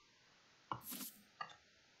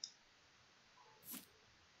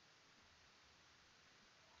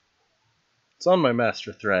 It's on my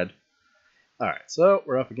master thread. Alright, so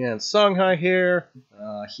we're up against Songhai here.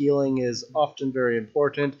 Healing is often very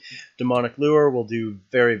important. Demonic Lure will do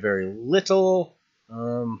very, very little.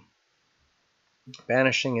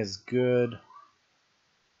 Banishing is good.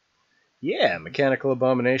 Yeah, Mechanical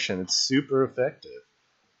Abomination. It's super effective.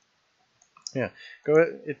 Yeah, go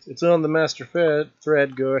ahead. It's on the master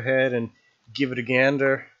thread. Go ahead and give it a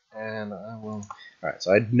gander. And I will. Alright,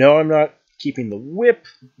 so I know I'm not keeping the whip.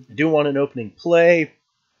 I do want an opening play.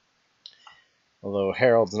 Although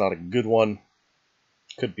Herald's not a good one.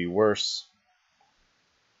 Could be worse.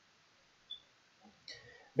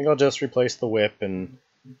 I think I'll just replace the whip and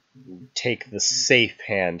take the safe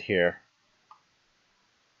hand here.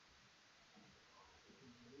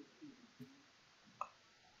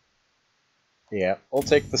 Yeah, I'll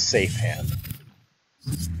take the safe hand.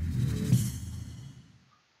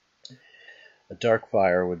 A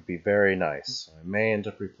Darkfire would be very nice. I may end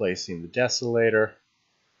up replacing the Desolator.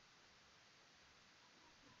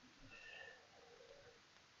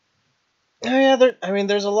 Oh, yeah,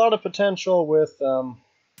 there's a lot of potential with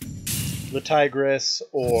the Tigress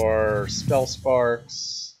or Spell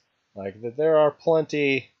Sparks. Like, there are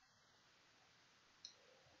plenty.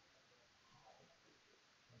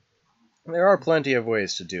 There are plenty of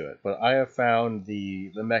ways to do it, but I have found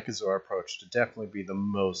the Mechazor approach to definitely be the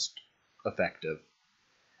most effective.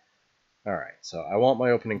 Alright, so I want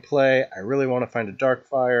my opening play. I really want to find a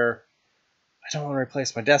Darkfire. I don't want to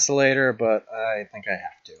replace my Desolator, but I think I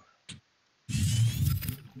have to.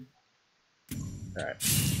 Alright.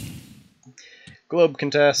 Globe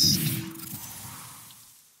contest.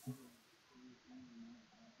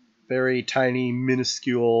 Very tiny,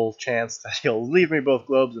 minuscule chance that he'll leave me both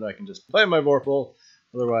globes and I can just play my Vorpal.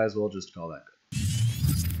 Otherwise, we'll just call that good.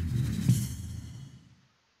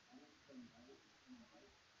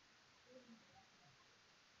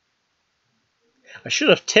 I should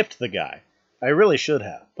have tipped the guy. I really should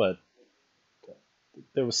have, but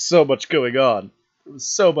there was so much going on. There was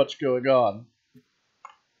so much going on.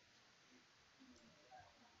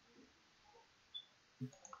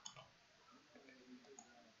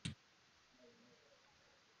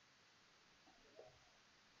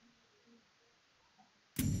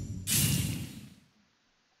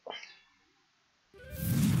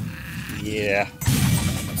 Yeah.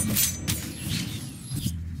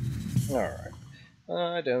 Alright.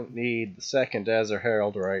 I don't need the second Desert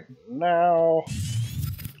Herald right now.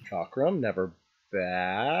 Chakram, never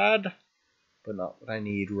bad. But not what I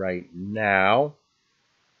need right now.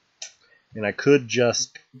 And I could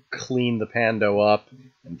just clean the Pando up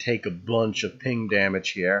and take a bunch of ping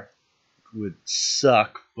damage here. It would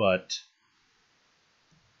suck, but...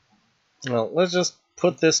 well, let's just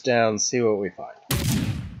put this down and see what we find.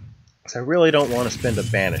 Because I really don't want to spend a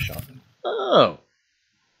banish on it. Oh!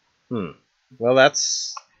 Well,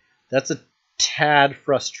 that's a tad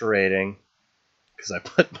frustrating. Because I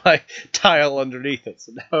put my tile underneath it,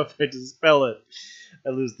 so now if I dispel it, I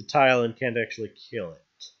lose the tile and can't actually kill it.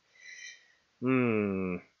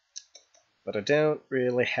 But I don't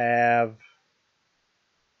really have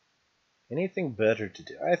anything better to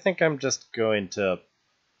do. I think I'm just going to...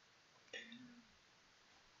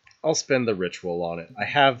 I'll spend the ritual on it. I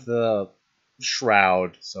have the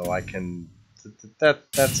shroud, so I can...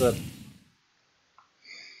 That's a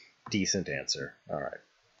decent answer. Alright.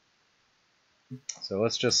 So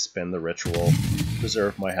let's just spend the ritual,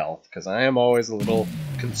 preserve my health, because I am always a little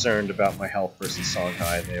concerned about my health versus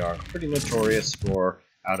Songhai. They are pretty notorious for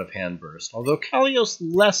out-of-hand burst. Although Kalios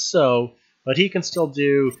less so, but he can still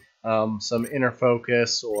do some inner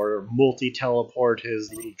focus or multi-teleport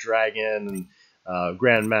his little dragon and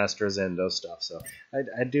Grandmaster Zendo stuff. So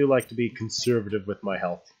I do like to be conservative with my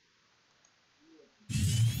health.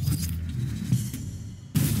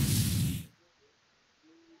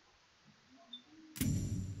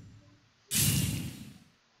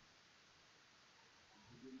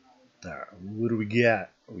 Alright, what do we got?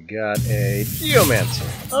 We got a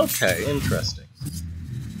Geomancer. Okay, interesting.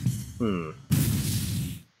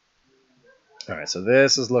 Alright, so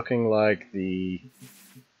this is looking like the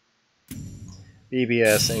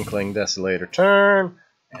BBS Inkling Desolator turn,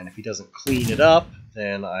 and if he doesn't clean it up,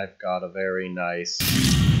 then I've got a very nice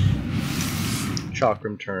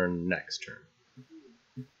Chakram turn next turn.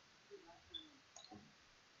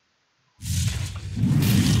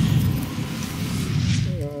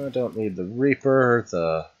 I don't need the Reaper,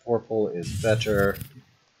 the Vorpal is better,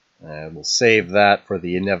 and we'll save that for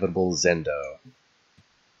the inevitable Zendo.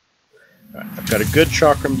 Right, I've got a good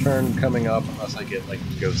Chakram turn coming up, unless I get, like,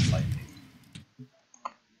 Ghost Lightning.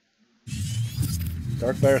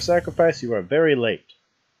 Darkfire Sacrifice, you are very late.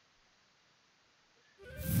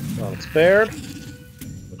 Well, it's spared,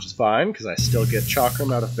 which is fine, because I still get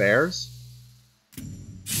Chakram out of bears.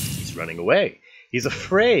 He's running away. He's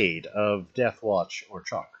afraid of Deathwatch or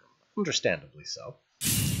Chakram. Understandably so.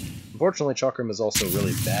 Unfortunately, Chakram is also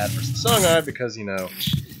really bad versus Songhai because, you know,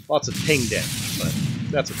 lots of ping damage, but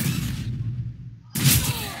that's okay.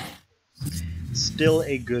 Still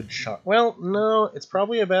a good shot. Well, no, it's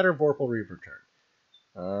probably a better Vorpal Reaper turn.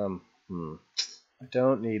 I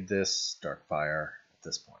don't need this Darkfire at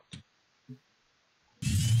this point.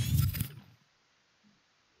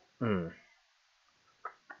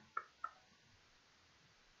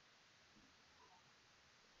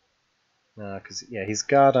 Because, yeah, he's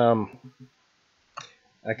got,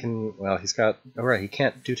 he's got, alright, he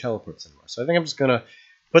can't do teleports anymore. So I think I'm just gonna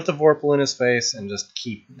put the Vorpal in his face and just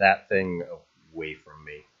keep that thing away from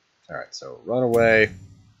me. Alright, so run away.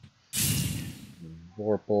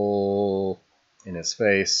 Vorpal in his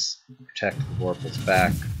face. Protect the Vorpal's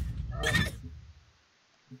back.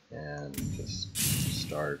 And just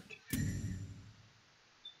start.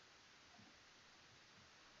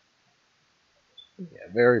 Yeah,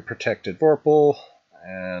 very protected Vorpal.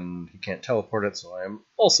 And he can't teleport it, so I'm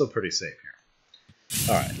also pretty safe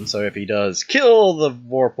here. Alright, and so if he does kill the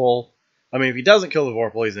Vorpal, if he doesn't kill the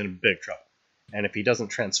Vorpal, he's in big trouble. And if he doesn't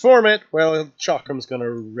transform it, well, Chakram's gonna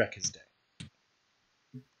wreck his day.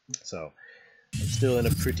 So, I'm still in a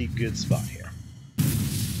pretty good spot here.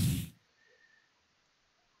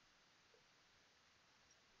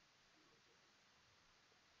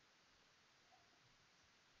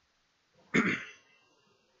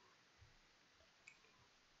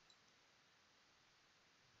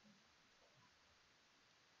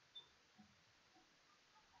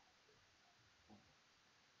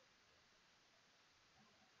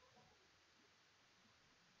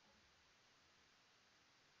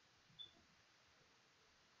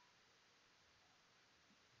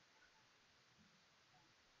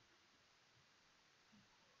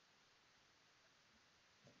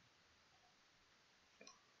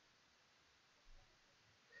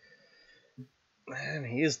 And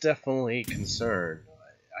he is definitely concerned.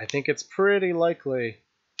 I think it's pretty likely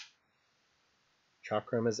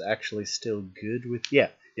Chakram is actually still good with... Yeah,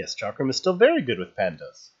 yes, Chakram is still very good with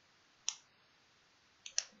pandas.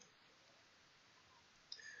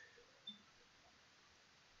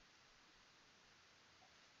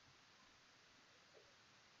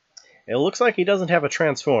 It looks like he doesn't have a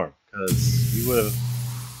transform, because he would have...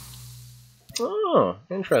 Oh,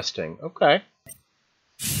 interesting. Okay.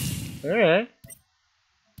 Alright.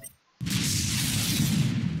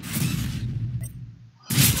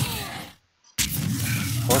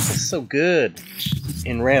 Horse is so good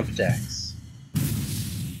in ramp decks.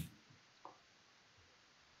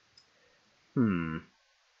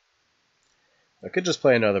 I could just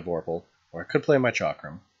play another Vorpal, or I could play my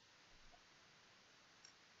Chakram.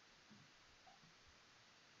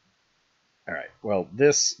 Alright, well,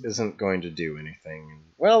 this isn't going to do anything.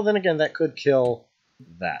 Well, then again, that could kill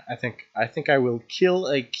that. I think I will kill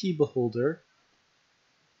a Key Beholder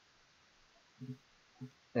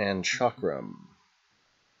and Chakram.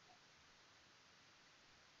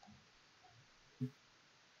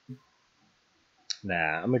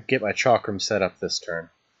 Nah, I'm gonna get my Chakram set up this turn.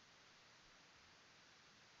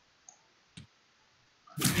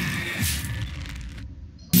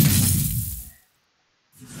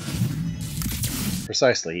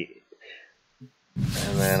 Precisely.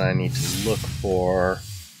 And then I need to look for...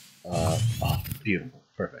 oh, beautiful.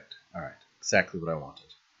 Perfect. Alright. Exactly what I wanted.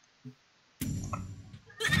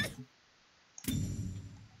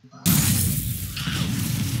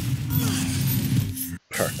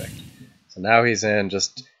 Perfect. So now he's in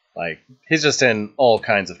just, like... He's just in all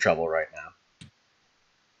kinds of trouble right now.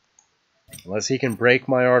 Unless he can break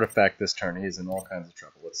my artifact this turn, he's in all kinds of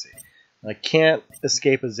trouble. Let's see. I can't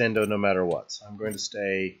escape a Zendo no matter what, so I'm going to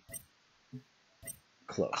stay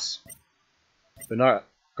close. But not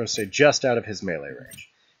going to stay just out of his melee range.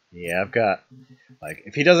 Yeah, I've got... Like,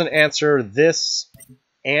 if he doesn't answer this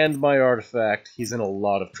and my artifact, he's in a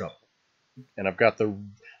lot of trouble. And I've got the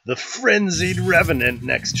Frenzied Revenant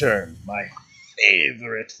next turn. My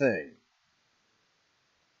favorite thing.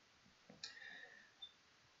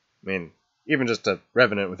 I mean, even just a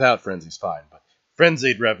Revenant without Frenzy's fine, but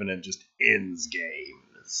Frenzied Revenant just ends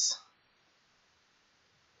games.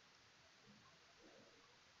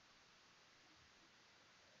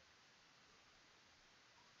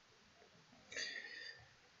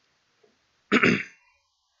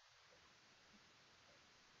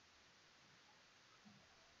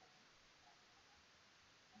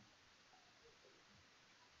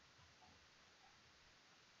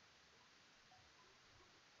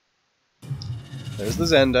 There's the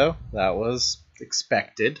Zendo. That was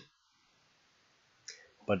expected.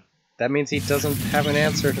 But that means he doesn't have an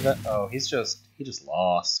answer to that. Oh, he just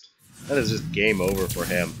lost. That is just game over for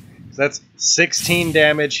him. So that's 16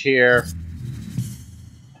 damage here.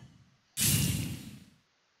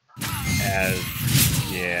 And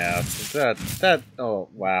yeah, oh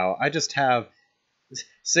wow. I just have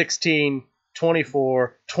 16,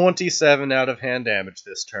 24, 27 out of hand damage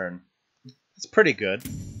this turn. It's pretty good.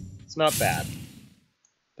 It's not bad.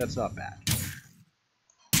 That's not bad.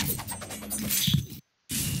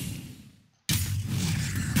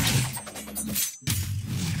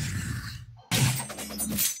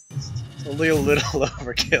 It's only a little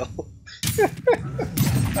overkill.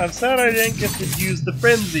 I'm sad I didn't get to use the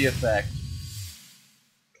frenzy effect.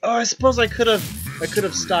 Oh, I suppose I could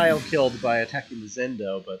have style killed by attacking the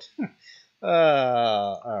Zendo, but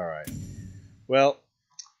alright. Well,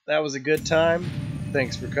 that was a good time.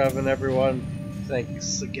 Thanks for coming, everyone.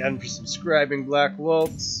 Thanks again for subscribing, Black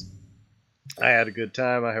Waltz. I had a good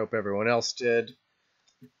time. I hope everyone else did.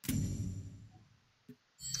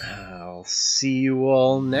 I'll see you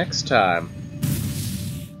all next time.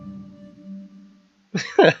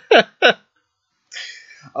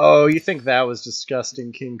 Oh, you think that was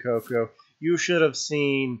disgusting, King Coco? You should have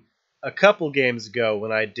seen a couple games ago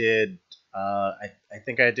when I did, I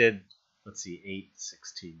think I did, let's see, 8,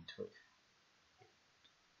 16, 20,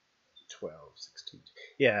 12, 16.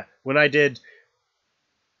 Yeah, when I did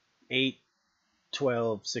 8,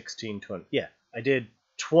 12, 16, 20. Yeah, I did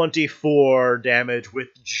 24 damage with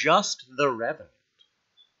just the Revenant.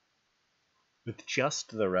 With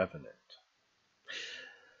just the Revenant.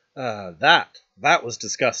 That was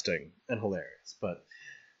disgusting and hilarious, but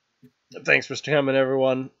thanks for coming,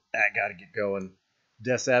 everyone. I gotta get going.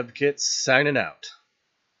 Death Advocate signing out.